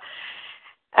anorexia,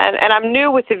 and I'm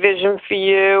new with the Vision for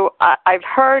You. I've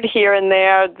heard here and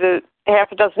there the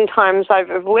half a dozen times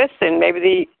I've listened, maybe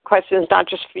the question is not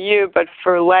just for you, but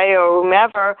for Leah or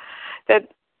whomever, that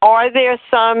are there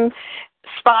some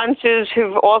sponsors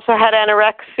who've also had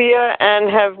anorexia and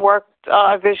have worked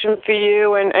Vision for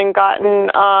You and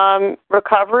gotten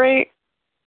recovery?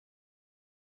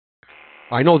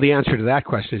 I know the answer to that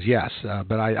question is yes,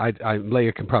 but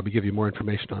Leah can probably give you more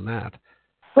information on that.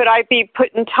 Could I be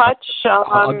put in touch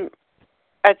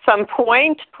at some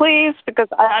point, please? Because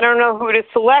I don't know who to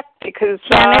select because,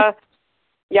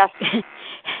 yes.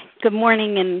 Good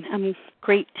morning, and I'm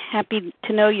happy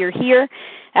to know you're here.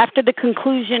 After the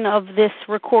conclusion of this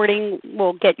recording,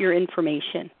 we'll get your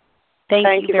information.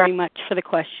 Thank you very much for the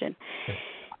question. Okay.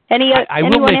 I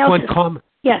will make one comment.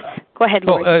 Yes, go ahead,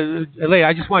 Lawrie. Leah,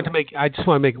 I just want to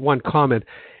make one comment.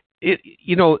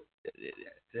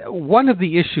 One of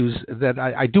the issues that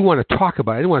I do want to talk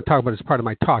about, I don't want to talk about it as part of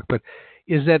my talk, but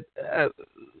is that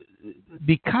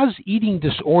because eating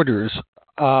disorders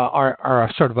are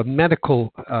a sort of a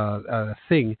medical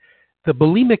thing, the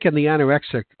bulimic and the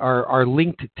anorexic are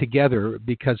linked together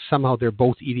because somehow they're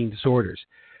both eating disorders.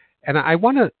 And I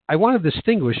want to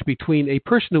distinguish between a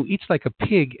person who eats like a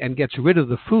pig and gets rid of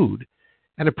the food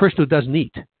and a person who doesn't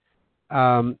eat.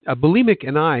 A bulimic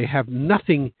and I have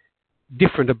nothing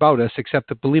different about us except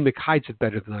the bulimic hides it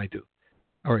better than I do,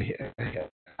 or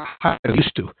I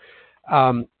used to.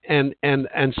 And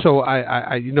so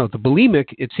I the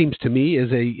bulimic, it seems to me,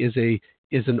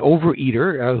 is an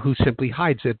overeater who simply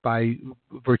hides it by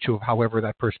virtue of however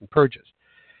that person purges.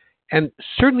 And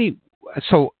certainly,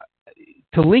 so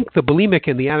to link the bulimic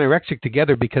and the anorexic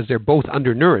together because they're both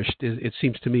undernourished, it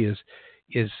seems to me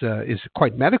is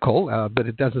quite medical, but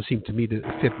it doesn't seem to me to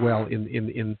fit well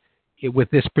in with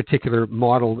this particular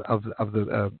model of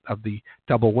the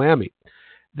double whammy.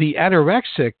 The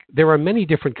anorexic, there are many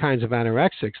different kinds of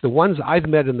anorexics. The ones I've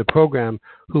met in the program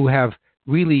who have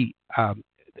really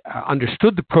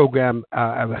understood the program,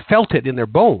 felt it in their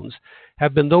bones,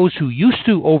 have been those who used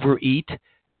to overeat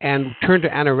and turned to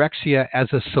anorexia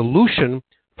as a solution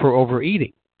for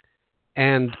overeating,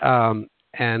 and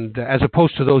as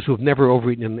opposed to those who have never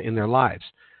overeaten in their lives.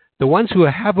 The ones who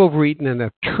have overeaten and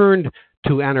have turned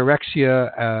to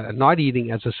anorexia, not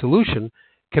eating as a solution,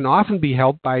 can often be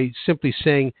helped by simply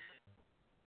saying,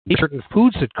 eat certain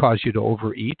foods that cause you to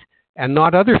overeat and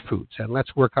not other foods, and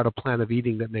let's work out a plan of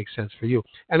eating that makes sense for you.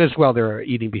 And as well, there are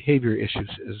eating behavior issues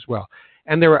as well.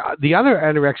 And there are the other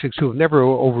anorexics who have never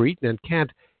overeaten and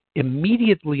can't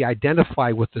immediately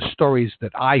identify with the stories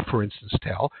that I, for instance,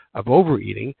 tell of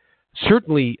overeating.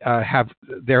 Certainly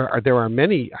there are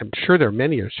many, I'm sure there are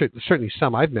many, or certainly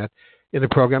some I've met in the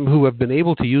program who have been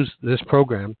able to use this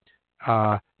program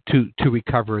to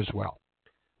recover as well.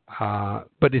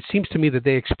 But it seems to me that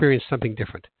they experience something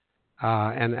different.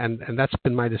 And that's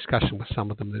been my discussion with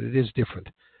some of them, that it is different.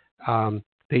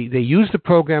 They use the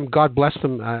program, God bless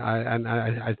them, and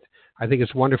I think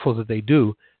it's wonderful that they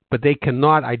do, but they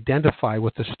cannot identify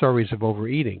with the stories of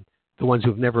overeating, the ones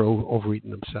who've never overeaten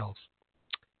themselves.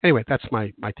 Anyway, that's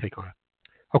my take on it.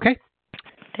 Okay?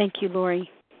 Thank you, Lawrie,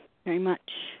 very much.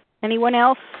 Anyone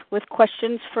else with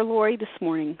questions for Lawrie this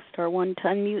morning? Star 1 to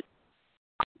unmute.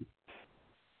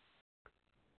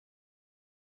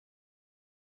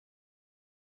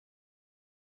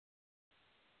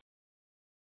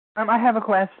 I have a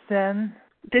question.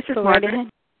 This is Go Margaret. right ahead.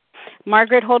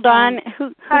 Margaret, hold on.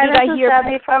 Who Hi, did this I is hear?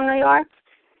 Debbie from New York.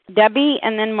 Debbie,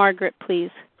 and then Margaret,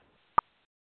 please.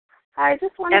 Hi, I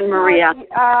just wanted And to Maria.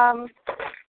 know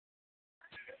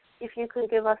if you could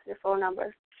give us your phone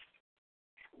number.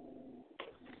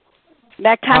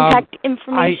 That contact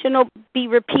information will be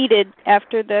repeated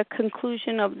after the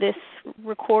conclusion of this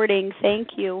recording.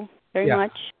 Thank you very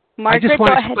much. Margaret, go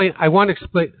ahead. I want to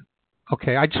explain.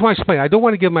 Okay, I just want to explain. I don't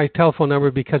want to give my telephone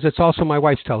number because it's also my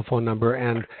wife's telephone number,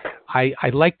 and I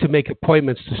like to make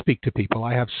appointments to speak to people.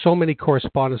 I have so many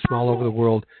correspondents from all over the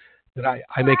world that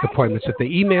I make appointments. If they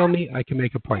email me, I can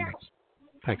make appointments.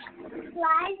 Thanks.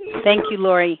 Thank you,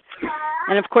 Lawrie.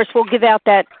 And, of course, we'll give out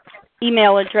that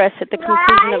email address at the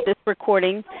conclusion of this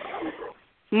recording.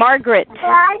 Margaret.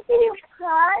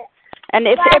 And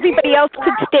if everybody else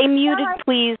could stay muted,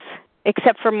 please,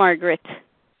 except for Margaret.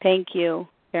 Thank you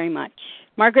very much.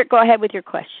 Margaret, go ahead with your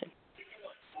question.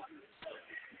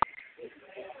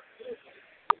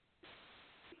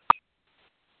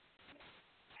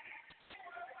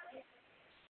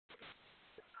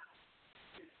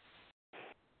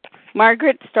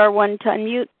 Margaret, star 1 to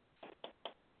unmute.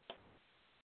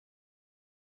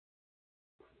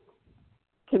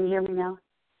 Can you hear me now?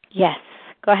 Yes,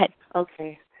 go ahead.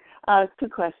 Okay. 2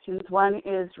 questions. One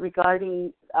is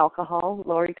regarding alcohol.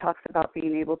 Lawrie talks about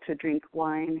being able to drink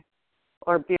wine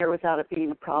or beer without it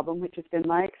being a problem, which has been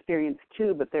my experience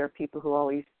too, but there are people who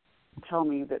always tell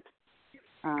me that,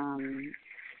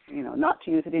 not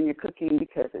to use it in your cooking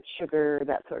because it's sugar,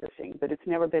 that sort of thing. But it's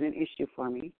never been an issue for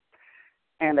me.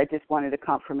 And I just wanted a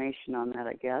confirmation on that,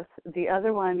 I guess. The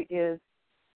other one is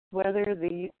whether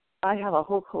I have a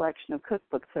whole collection of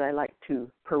cookbooks that I like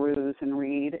to peruse and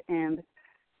read, and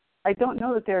I don't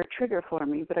know that they're a trigger for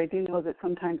me, but I do know that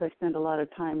sometimes I spend a lot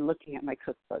of time looking at my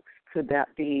cookbooks. Could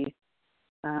that be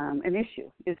an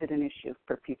issue? Is it an issue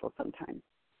for people sometimes?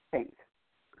 Thanks.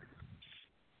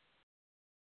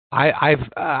 I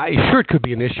sure it could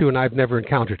be an issue, and I've never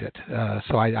encountered it,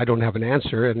 so I don't have an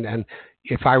answer. And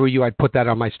if I were you, I'd put that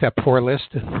on my step 4 list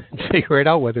and figure it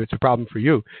out whether it's a problem for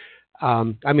you.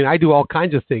 I do all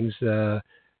kinds of things. I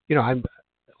don't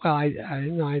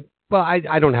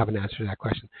have an answer to that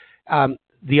question.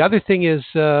 The other thing is,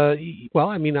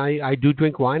 I do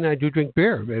drink wine and I do drink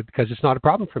beer because it's not a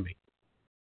problem for me.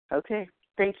 Okay,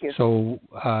 thank you. So,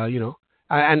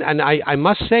 and I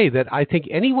must say that I think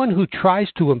anyone who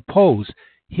tries to impose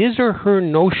his or her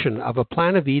notion of a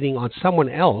plan of eating on someone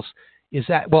else is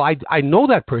that, I know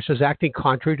that person is acting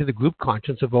contrary to the group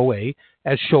conscience of OA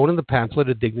as shown in the pamphlet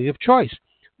A Dignity of Choice,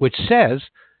 which says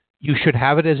you should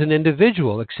have it as an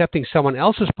individual. Accepting someone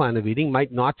else's plan of eating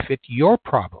might not fit your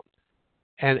problem.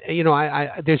 And,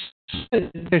 there's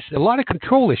a lot of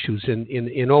control issues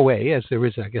in OA, as there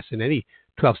is, I guess, in any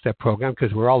 12-step program,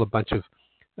 because we're all a bunch of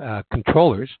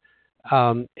controllers.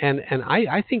 And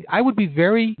I think I would be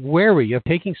very wary of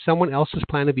taking someone else's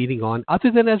plan of eating on, other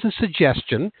than as a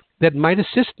suggestion that might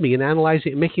assist me in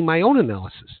analyzing and making my own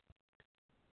analysis.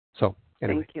 So,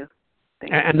 anyway. Thank you.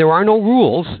 And there are no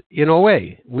rules in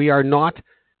OA. We are not,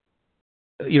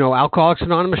 Alcoholics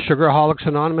Anonymous, Sugaraholics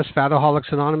Anonymous,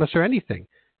 Fataholics Anonymous, or anything.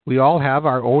 We all have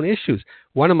our own issues.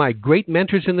 One of my great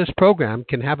mentors in this program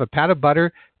can have a pat of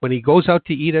butter when he goes out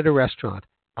to eat at a restaurant.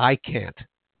 I can't.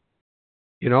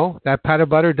 That pat of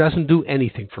butter doesn't do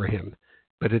anything for him.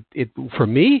 But it for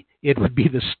me, it would be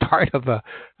the start of a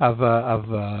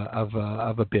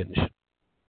binge.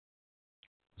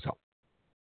 So.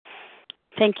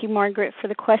 Thank you, Margaret, for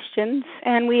the questions.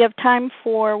 And we have time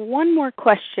for one more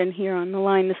question here on the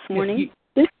line this morning.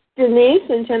 This is Denise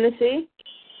in Tennessee.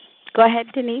 Go ahead,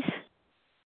 Denise.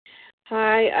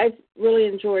 Hi, I've really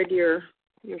enjoyed your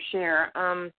share.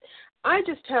 I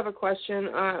just have a question.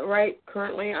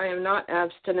 Currently I am not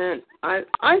abstinent.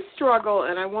 I struggle,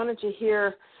 and I wanted to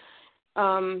hear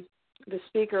the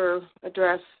speaker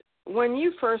address. When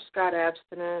you first got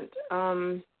abstinent,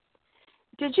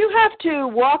 did you have to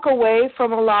walk away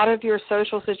from a lot of your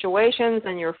social situations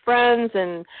and your friends?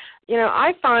 And,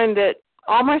 I find that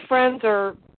all my friends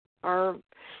are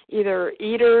either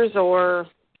eaters, or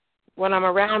when I'm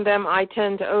around them, I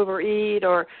tend to overeat,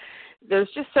 or there's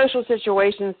just social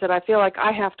situations that I feel like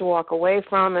I have to walk away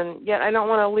from, and yet I don't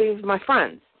want to leave my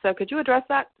friends. So could you address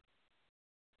that?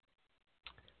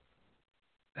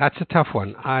 That's a tough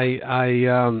one. I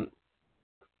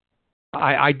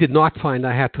did not find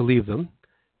I had to leave them,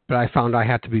 but I found I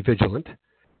had to be vigilant.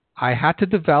 I had to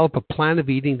develop a plan of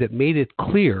eating that made it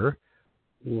clear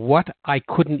what I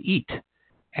couldn't eat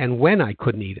and when I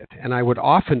couldn't eat it. And I would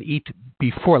often eat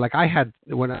before, like I had,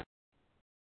 when I,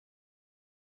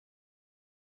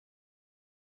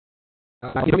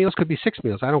 meals could be 6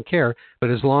 meals. I don't care. But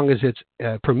as long as it's,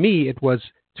 for me, it was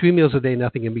 3 meals a day,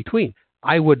 nothing in between.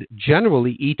 I would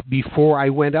generally eat before I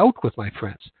went out with my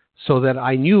friends so that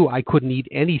I knew I couldn't eat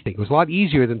anything. It was a lot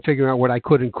easier than figuring out what I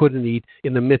could and couldn't eat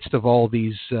in the midst of all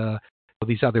these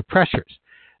other pressures.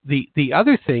 The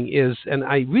other thing is, and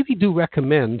I really do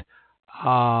recommend,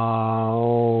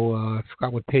 I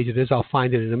forgot what page it is. I'll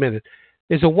find it in a minute.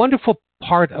 There's a wonderful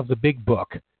part of the big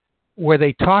book where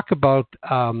they talk about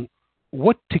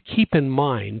what to keep in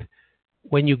mind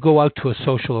when you go out to a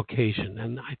social occasion.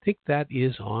 And I think that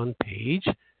is on page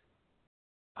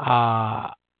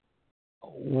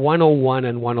 101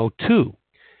 and 102.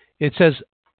 It says,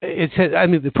 I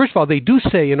mean, first of all, they do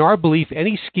say, in our belief,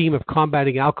 any scheme of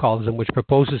combating alcoholism which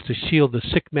proposes to shield the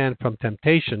sick man from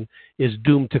temptation is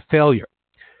doomed to failure.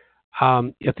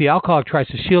 If the alcoholic tries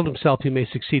to shield himself, he may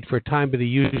succeed for a time, but he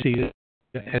usually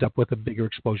ends up with a bigger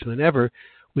explosion than ever.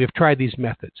 We have tried these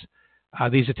methods.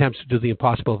 These attempts to do the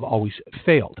impossible have always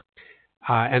failed.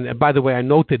 And by the way, I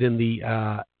note that in the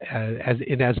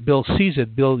as Bill sees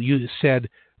it, Bill, you said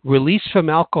release from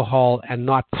alcohol and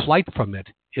not flight from it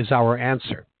is our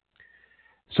answer.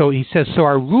 So he says, so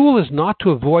our rule is not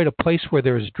to avoid a place where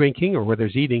there is drinking or where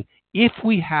there's eating if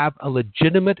we have a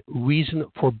legitimate reason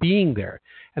for being there.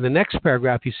 And the next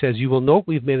paragraph, he says, you will note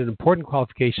we've made an important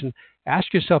qualification.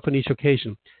 Ask yourself on each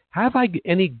occasion, have I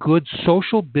any good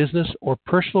social, business, or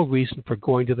personal reason for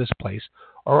going to this place?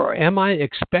 Or am I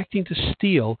expecting to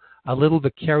steal a little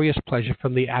vicarious pleasure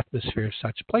from the atmosphere of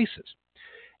such places?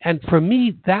 And for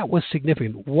me, that was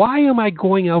significant. Why am I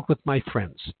going out with my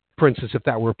friends? For instance, if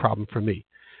that were a problem for me.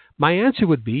 My answer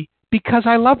would be, because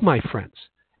I love my friends.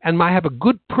 And I have a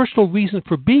good personal reason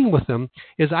for being with them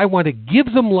is I want to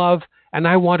give them love and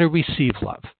I want to receive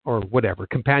love or whatever,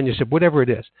 companionship, whatever it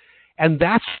is. And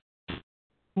that's,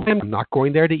 I'm not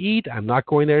going there to eat. I'm not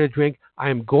going there to drink. I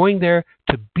am going there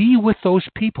to be with those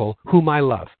people whom I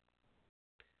love.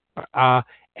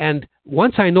 And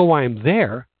once I know I'm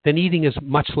there, then eating is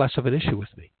much less of an issue with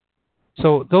me.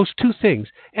 So those two things.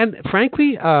 And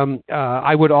frankly,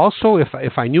 I would also,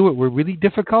 if I knew it were really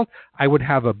difficult, I would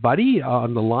have a buddy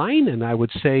on the line and I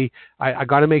would say, I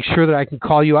got to make sure that I can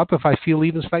call you up if I feel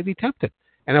even slightly tempted.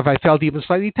 And if I felt even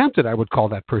slightly tempted, I would call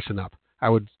that person up. I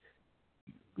would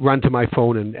run to my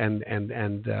phone and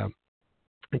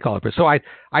call it. So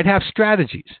I'd have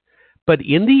strategies. But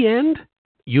in the end,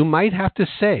 you might have to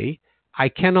say, I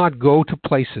cannot go to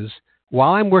places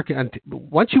while I'm working.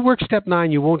 Once you work step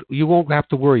 9, you won't have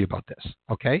to worry about this.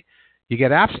 Okay, you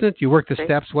get abstinent, you work the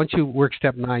steps. Once you work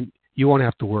step 9, you won't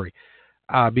have to worry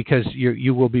because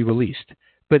you will be released.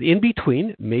 But in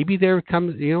between, maybe there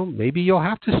comes, maybe you'll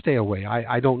have to stay away.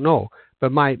 I don't know.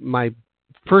 But my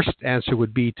first answer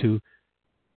would be to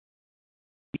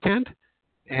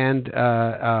and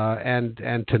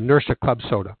to nurse a club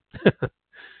soda.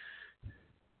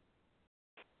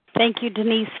 Thank you,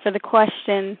 Denise, for the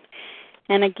question.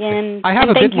 And again, I have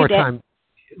a bit more time.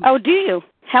 Oh, do you?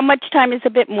 How much time is a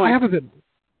bit more? I have a bit.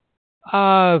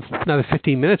 Another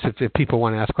 15 minutes if people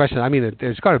want to ask questions. I mean,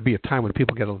 there's got to be a time when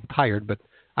people get a little tired, but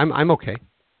I'm okay.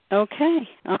 Okay.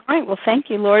 All right. Well, thank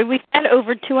you, Lawrie. We've had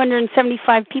over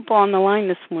 275 people on the line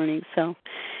this morning, so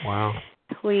wow.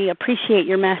 We appreciate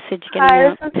your message. Hi,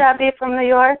 this is Debbie from New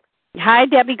York. Hi,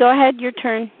 Debbie. Go ahead. Your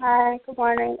turn. Hi. Good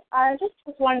morning. I just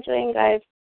was wondering, I've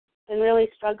been really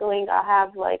struggling. I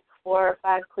have like 4 or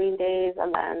 5 clean days,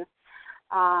 and then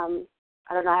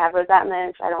I don't know, I have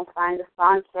resentment. I don't find a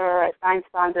sponsor. I find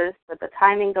sponsors, but the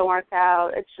timing don't work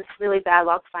out. It's just really bad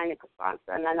luck finding a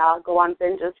sponsor, and then I'll go on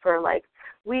binges for like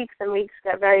weeks and weeks,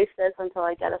 get very sick until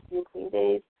I get a few clean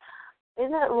days. Is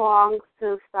it wrong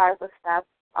to start the steps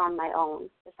on my own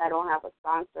if I don't have a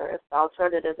sponsor, if the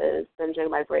alternative is binging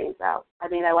my brains out? I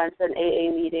mean, I went to an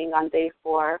AA meeting on day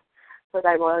 4 because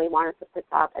I really wanted to pick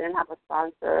up. I didn't have a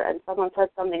sponsor, and someone said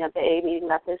something at the AA meeting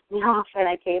that pissed me off, and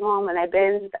I came home and I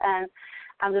binged, and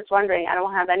I'm just wondering, I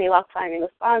don't have any luck finding a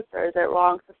sponsor. Is it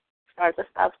wrong to start the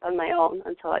steps on my own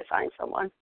until I find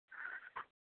someone?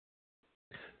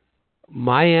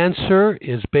 My answer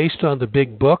is based on the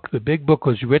big book. The big book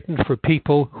was written for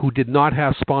people who did not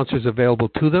have sponsors available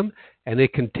to them, and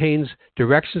it contains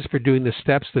directions for doing the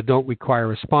steps that don't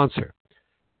require a sponsor.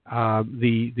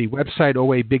 The website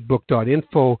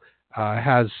oabigbook.info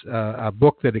has a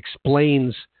book that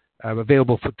explains,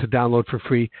 available to download for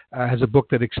free, has a book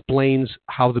that explains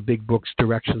how the big book's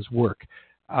directions work.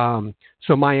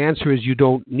 So my answer is you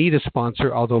don't need a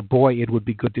sponsor, although, boy, it would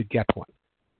be good to get one.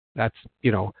 That's,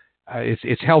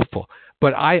 it's helpful.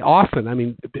 But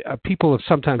people have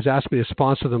sometimes asked me to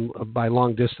sponsor them by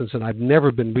long distance, and I've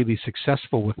never been really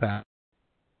successful with that.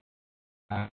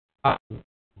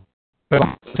 But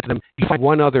you find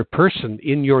one other person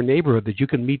in your neighborhood that you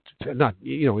can meet, in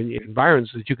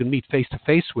environments that you can meet face to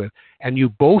face with, and you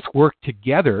both work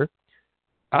together.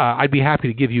 I'd be happy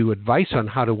to give you advice on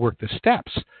how to work the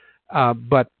steps,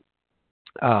 and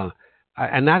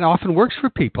that often works for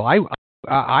people.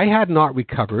 I had not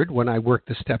recovered when I worked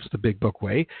the steps the Big Book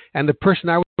way, and the person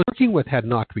I was working with had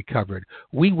not recovered.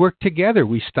 We worked together.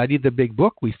 We studied the Big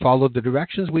Book. We followed the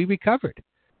directions. We recovered.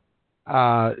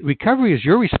 Recovery is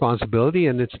your responsibility,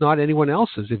 and it's not anyone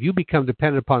else's. If you become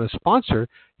dependent upon a sponsor,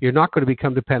 you're not going to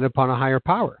become dependent upon a higher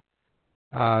power.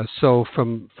 So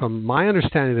from my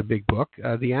understanding of the Big Book,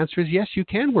 the answer is yes, you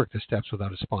can work the steps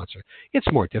without a sponsor. It's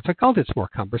more difficult, it's more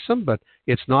cumbersome, but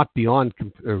it's not beyond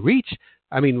reach.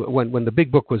 I mean, when the Big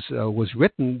Book was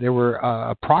written, there were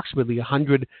approximately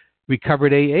 100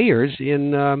 recovered AAers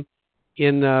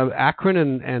in Akron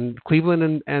and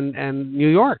Cleveland and New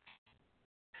York.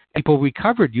 People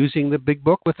recovered using the Big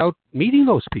Book without meeting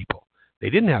those people. They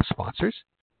didn't have sponsors.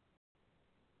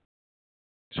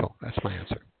 So that's my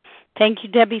answer. Thank you,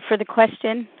 Debbie, for the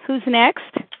question. Who's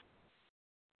next?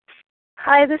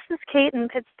 Hi, this is Kate in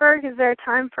Pittsburgh. Is there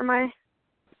time for my...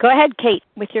 Go ahead, Kate,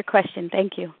 with your question.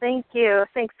 Thank you. Thank you.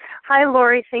 Thanks. Hi,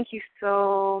 Lawrie. Thank you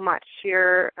so much.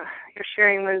 Your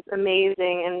sharing was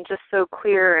amazing and just so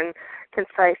clear and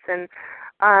concise.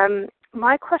 And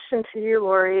my question to you,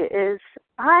 Lawrie, is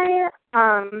I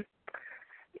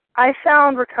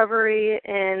found recovery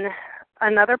in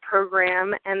another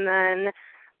program, and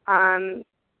then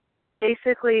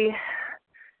basically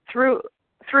through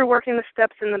working the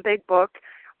steps in the Big Book,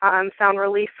 found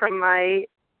relief from my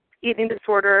eating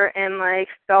disorder and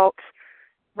felt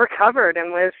recovered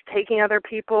and was taking other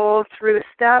people through the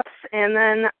steps. And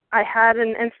then I had an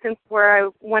instance where I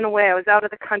went away. I was out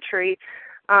of the country,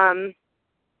 and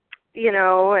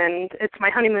it's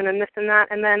my honeymoon and this and that.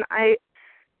 And then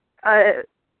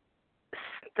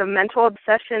the mental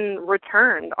obsession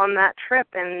returned on that trip,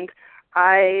 and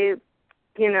I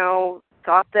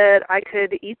thought that I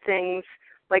could eat things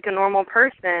like a normal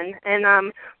person.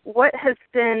 And what has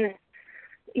been,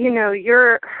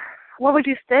 what would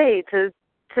you say to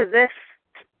this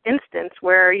instance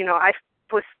where, I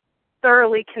was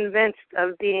thoroughly convinced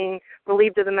of being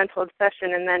relieved of the mental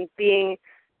obsession, and then being,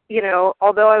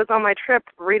 although I was on my trip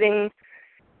reading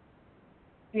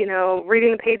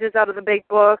the pages out of the Big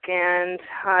Book and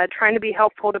trying to be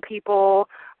helpful to people,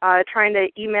 trying to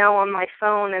email on my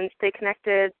phone and stay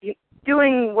connected,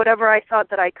 doing whatever I thought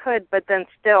that I could, but then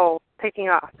still picking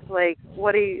up.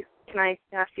 Can I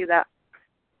ask you that?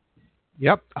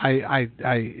 Yep, I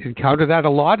encounter that a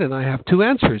lot, and I have two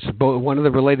answers. One of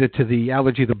them related to the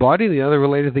allergy of the body, and the other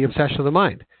related to the obsession of the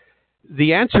mind.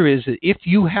 The answer is that if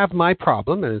you have my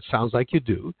problem, and it sounds like you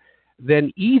do,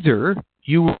 then either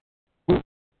your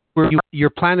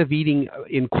plan of eating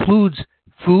includes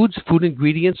food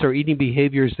ingredients, or eating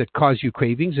behaviors that cause you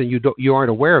cravings, and you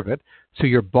aren't aware of it, so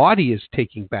your body is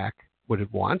taking back what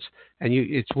it wants, and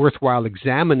it's worthwhile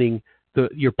examining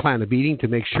your plan of eating to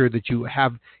make sure that you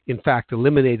have, in fact,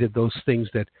 eliminated those things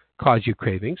that cause you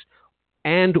cravings,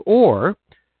 or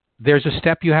there's a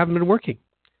step you haven't been working.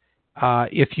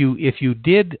 If you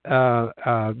did,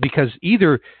 because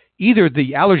either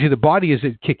the allergy of the body is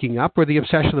kicking up, or the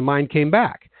obsession of the mind came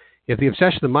back. If the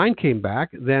obsession of the mind came back,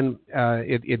 then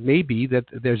it may be that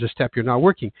there's a step you're not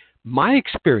working. My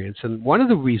experience, and one of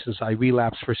the reasons I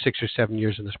relapsed for 6 or 7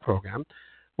 years in this program,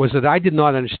 was that I did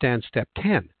not understand step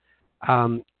 10.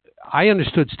 I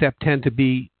understood step 10 to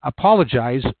be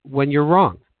apologize when you're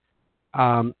wrong.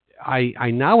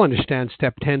 I now understand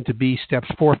step 10 to be steps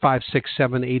 4, 5, 6,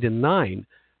 7, 8, and 9,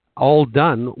 all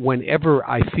done whenever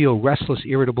I feel restless,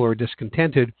 irritable, or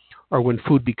discontented, or when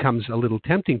food becomes a little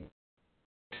tempting.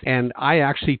 And I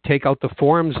actually take out the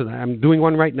forms, and I'm doing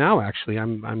one right now, actually.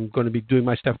 I'm going to be doing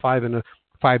my step 5 in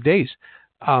 5 days.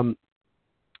 And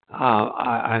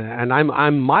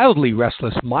I'm mildly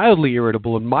restless, mildly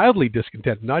irritable, and mildly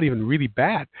discontent. Not even really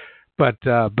bad, but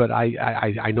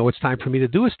I know it's time for me to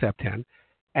do a step 10,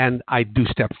 and I do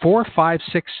step 4, 5,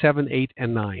 6, 7, 8,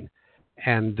 and 9,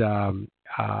 and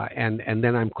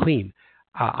then I'm clean.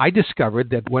 I discovered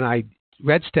that when I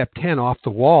read step 10 off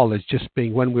the wall as just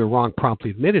being when we were wrong,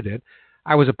 promptly admitted it,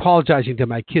 I was apologizing to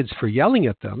my kids for yelling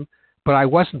at them, but I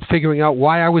wasn't figuring out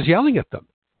why I was yelling at them.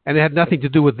 And it had nothing to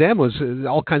do with them. It was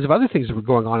all kinds of other things that were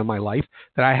going on in my life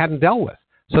that I hadn't dealt with.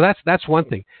 So that's one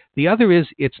thing. The other is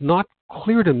it's not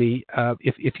clear to me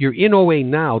if you're in OA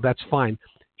now, that's fine.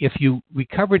 If you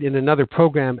recovered in another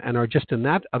program and are just in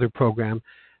that other program,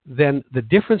 then the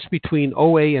difference between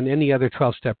OA and any other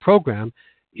 12-step program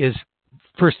is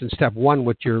first in step 1,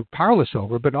 what you're powerless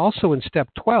over, but also in step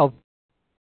 12.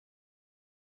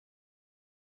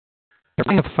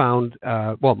 I have found,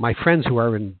 my friends who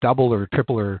are in double or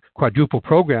triple or quadruple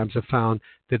programs have found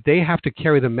that they have to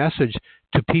carry the message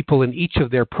to people in each of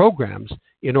their programs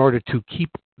in order to keep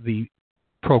the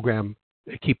program,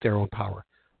 keep their own power.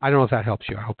 I don't know if that helps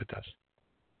you. I hope it does.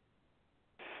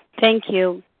 Thank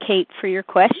you, Kate, for your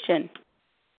question.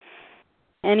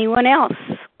 Anyone else?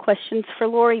 Questions for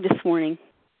Lawrie this morning?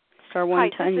 Star one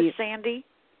to unmute. This is Sandy.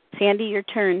 Sandy, your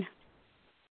turn.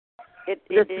 This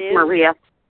is Maria.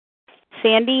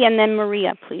 Sandy and then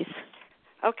Maria, please.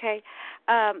 Okay.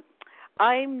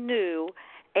 I'm new,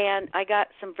 and I got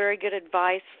some very good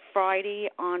advice Friday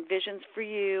on Visions for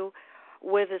You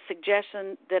with a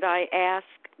suggestion that I ask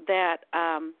that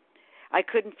I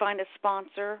couldn't find a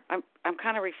sponsor. I'm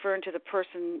kind of referring to the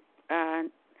person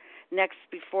next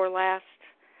before last.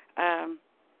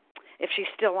 If she's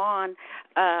still on,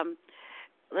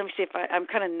 let me see if I'm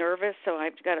kind of nervous, so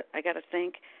I got to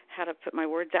think how to put my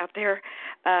words out there.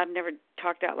 I've never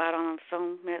talked out loud on a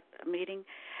phone meeting.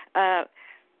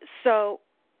 So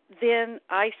then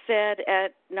I said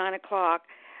at 9:00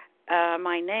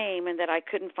 my name and that I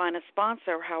couldn't find a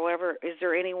sponsor. However, is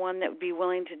there anyone that would be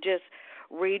willing to just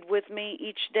read with me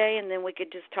each day, and then we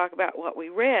could just talk about what we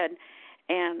read?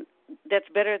 And that's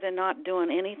better than not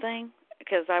doing anything,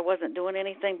 because I wasn't doing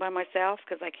anything by myself,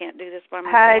 because I can't do this by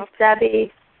myself. Hi,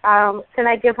 Debbie. Can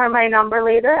I give her my number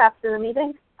later after the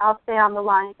meeting? I'll stay on the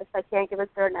line if I can't give it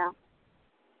to her now.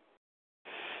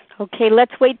 Okay,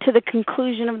 let's wait to the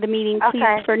conclusion of the meeting,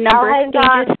 please, for number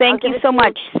stages. Thank you so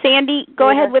much. Sandy, go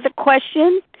ahead with a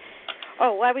question.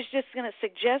 Oh, I was just going to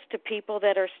suggest to people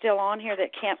that are still on here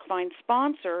that can't find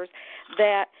sponsors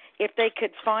that if they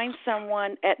could find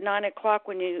someone at 9:00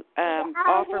 when you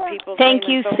offer people's Thank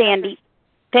name you, and phone Sandy. numbers.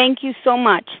 Thank you so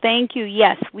much. Thank you.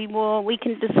 Yes, we will. We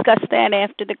can discuss that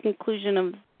after the conclusion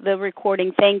of the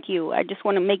recording. Thank you. I just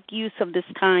want to make use of this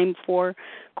time for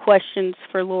questions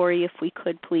for Lawrie, if we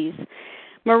could, please.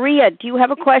 Maria, do you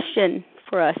have a question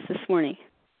for us this morning?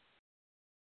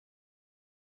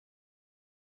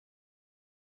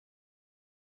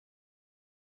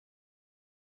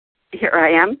 Here I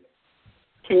am.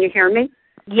 Can you hear me?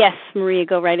 Yes, Maria,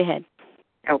 go right ahead.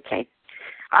 Okay.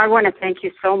 I want to thank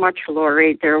you so much,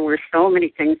 Lawrie. There were so many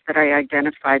things that I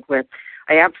identified with.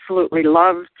 I absolutely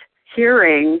loved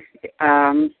hearing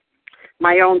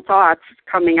my own thoughts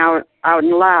coming out and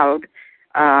loud.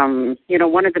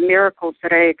 One of the miracles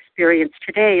that I experienced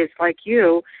today is, like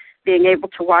you, being able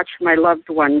to watch my loved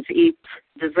ones eat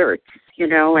desserts,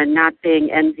 and not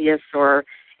being envious or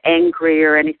angry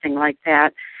or anything like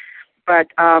that. But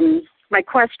my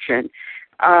question,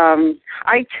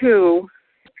 I too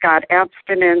got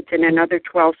abstinent in another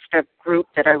 12-step group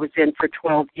that I was in for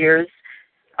 12 years.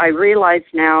 I realize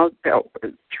now that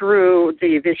through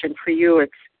the Vision for You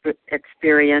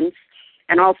experience,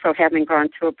 and also having gone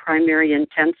to a primary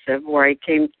intensive where I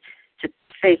came to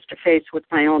face with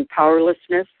my own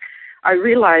powerlessness, I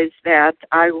realized that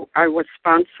I was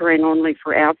sponsoring only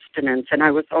for abstinence, and I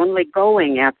was only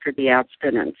going after the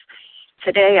abstinence.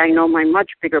 Today, I know my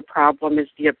much bigger problem is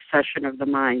the obsession of the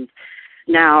mind.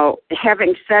 Now,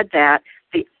 having said that,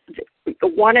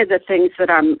 one of the things that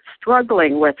I'm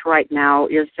struggling with right now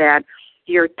is that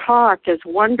your talk, as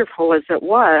wonderful as it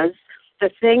was, the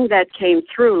thing that came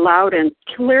through loud and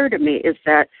clear to me is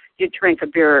that you drink a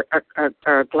beer,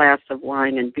 a glass of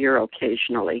wine and beer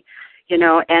occasionally,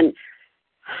 and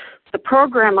the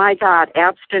program I got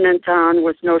abstinent on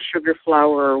was no sugar,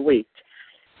 flour, or wheat.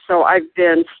 So I've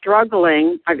been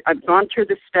struggling. I've gone through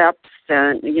the steps,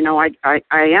 and I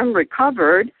am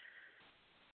recovered,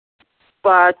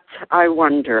 but I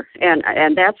wonder,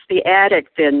 and that's the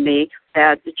addict in me.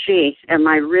 That am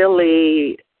I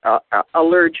really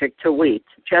allergic to wheat?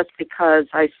 Just because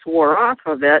I swore off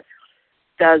of it,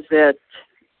 does it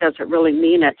really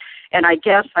mean it? And I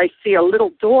guess I see a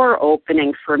little door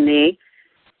opening for me,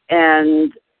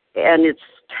 and it's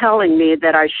telling me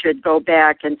that I should go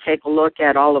back and take a look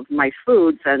at all of my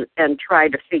foods and try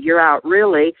to figure out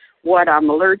really what I'm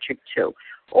allergic to.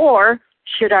 Or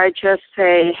should I just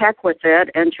say heck with it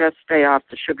and just stay off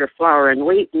the sugar, flour, and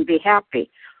wheat and be happy?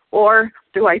 Or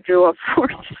do I do a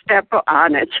fourth step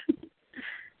on it?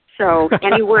 So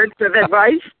any words of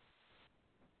advice?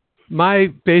 My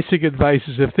basic advice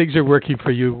is if things are working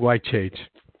for you, why change?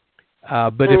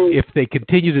 But if they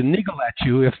continue to niggle at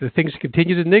you, if the things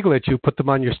continue to niggle at you, put them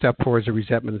on your step 4 as a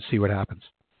resentment and see what happens.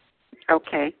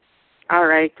 Okay. All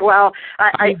right. Well,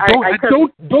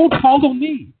 don't follow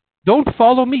me. Don't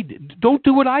follow me. Don't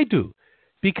do what I do,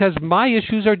 because my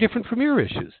issues are different from your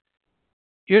issues.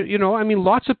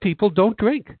 Lots of people don't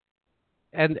drink,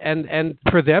 and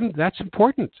for them that's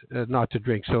important not to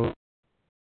drink. So,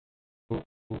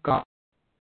 God,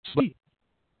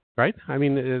 right?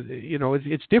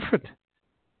 It's different.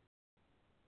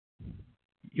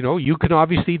 You can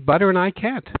obviously eat butter and I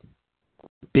can't.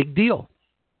 Big deal.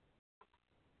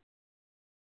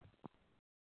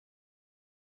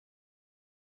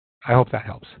 I hope that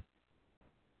helps.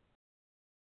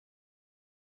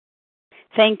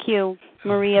 Thank you,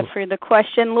 Maria, for the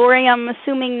question. Lawrie, I'm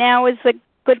assuming now is a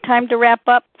good time to wrap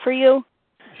up for you?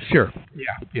 Sure.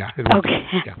 Yeah. Okay.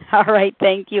 Yeah. All right.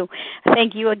 Thank you.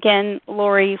 Thank you again,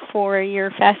 Lawrie, for your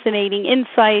fascinating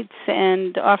insights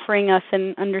and offering us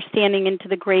an understanding into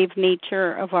the grave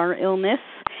nature of our illness.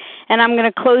 And I'm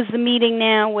going to close the meeting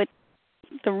now with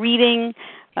the reading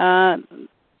A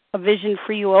Vision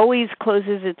for You always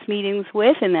closes its meetings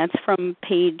with, and that's from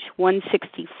page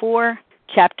 164,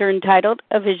 chapter entitled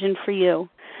A Vision for You.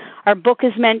 Our book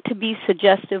is meant to be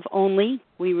suggestive only.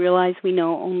 We realize we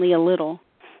know only a little.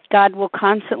 God will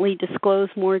constantly disclose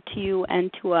more to you and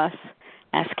to us.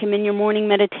 Ask Him in your morning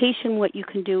meditation what you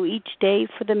can do each day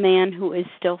for the man who is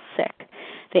still sick.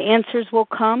 The answers will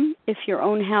come if your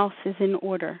own house is in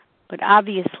order. But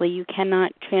obviously you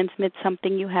cannot transmit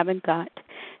something you haven't got.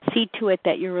 See to it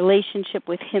that your relationship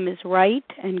with Him is right,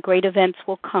 and great events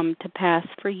will come to pass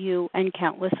for you and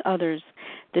countless others.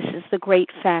 This is the great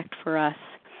fact for us.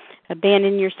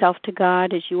 Abandon yourself to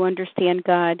God as you understand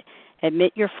God.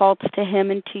 Admit your faults to Him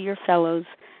and to your fellows.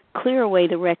 Clear away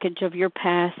the wreckage of your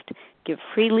past. Give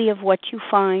freely of what you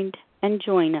find, and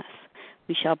join us.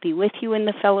 We shall be with you in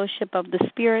the fellowship of the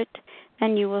Spirit,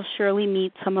 and you will surely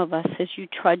meet some of us as you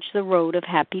trudge the road of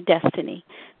happy destiny.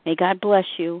 May God bless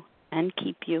you and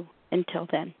keep you until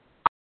then.